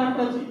Hirkani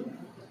महाराष्ट्राची.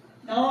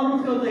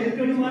 नावावरून ठेवतं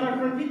हिरकणी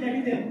महाराष्ट्राची. That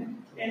is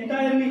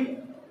entirely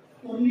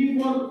only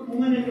for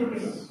woman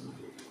entrepreneurs.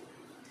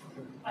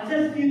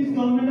 अशा स्कीम्स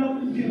गव्हर्नमेंट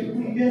ऑफ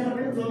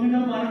इंडियासाठी गव्हर्नमेंट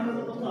ऑफ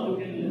महाराष्ट्राचा चालू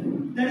केलेल्या आहे.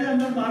 That is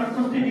under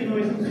Maharashtra state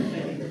innovation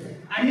society.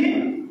 आणि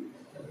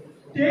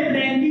स्टेट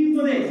रँकिंग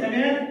मध्ये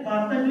सगळ्यात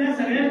भारतातल्या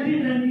सगळ्या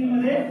स्टेट रँकिंग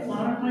मध्ये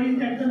Maharashtra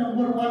is at the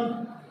number 1.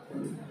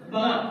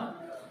 बघा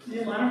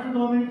म्हणजे महाराष्ट्र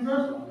गव्हर्नमेंटचं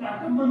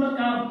स्टार्टअप मधलं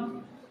काम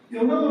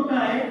एवढं मोठं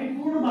आहे की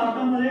पूर्ण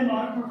भारतामध्ये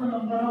महाराष्ट्राचा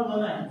नंबर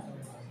 1 आहे.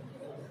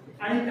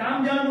 आणि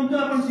काम ज्याला म्हणतो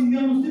आपण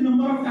सिंगल नुसती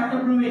नंबर ऑफ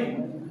स्टार्टअप नव्हे,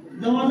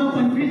 जवळजवळ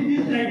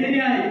 25-30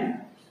 क्रायटेरिया आहेत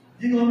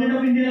जे गव्हर्नमेंट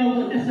ऑफ इंडिया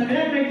लावतं. त्या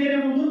सगळ्या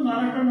क्रायटेरियामधून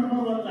महाराष्ट्र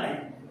नंबर 1 आहे.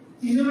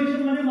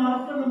 इनोव्हेशन मध्ये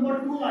महाराष्ट्र नंबर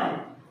 2 आहे.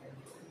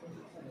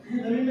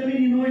 नवीन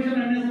नवीन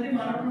इनोव्हेशन आणण्यासाठी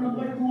महाराष्ट्र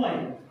नंबर 2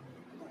 आहे.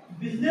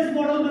 बिझनेस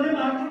मॉडेल मध्ये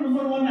महाराष्ट्र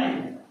नंबर 1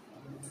 आहे.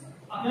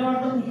 आपल्याला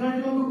वाटतं गुजराती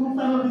लोक खूप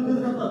चांगला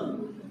बिझनेस करतात,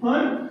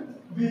 पण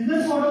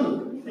बिझनेस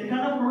मॉडेल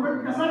एखादा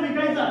प्रोडक्ट कसा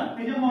विकायचा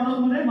त्याच्या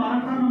मॉडेलमध्ये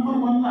महाराष्ट्र नंबर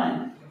 1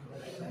 आहे.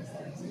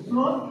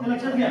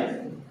 लक्षात घ्या.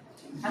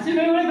 असे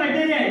वेगवेगळे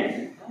क्रायटेरिया आहेत.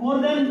 मोर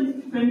दॅन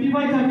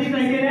 25-30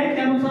 क्रायटेरिया आहेत.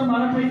 त्यानुसार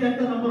Maharashtra is at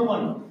the number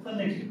 1. तर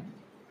नेक्स्ट.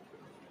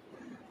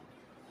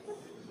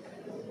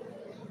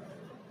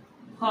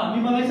 हा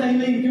मी मला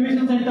सांगितलं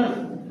इन्क्युबेशन सेंटर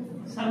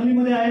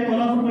सांगलीमध्ये आहे,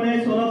 कोल्हापूरमध्ये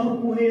आहे, सोलापूर,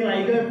 पुणे,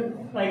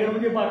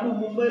 रायगडमध्ये पाटू,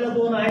 मुंबईला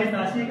 2 आहेत,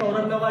 नाशिक,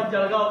 औरंगाबाद,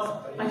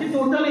 जळगाव अशी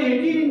टोटल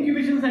 18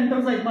 इन्क्युबेशन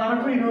सेंटर्स आहेत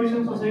महाराष्ट्र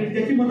इनोव्हेशन सोसायटी.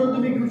 त्याची मदत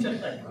तुम्ही घेऊ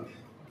शकता.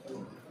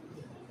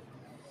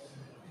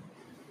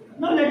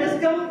 Now let us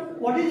come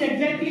what is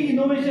exactly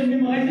innovation. मी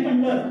मगाशी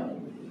म्हणलं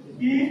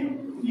की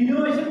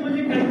इनोव्हेशन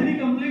म्हणजे काहीतरी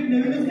कम्प्लीट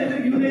नवीनच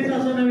काहीतरी घेऊन यायचं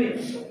असं नव्हे.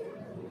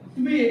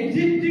 तुम्ही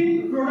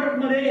एक्झिस्टिंग प्रोडक्ट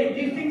मध्ये,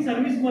 एक्झिस्टिंग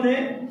सर्व्हिस मध्ये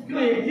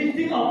किंवा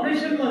एक्झिस्टिंग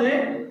ऑपरेशन मध्ये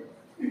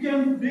you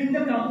can bring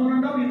the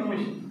component of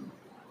innovation.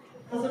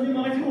 तसं मी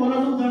मगाशी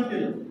ओलाचं उदाहरण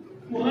दिलं.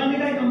 ओलाने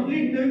काय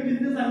कम्प्लीट नवीन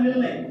बिझनेस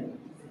आणलेला नाही.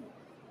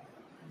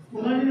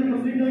 ओलाने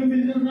कम्प्लीट नवीन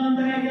बिझनेस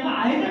नंतर काय केलं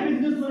आहे त्या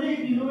बिझनेस मध्ये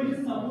एक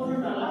इनोव्हेशन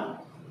कंपोनंट आला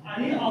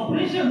आणि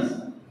ऑपरेशन्स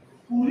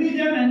पूर्वी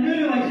ज्या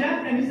मॅन्युअली व्हायच्या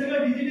त्यांनी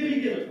सगळं डिजिटली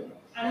केलं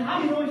आणि हा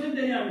इनोव्हेशन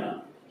त्यांनी आणला.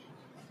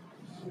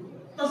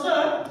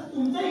 तसं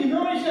तुमचं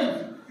इनोव्हेशन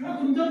किंवा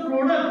तुमचं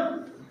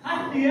प्रोडक्ट हा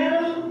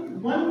TRL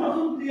 1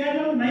 पासून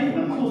TRL 9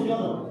 पर्यंत पोहोचला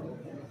जातो.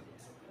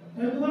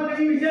 तुम्हाला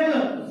काही विचारलं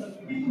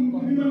की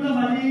तुम्ही म्हणता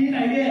माझी एक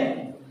आयडिया आहे,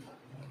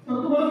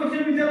 तर तुम्हाला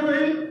क्वेश्चन विचारलं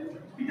जाईल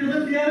की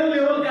त्याचं TRL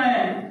लेवल काय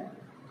आहे.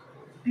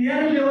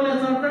 TRL लेवल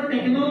याचा अर्थ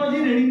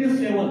टेक्नॉलॉजी रेडीनेस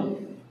लेवल,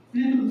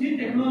 म्हणजे तुमची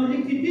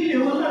टेक्नॉलॉजी किती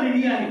लेवलला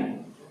रेडी आहे.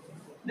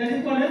 That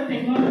is called age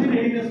technology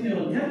readiness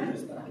level.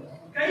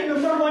 काही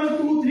नंबर 1,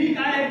 2, 3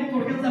 काय आहे मी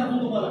थोडक्यात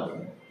सांगतो तुम्हाला.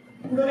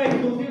 पुढे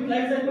काही 2-3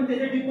 स्लाइड्स आहेत पण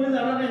त्याच्या डीपमध्ये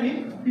जाणार नाही मी,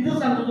 तिथं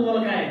सांगतो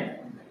तुम्हाला काय आहे.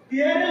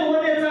 TRL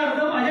 1 याचा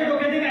अर्थ माझ्या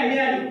डोक्यात एक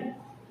आयडिया आली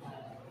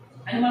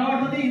आणि मला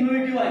वाटतं ते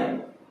इनोव्हेटिव्ह आहे,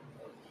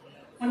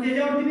 पण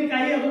त्याच्यावरती मी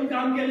काही अजून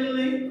काम केलेलं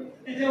नाही,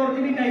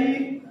 त्याच्यावरती मी काही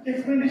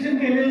एक्सपेरिमेंटेशन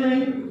केलेलं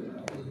नाही,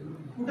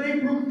 कुठेही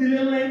प्रूफ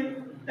दिलेलं नाही.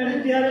 त्याने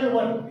TRL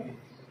 1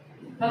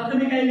 फक्त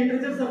मी काही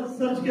लिटरेचर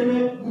सर्च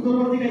केलंय,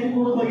 गुगलवरती काही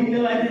थोडं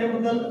बघितलेलं आहे,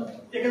 त्याच्याबद्दल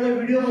एखादा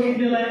व्हिडिओ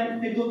बघितलेला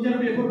आहे, एक 2-4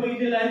 पेपर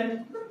बघितलेला आहे.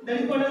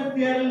 That is called age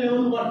TRL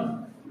level 1.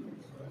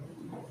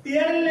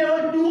 TRL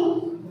level 2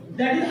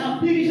 that is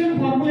application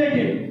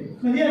formulated,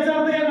 म्हणजे याचा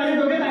अर्थ काय माझ्या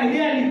डोक्यात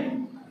आयडिया आली,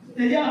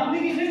 त्याचे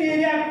ऍप्लिकेशन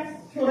एरिया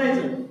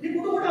शोधायचं की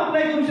कुठं कुठं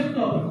अप्लाय करू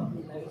शकतो आपण.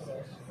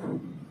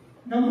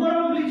 नंबर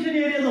ऑफ ऍप्लिकेशन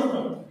एरियाज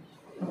असतात.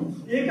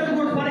 एकच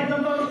गोष्ट फॉर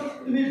एक्झाम्पल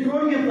तुम्ही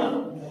ड्रोन घेतला,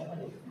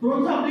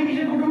 ड्रोनचं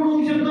ऍप्लिकेशन कुठं कुठं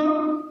होऊ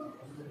शकतो.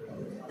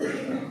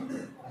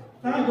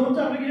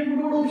 ड्रोनचं ऍप्लिकेशन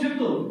कुठं कुठं होऊ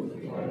शकतो.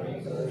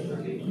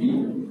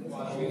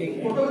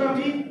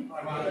 Photography,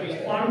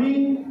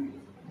 farming,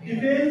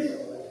 defence,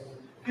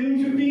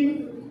 film shooting,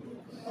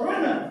 बरोबर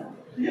ना.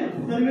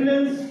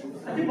 सर्व्हिलन्स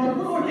अशी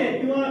भरपूर गोष्टी आहेत.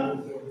 किंवा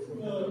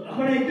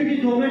आपण ऐकतो की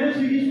झोमॅटो,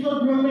 स्विगी सुद्धा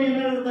ड्रोन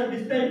येणार,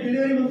 डिस्पॅच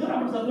डिलिव्हरी म्हणतो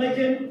आपण, supply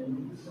chain,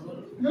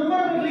 number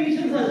of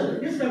application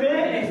हे सगळे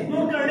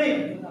एक्सप्लोर करणे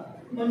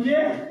म्हणजे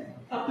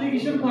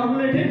application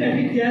formulated that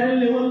is TRL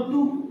level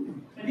 2.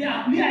 म्हणजे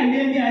आपली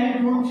आयडिया जी आहे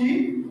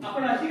ड्रोनची,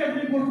 आपण अशी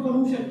काहीतरी गोष्ट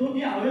करू शकतो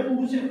की हवेत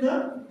उडू शकतं,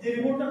 जे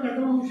रिमोटला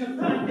कंट्रोल होऊ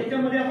शकतं आणि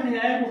त्याच्यामध्ये आपण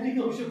ह्या गोष्टी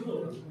करू शकतो.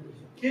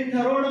 हे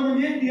ठरवणं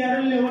म्हणजे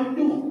TRL लेवल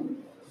 2.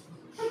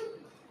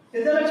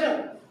 त्याचं लक्षात.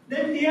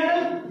 Then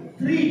TRL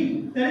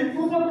 3 that is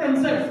proof of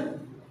concept.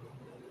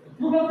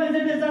 Proof of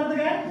concept याचा अर्थ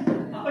काय,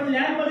 आपण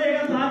लॅबमध्ये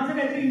एका जहाजचं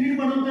काहीतरी युनिट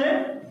बनवतोय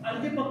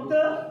आणि ते फक्त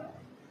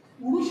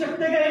उडू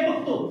शकते का हे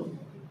बघतो,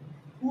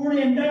 पूर्ण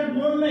एंटायर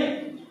ड्रोन नाही.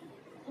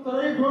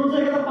 कदाचित ड्रोनचा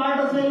एखादा पार्ट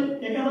असेल,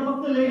 एखादा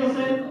फक्त लेग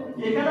असेल,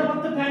 एखादा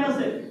फक्त फॅन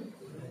असेल.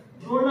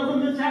 ड्रोनला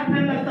तुमचे 4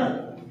 फॅन लागतात,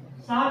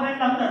 6 फॅन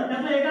लागतात,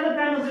 त्यातला एखादा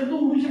फॅन असेल तो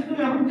उडू शकतो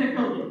की आपण चेक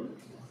करतो.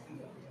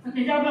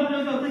 त्याच्यावर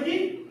आपल्याला कळतं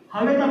की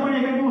हवेत आपण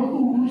एखादी वस्तू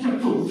उडू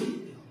शकतो.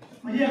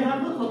 म्हणजे याचा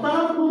अर्थ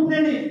स्वतःलाच प्रूफ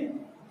देणे,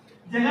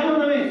 जगाला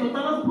नव्हे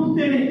स्वतःलाच प्रूफ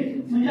देणे,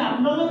 म्हणजे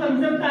आपला जो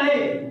कन्सेप्ट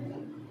आहे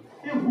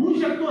ते होऊ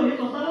शकतो हे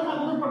स्वतःलाच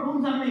अगोदर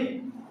पटवून सांगणे.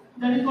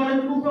 That is called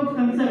proof of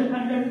concept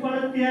and that is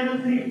called TRL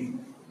 3.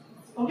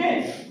 Okay.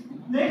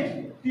 Next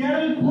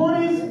TRL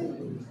 4 is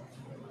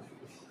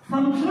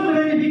functional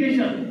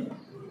verification.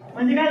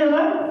 म्हणजे काय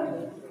झालं,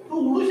 तू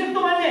उडू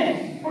शकतो मान्य आहे,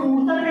 पण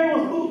उडताना काही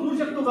वस्तू उचलू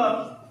शकतो का.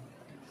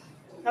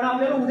 कारण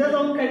आपल्याला उद्या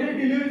जाऊन काहीतरी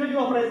डिलिव्हरीसाठी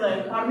वापरायचं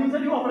आहे,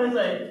 फार्मिंगसाठी वापरायचं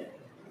आहे,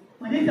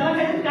 म्हणजे त्याला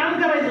काहीतरी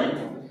काम करायचं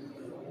आहे.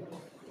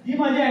 जी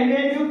माझी आयडिया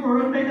आहे किंवा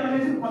प्रोडक्ट आहे त्याला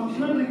काही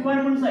फंक्शनल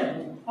रिक्वायरमेंट्स आहेत.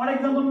 फॉर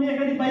एक्झाम्पल मी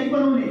एखादी बाईक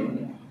बनवली,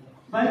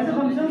 बाईकचं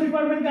फंक्शनल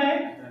रिक्वायरमेंट काय,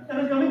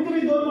 तर कमीत कमी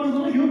 2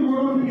 माणसाला घेऊन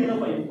रोडवर गेलं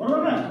पाहिजे,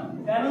 बरोबर ना.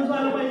 बॅलन्स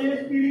व्हायला पाहिजे,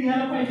 स्पीड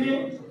घ्यायला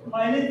पाहिजे,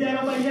 मायलेज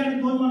द्यायला पाहिजे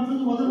आणि 2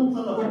 माणसाचं वजन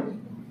उचललं पाहिजे.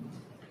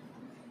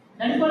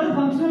 That is called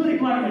functional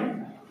requirement.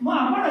 मग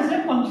आपण असे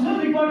फंक्शनल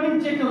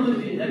रिक्वायरमेंट चेक करतो,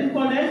 that is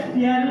called age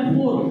TRL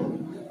 4.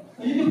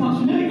 म्हणजे ते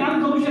फंक्शनली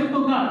काम करू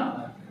शकतो का.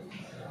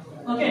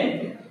 ओके.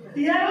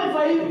 TRL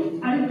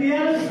 5 आणि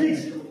TRL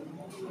 6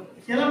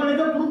 याला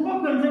म्हणायचं प्रूफ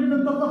ऑफ कन्सेप्ट.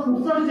 नंतरचा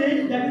पुढचा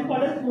stage that is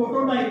called age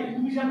prototype.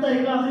 तुम्ही शब्द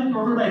ऐकला असेल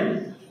प्रोटोटाइप.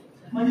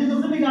 म्हणजे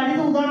जसं मी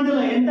गाडीचं उदाहरण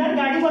दिलं, एंटायर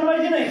गाडी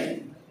बनवायची नाही,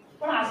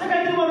 पण असं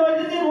काहीतरी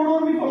बनवायचं ते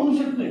रोडवर मी पळवू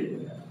शकतोय.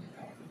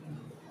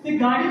 ती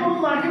गाडी म्हणून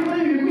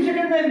मार्केटमध्ये विकू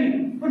शकत नाही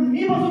मी, पण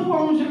मी बसून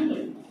पळवू शकतोय.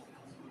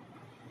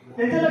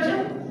 त्याचं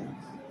लक्षात.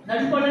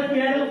 दॅट इज कॉल्ड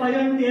TRL 5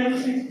 आणि TRL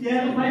 6.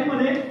 TRL 5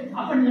 मध्ये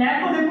आपण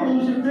लॅबमध्ये पळवू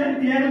शकतोय,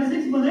 TRL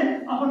 6 मध्ये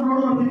आपण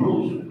रोडवरती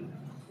पळवू शकतो.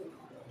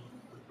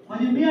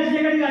 म्हणजे मी अशी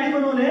एखादी गाडी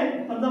बनवली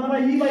आहे, समजा मला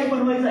ही बाईक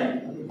बनवायचं आहे,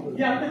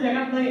 जी आपल्या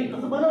जगात नाही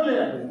असं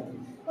बनवलेलं आहे,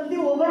 पण ती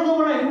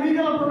ओव्हरलोड आहे, कुणी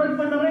त्याला प्रोडक्ट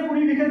करणार नाही,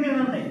 कुणी विकत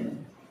घेणार नाही.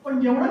 पण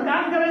जेवढं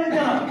काम करायचं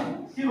त्याला,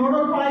 ती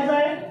रोडवर पळायचं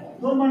आहे,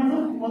 2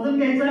 माणसं वजन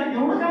घ्यायचं आहे,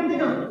 एवढं काम ते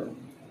करतं.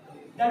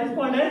 That is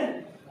called age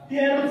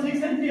TRL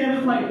 6 आणि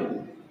TRL 5.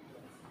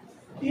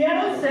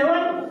 TRL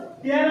 7,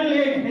 TRL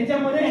 8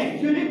 याच्यामध्ये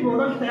ऍक्च्युअली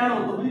प्रोडक्ट तयार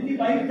होतो, म्हणजे ती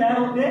बाईक तयार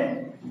होते.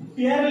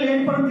 TRL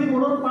 8 पर्यंत ती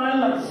रोडवर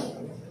पळायला लागते.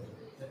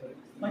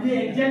 म्हणजे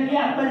एक्झॅक्टली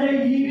आता ज्या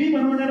EV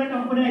बनवणाऱ्या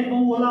कंपन्या आहेत,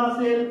 मग ओला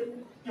असेल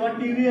किंवा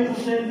TVS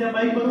असेल, त्या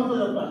बाईक बनवत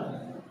जातात,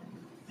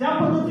 ज्या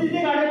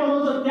पद्धतीने गाड्या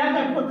बनवतात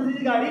त्या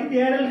पद्धतीची गाडी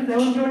TRL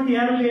 7 किंवा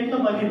TRL 8 ला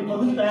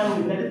मधून तयार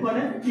होईल. That is called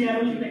age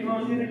TRL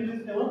technology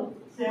release level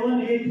 7,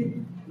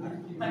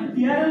 8 आणि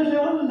TRL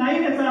लेवल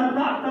नाही याचा अर्थ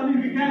आता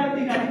मी विकायला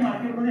ती गाडी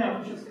मार्केटमध्ये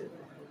आणू शकते.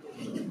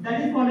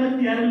 That is called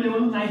TRL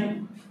level 9.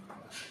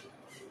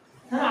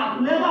 तर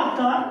आपल्याला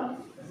आता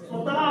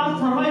स्वतःला आज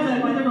ठरवायचं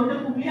आहे माझ्या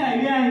डोक्यात कुठली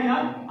आयडिया आहे का,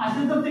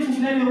 असेल तर ते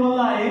कुठल्या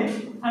लेवलला आहे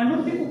आणि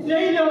मग ती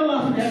कुठल्याही लेवलला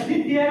असू द्या,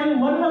 ती TRL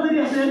 1 ला जरी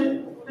असेल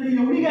तरी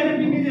एवढी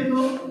गॅरंटी मी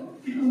देतो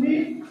की तुम्ही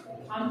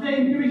आमच्या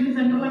इन्क्युबेशन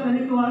सेंटरला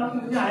कनेक्ट व्हा,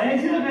 तुमच्या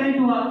IIC ला कनेक्ट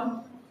व्हा,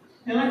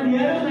 त्याला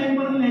TRL 9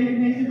 पर्यंत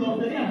न्यायची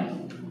जबाबदारी आमची.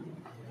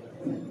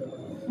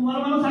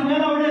 तुम्हाला मला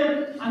सांगायला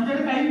आवडेल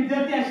आमच्याकडे काही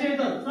विद्यार्थी असे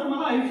येतात, सर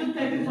मला आयुष्यात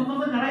काहीतरी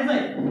स्वतःचं करायचं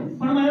आहे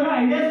पण माझ्याकडे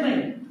आयडियाच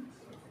नाही.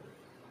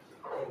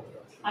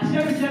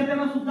 अशा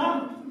विद्यार्थ्यांना सुद्धा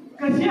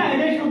कशी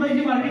आयडिया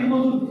शोधायची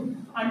मार्केटमधून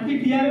आणि ती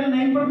TRL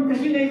 9 पर्यंत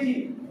कशी न्यायची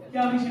ते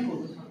आम्ही शिकवतो.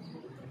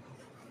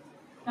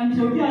 आणि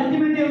शेवटी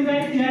अल्टिमेट एम काय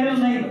TRL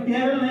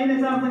 9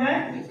 याचा अर्थ काय,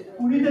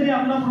 कुणीतरी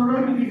आपला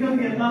प्रोडक्ट विकत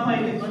घेतला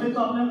पाहिजे, म्हणजे तो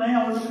आपल्याला नाही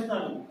आवडत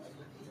चालू.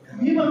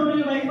 मी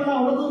बनवलेली बाईक मला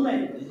आवडतच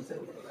नाही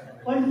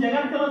पण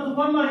जगात त्याला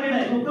तुफान मार्केट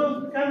आहे,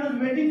 लोक काय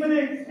वेटिंग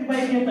मध्ये ती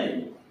बाईक घेत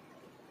आहेत.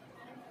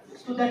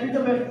 So that is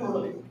the best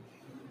product.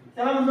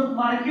 त्याला म्हणतात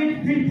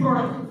मार्केट फिट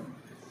प्रोडक्ट.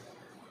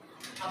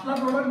 आपला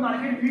प्रोडक्ट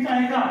मार्केट फिट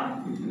आहे का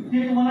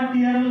हे तुम्हाला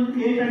TRL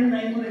 8 आणि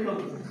 9 मध्ये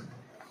कळतं.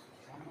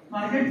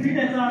 मार्केट फिट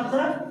याचा अर्थ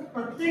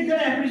प्रत्येक जण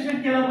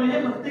ऍप्रिशिएट केला पाहिजे,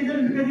 प्रत्येक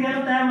जण विकत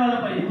घ्यायला तयार व्हायला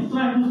पाहिजे.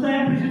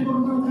 दुसरा ऍप्रिशिएट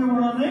करून उपयोग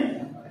होणार नाही.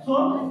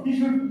 So he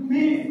should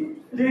be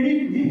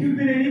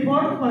ready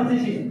for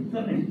purchasing.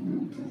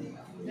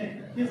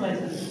 तेच आहे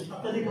सर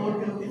आता जे कव्हर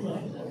केलं तेच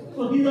आहे.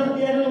 So these R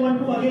TRL 1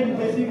 to again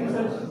basic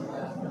research.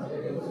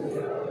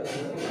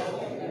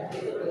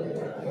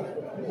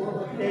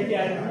 ते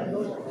आहे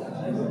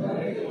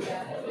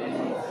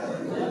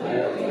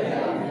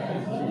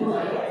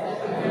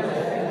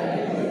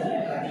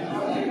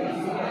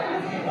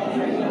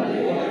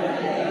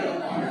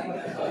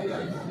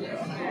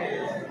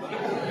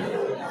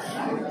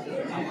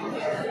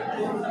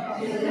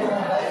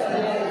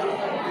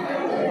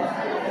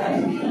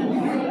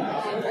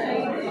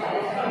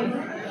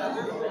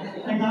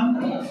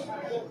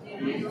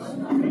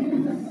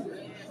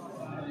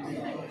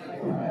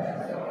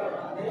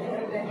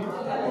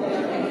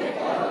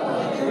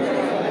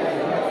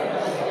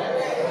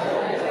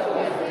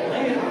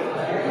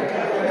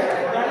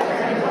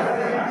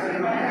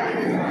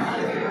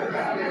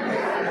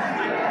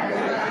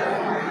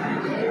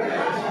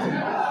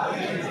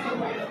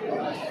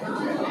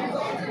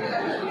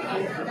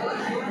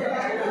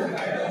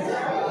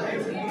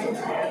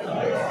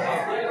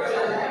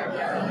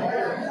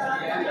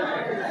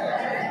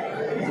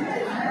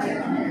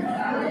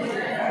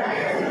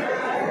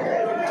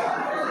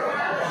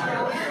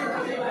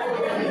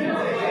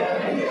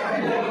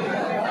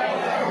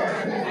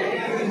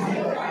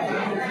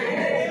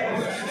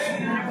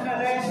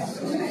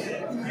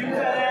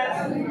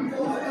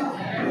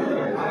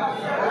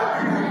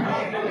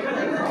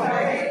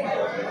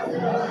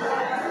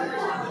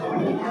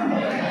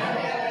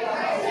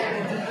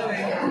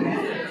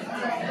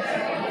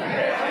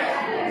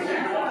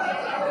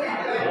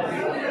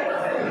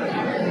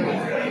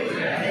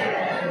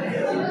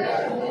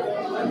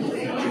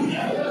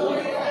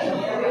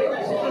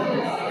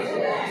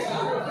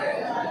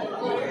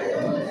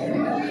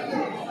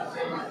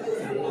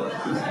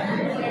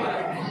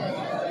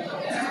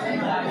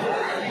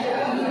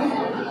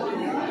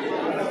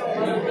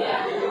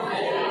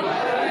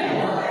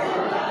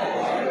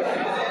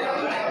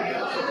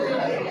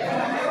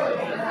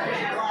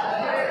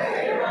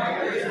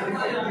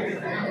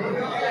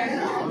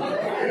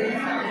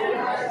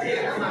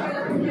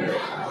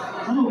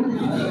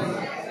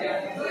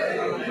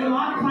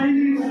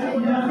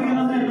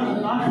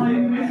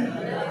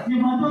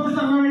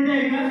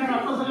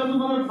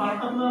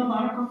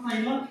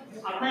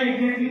आता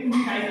एक्झॅक्टली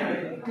तुम्ही काय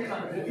करायचं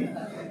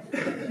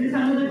ते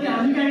सांगत की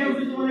आम्ही काय करतो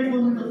तुम्हाला एक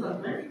 2 मिनिटं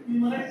सांगताय. मी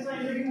मला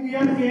सांगितलं की we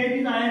R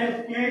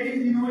KIT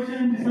innovation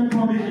and research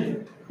foundation.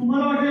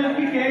 तुम्हाला वाटेल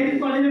की KIT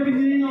कॉलेज ऑफ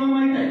इंजिनिअरिंग आम्हाला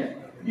माहित आहे,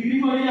 डिग्री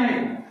कॉलेज आहे,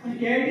 पण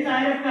KIT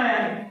IRF काय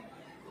आहे?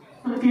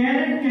 तर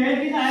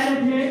KIT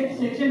IRF हे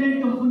सेक्शन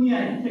 8 कंपनी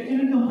आहे. सेक्शन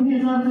 8 कंपनी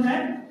याचा अर्थ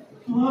काय,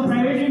 तुम्हाला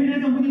प्रायव्हेट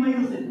लिमिटेड कंपनी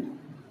माहित असेल,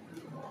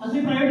 अशी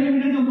प्रायव्हेट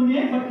लिमिटेड कंपनी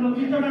आहे बट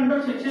रजिस्टर्ड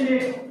अंडर सेक्शन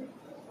 8.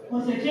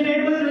 मग सेक्शन 8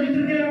 मध्ये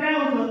रजिस्टर केलं काय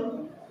होतं,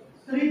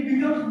 तर it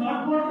becomes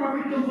not for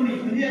profit company.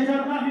 म्हणजे याचा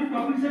अर्थ आम्ही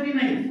प्रॉफिटसाठी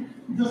नाही,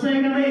 जसं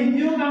एखादा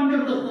NGO काम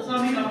करतं तसं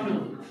आम्ही काम करतो.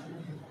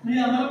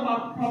 म्हणजे आम्हाला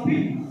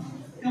प्रॉफिट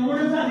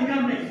कमवण्याचा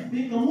अधिकार नाही.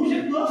 ते कमवू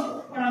शकतो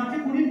पण आमचे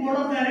कुणी बोर्ड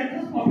ऑफ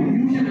डायरेक्टर्स प्रॉफिट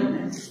घेऊ शकत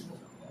नाही.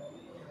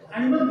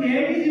 आणि मग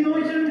KIT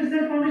इनोव्हेशन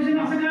रिसर्च फाउंडेशन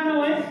असं काय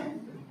नाव आहे,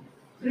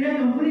 तर या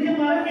कंपनीचे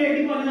मालक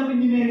KIT कॉलेज ऑफ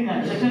इंजिनिअरिंग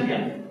आहे. लक्षात घ्या,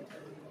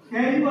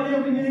 KIT कॉलेज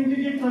ऑफ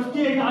इंजिनिअरिंगचे जे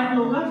ट्रस्टी आहेत 8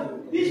 लोक,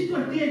 30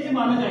 ट्रस्टी याचे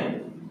मालक आहेत.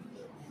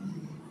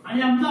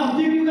 आणि आमचा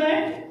ऑब्जेक्टिव्ह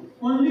काय,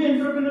 ओनली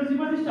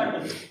एंटरप्रेन्योरशिप आणि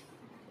स्टार्टअप.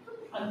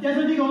 आणि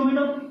त्यासाठी गव्हर्नमेंट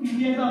ऑफ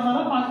इंडियाचा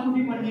आम्हाला 5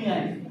 कोटी फंडिंग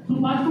आहे. तो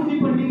 5 कोटी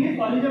फंडिंग हे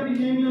कॉलेज ऑफ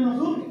इंजिनिअरिंगला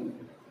नसून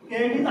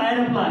KIT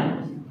IRF ला आहे.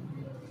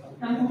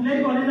 कारण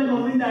कुठल्याही कॉलेजला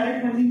गव्हर्नमेंट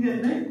डायरेक्ट फंडिंग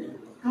देत नाही,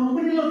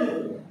 कंपनीला देतो.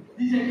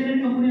 जी सेक्शन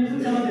 8 कंपनी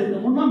असेल त्याला देतो.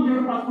 म्हणून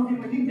आमच्याकडे 5 कोटी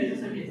फंडिंग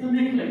त्याच्यासाठी.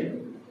 Next slide.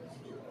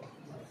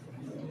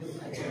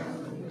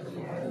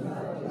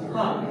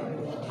 हा,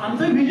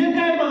 आमचं विजन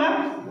काय आहे बघा,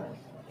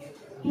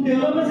 to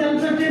develop a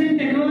self sustaining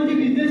technology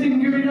business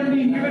incubator.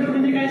 Me incubator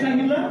म्हणजे काय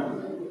सांगितलं,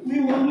 we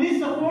only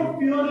support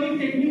purely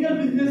technical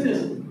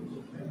businesses.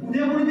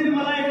 उद्या कोणीतरी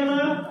मला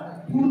एखादा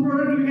फूड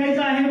प्रोडक्ट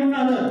विकायचं आहे म्हणून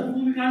आलं,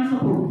 तुम्ही कान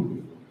सपोर्ट.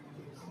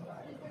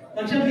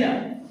 लक्षात घ्या,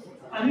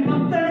 आम्ही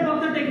फक्त आणि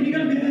फक्त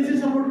टेक्निकल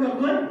बिझनेसेस सपोर्ट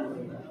करतोय.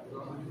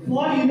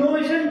 For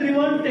innovation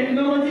driven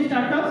technology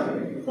startup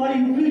for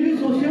inclusive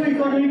socio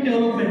economic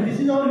development. This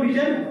is our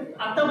vision.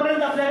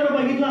 आतापर्यंत आपल्याकडे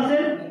बघितलं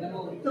असेल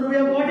तर we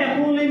have got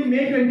approval in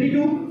May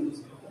 22.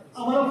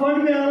 आम्हाला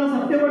फंड मिळाला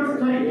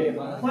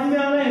फंड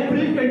मिळाला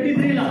एप्रिल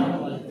 23 ला.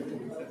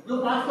 जो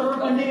 5 करोड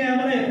फंडिंग आहे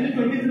आम्हाला एप्रिल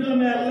 23 ला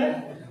मिळालेला आहे.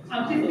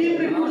 आमची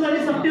टीम रिक्रूट झाली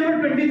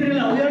सप्टेंबर 23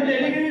 ला. We R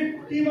dedicated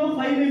team of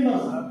 5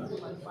 members.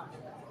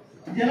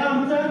 ज्याला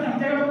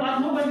आमच्याकडे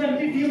 5 लोकांची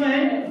आमची टीम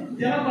आहे,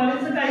 ज्याला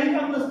कॉलेजचं काही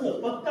काम नसतं,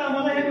 फक्त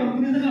आम्हाला या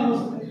कंपनीचं काम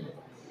असतं.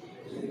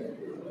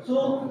 So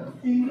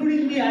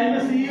including me, I am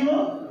a CEO,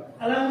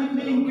 along with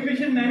me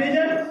incubation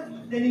manager,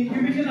 then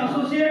incubation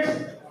associates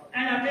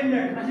and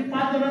attendant, अशी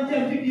 5 जणांची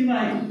आमची टीम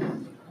आहे.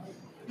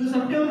 जो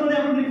सप्टेंबरमध्ये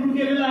आपण रिक्रूट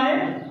केलेला आहे.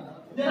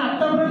 देन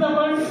आतापर्यंत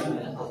आपण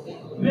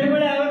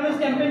वेगवेगळे अवेअरनेस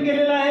कॅम्पेन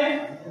केलेला आहे.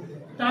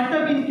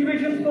 Startup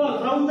incubation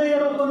call round the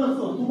year open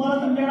असतो.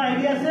 तुम्हाला तुमच्याकडे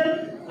आयडिया असेल,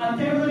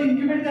 आमच्याकडे जर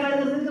इन्क्युबेट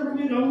करायचं असेल तर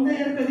तुम्ही राऊंड द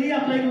इयर कधीही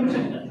अप्लाय करू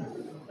शकता.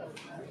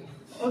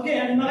 ओके,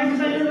 आणि मला काय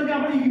सांगितलं की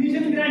आपण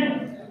इग्निशन ग्रँट,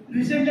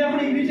 रिसेंटली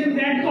आपण इग्निशन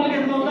ग्रँट कॉल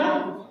घेतला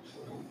होता,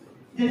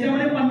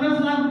 ज्याच्यामध्ये 50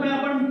 लाख रुपये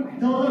आपण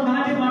जवळजवळ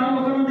 10 ते 12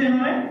 लोकांना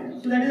देणार आहे.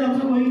 So that is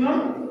also going on.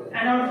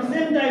 And at the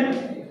same time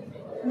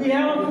we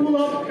have a pool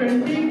of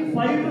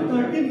 25 to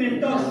 30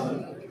 mentors.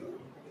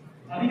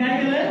 आम्ही काय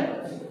केलंय,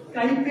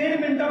 काही पेड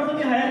मेंटर्स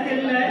आम्ही हायर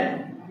केलेले आहे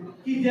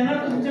की ज्यांना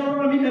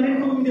तुमच्याबरोबर आम्ही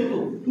कनेक्ट करून देतो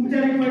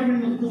तुमच्या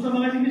रिक्वायरमेंट. जसं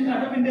मगाशी मी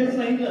स्टार्टअप इंडियाचं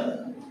सांगितलं,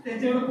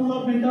 त्यांच्याकडे पूल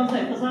ऑफ मेंटर्स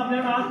आहे. तसं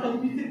आपल्याकडे आज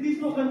 25 ते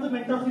 30 लोकांचं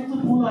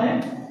मेंटरशिपचं पूल आहे,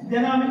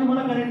 ज्यांना आम्ही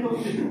तुम्हाला कनेक्ट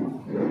करून देतो.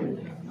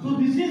 So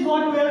this is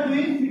what we R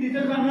doing. Me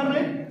detail सांगणार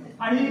नाही.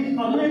 आणि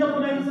अजून एकदा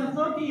पुन्हा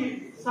सांगतो की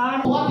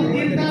 6 ते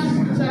 3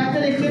 तास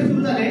सरांचे लेक्चर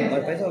सुरू झाले,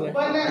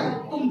 पण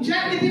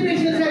तुमच्या किती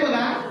पेशन्स आहे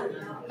बघा.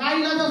 काय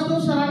इलाज असतो,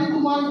 सरांनी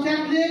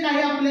तुमच्यातले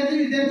काही आपले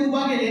विद्यार्थी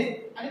उभा केले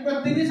आणि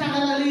प्रत्येकी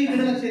सांगायला लागले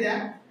इकडे लक्ष द्या.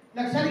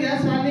 लक्षात घ्या,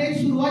 सरांनी एक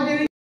सुरुवात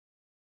केली.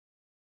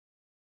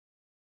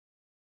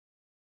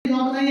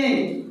 जॉब नाही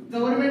आहे,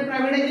 गव्हर्नमेंट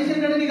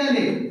प्रायव्हेटायझेशन कडे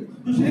निघाले.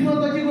 दुसरी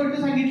महत्वाची गोष्ट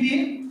सांगितली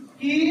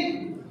की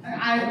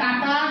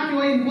टाटा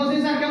किंवा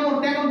इन्फोसिस सारख्या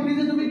मोठ्या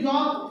कंपनीचे तुम्ही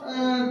जॉब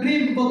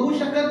ड्रीम बघू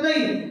शकत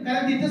नाही,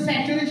 कारण तिथं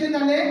सॅच्युरेशन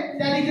झाले,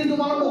 त्या देखील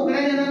तुम्हाला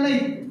नोकऱ्या देणार नाही.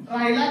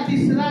 राहिला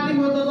तिसरा आणि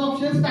महत्वाचा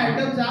ऑप्शन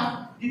स्टार्टअपचा,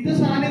 जिथं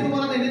सरांनी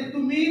तुम्हाला दिले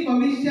तुम्ही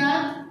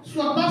भविष्यात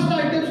स्वतः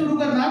स्टार्टअप सुरू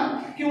करणार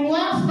किंवा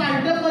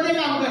स्टार्टअप मध्ये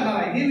काम करणार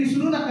आहे, हे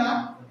विसरू नका.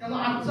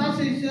 त्यामुळे आजचा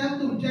सेशन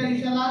तुमच्या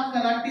आयुष्याला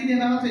कराटी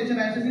देणारा सेशन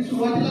आहे, असं मी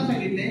सुरुवातीला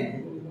सांगितले.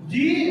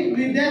 जे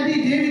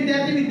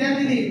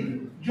विद्यार्थी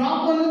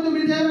जॉब म्हणून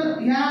तुम्ही जर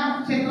ह्या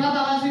क्षेत्रात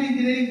आला असेल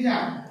इंजिनिअरिंगच्या,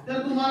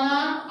 तर तुम्हाला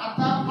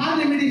आता फार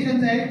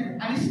लिमिटेशन्स आहेत.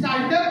 आणि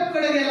स्टार्टअप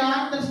कडे गेला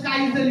तर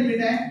स्काय इज द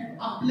लिमिट आहे.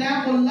 आपल्या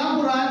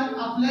कोल्हापुरात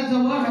आपल्या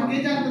जवळ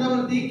हाकेच्या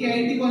अंतरावरती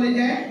KIT कॉलेज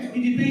आहे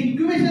की जिथे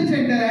इन्क्युबेशन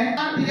सेंटर आहे,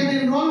 त्याच्यात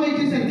एनरोल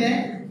व्हायची संख्या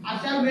आहे.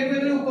 अशा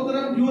वेगवेगळे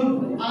उपक्रम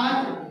घेऊन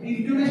आज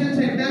इन्क्युबेशन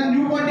सेंटर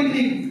न्यू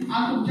पॉलिटेक्निक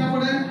आज तुमच्या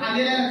पुढे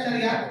आलेला आहे. लक्षात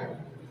घ्या.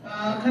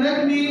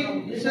 खरंच मी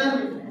सर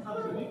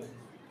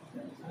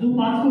जो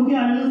 5 कोटी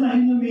आलेला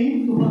सांगितलं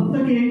मी, तो फक्त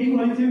KIT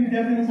कॉलेजच्या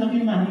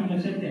विद्यार्थ्यांसाठी नाही.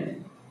 लक्षात घ्या,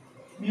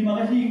 मी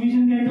मगाशी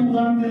इग्निशन घ्यायचं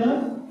उदाहरण दिलं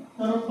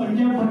तर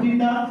पंजाब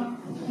बठिंडा,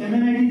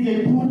 MNIT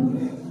जयपूर,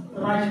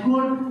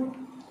 राजकोट,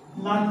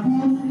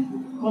 नागपूर,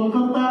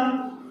 कोलकाता,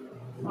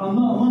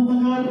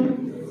 अहमदनगर,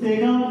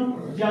 सेगाव,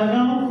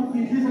 जळगाव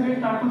इथले सगळे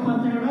स्टार्टअप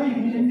आमच्याकडे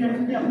इग्निशन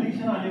कॅम्पसाठी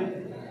ऍप्लिकेशन आले होते.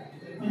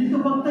 म्हणजे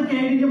तो फक्त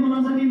KITच्या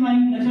मुलांसाठी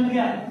नाही. लक्षात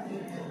घ्या,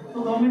 तो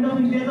गव्हर्नमेंट ऑफ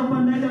इंडियाचा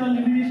फंड आहे, त्याला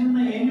लिमिटेशन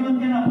नाही. Anyone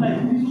can apply.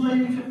 तुम्ही सुद्धा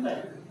येऊ शकताय.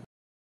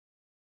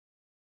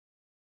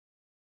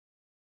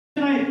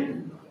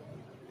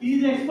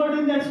 Is expert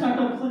in that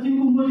startup, Sachin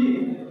कुंभोजी.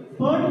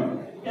 पण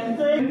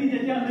त्यांचं एक की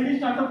त्याचे ऑलरेडी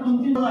स्टार्टअप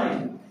 2-3 आहे,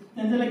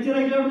 त्यांचं लेक्चर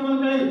ऐकल्यावर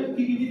तुम्हाला कळेल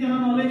की किती त्यांना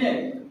नॉलेज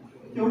आहे.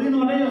 तेवढी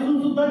नॉलेज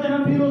असून सुद्धा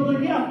त्यांना फील होतं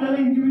की आपल्याला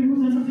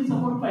इन्क्युबेशन सेंटरची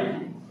सपोर्ट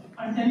पाहिजे,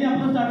 आणि त्यांनी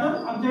आपलं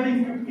स्टार्टअप आमच्याकडे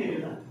इन्क्युबेट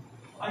केलेला.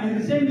 आणि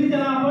रिसेंटली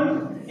त्याला आपण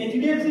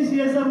HDFC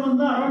CSR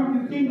मधनं अराउंड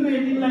 15 to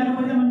 18 लाख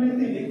रुपयाच्या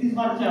मंडळीतील 31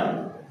 मार्चच्या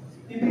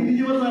ते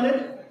एलिजिबल झाले.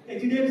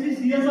 HDFC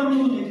CSR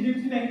मधून,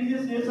 HDFC बँकेचे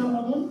CSR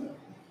मधून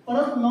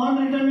परत नॉन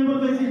रिटर्नेबल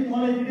पैसे.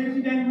 तुम्हाला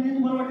HDFC बँक म्हणजे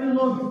तुम्हाला वाटेल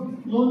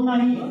लोन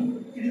नाही,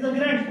 इट इज अ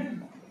ग्रँट.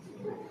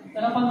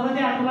 त्याला 15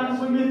 ते 8 लाख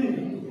रुपये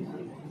मिळतील.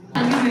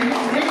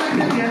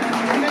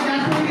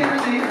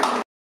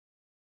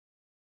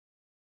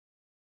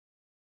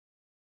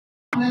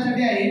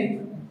 आपल्यासाठी आहे.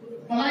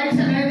 मला एक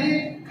सगळ्यांनी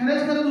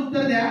खरंच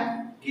उत्तर द्या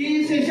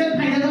की सेशन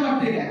फायद्याचं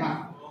वाटतंय काय?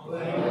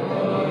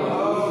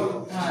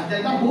 हा,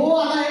 ज्याचा हो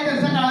आलाय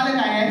त्यांचा कळालं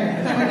काय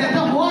आहे, पण ज्याचा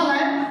हो आलाय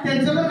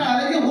त्यांचं पण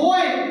कळालं की हो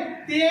आहे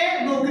ते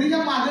नोकरीच्या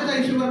मागच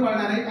आयुष्यभर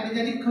पडणार आहेत, आणि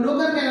ज्यांनी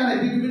खरोखर केलं नाही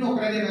ते तुम्ही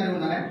नोकऱ्या देणारे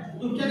होणार आहे.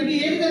 तुमच्यापैकी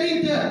एक जरी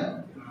इथं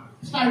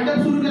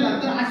स्टार्टअप सुरू केला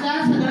तर अशा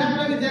सगळ्या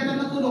आपल्या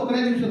विद्यार्थ्यांना तो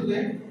नोकऱ्या देऊ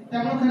शकतोय.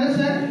 त्यामुळे खरंच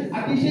सर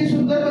अतिशय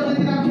सुंदर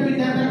पद्धतीने आमच्या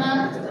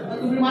विद्यार्थ्यांना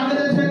तुम्ही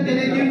मार्गदर्शन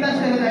केले, 1.5 तास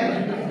करत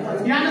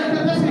आहे.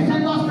 यानंतरचा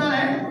सेशन जो असणार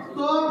आहे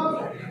तो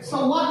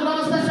 11:15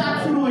 वाजता शाळा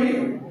सुरू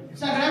होईल.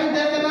 सगळ्या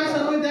विद्यार्थ्यांना,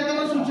 सर्व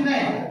विद्यार्थ्यांना सूचना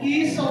आहे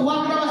की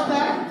 11:15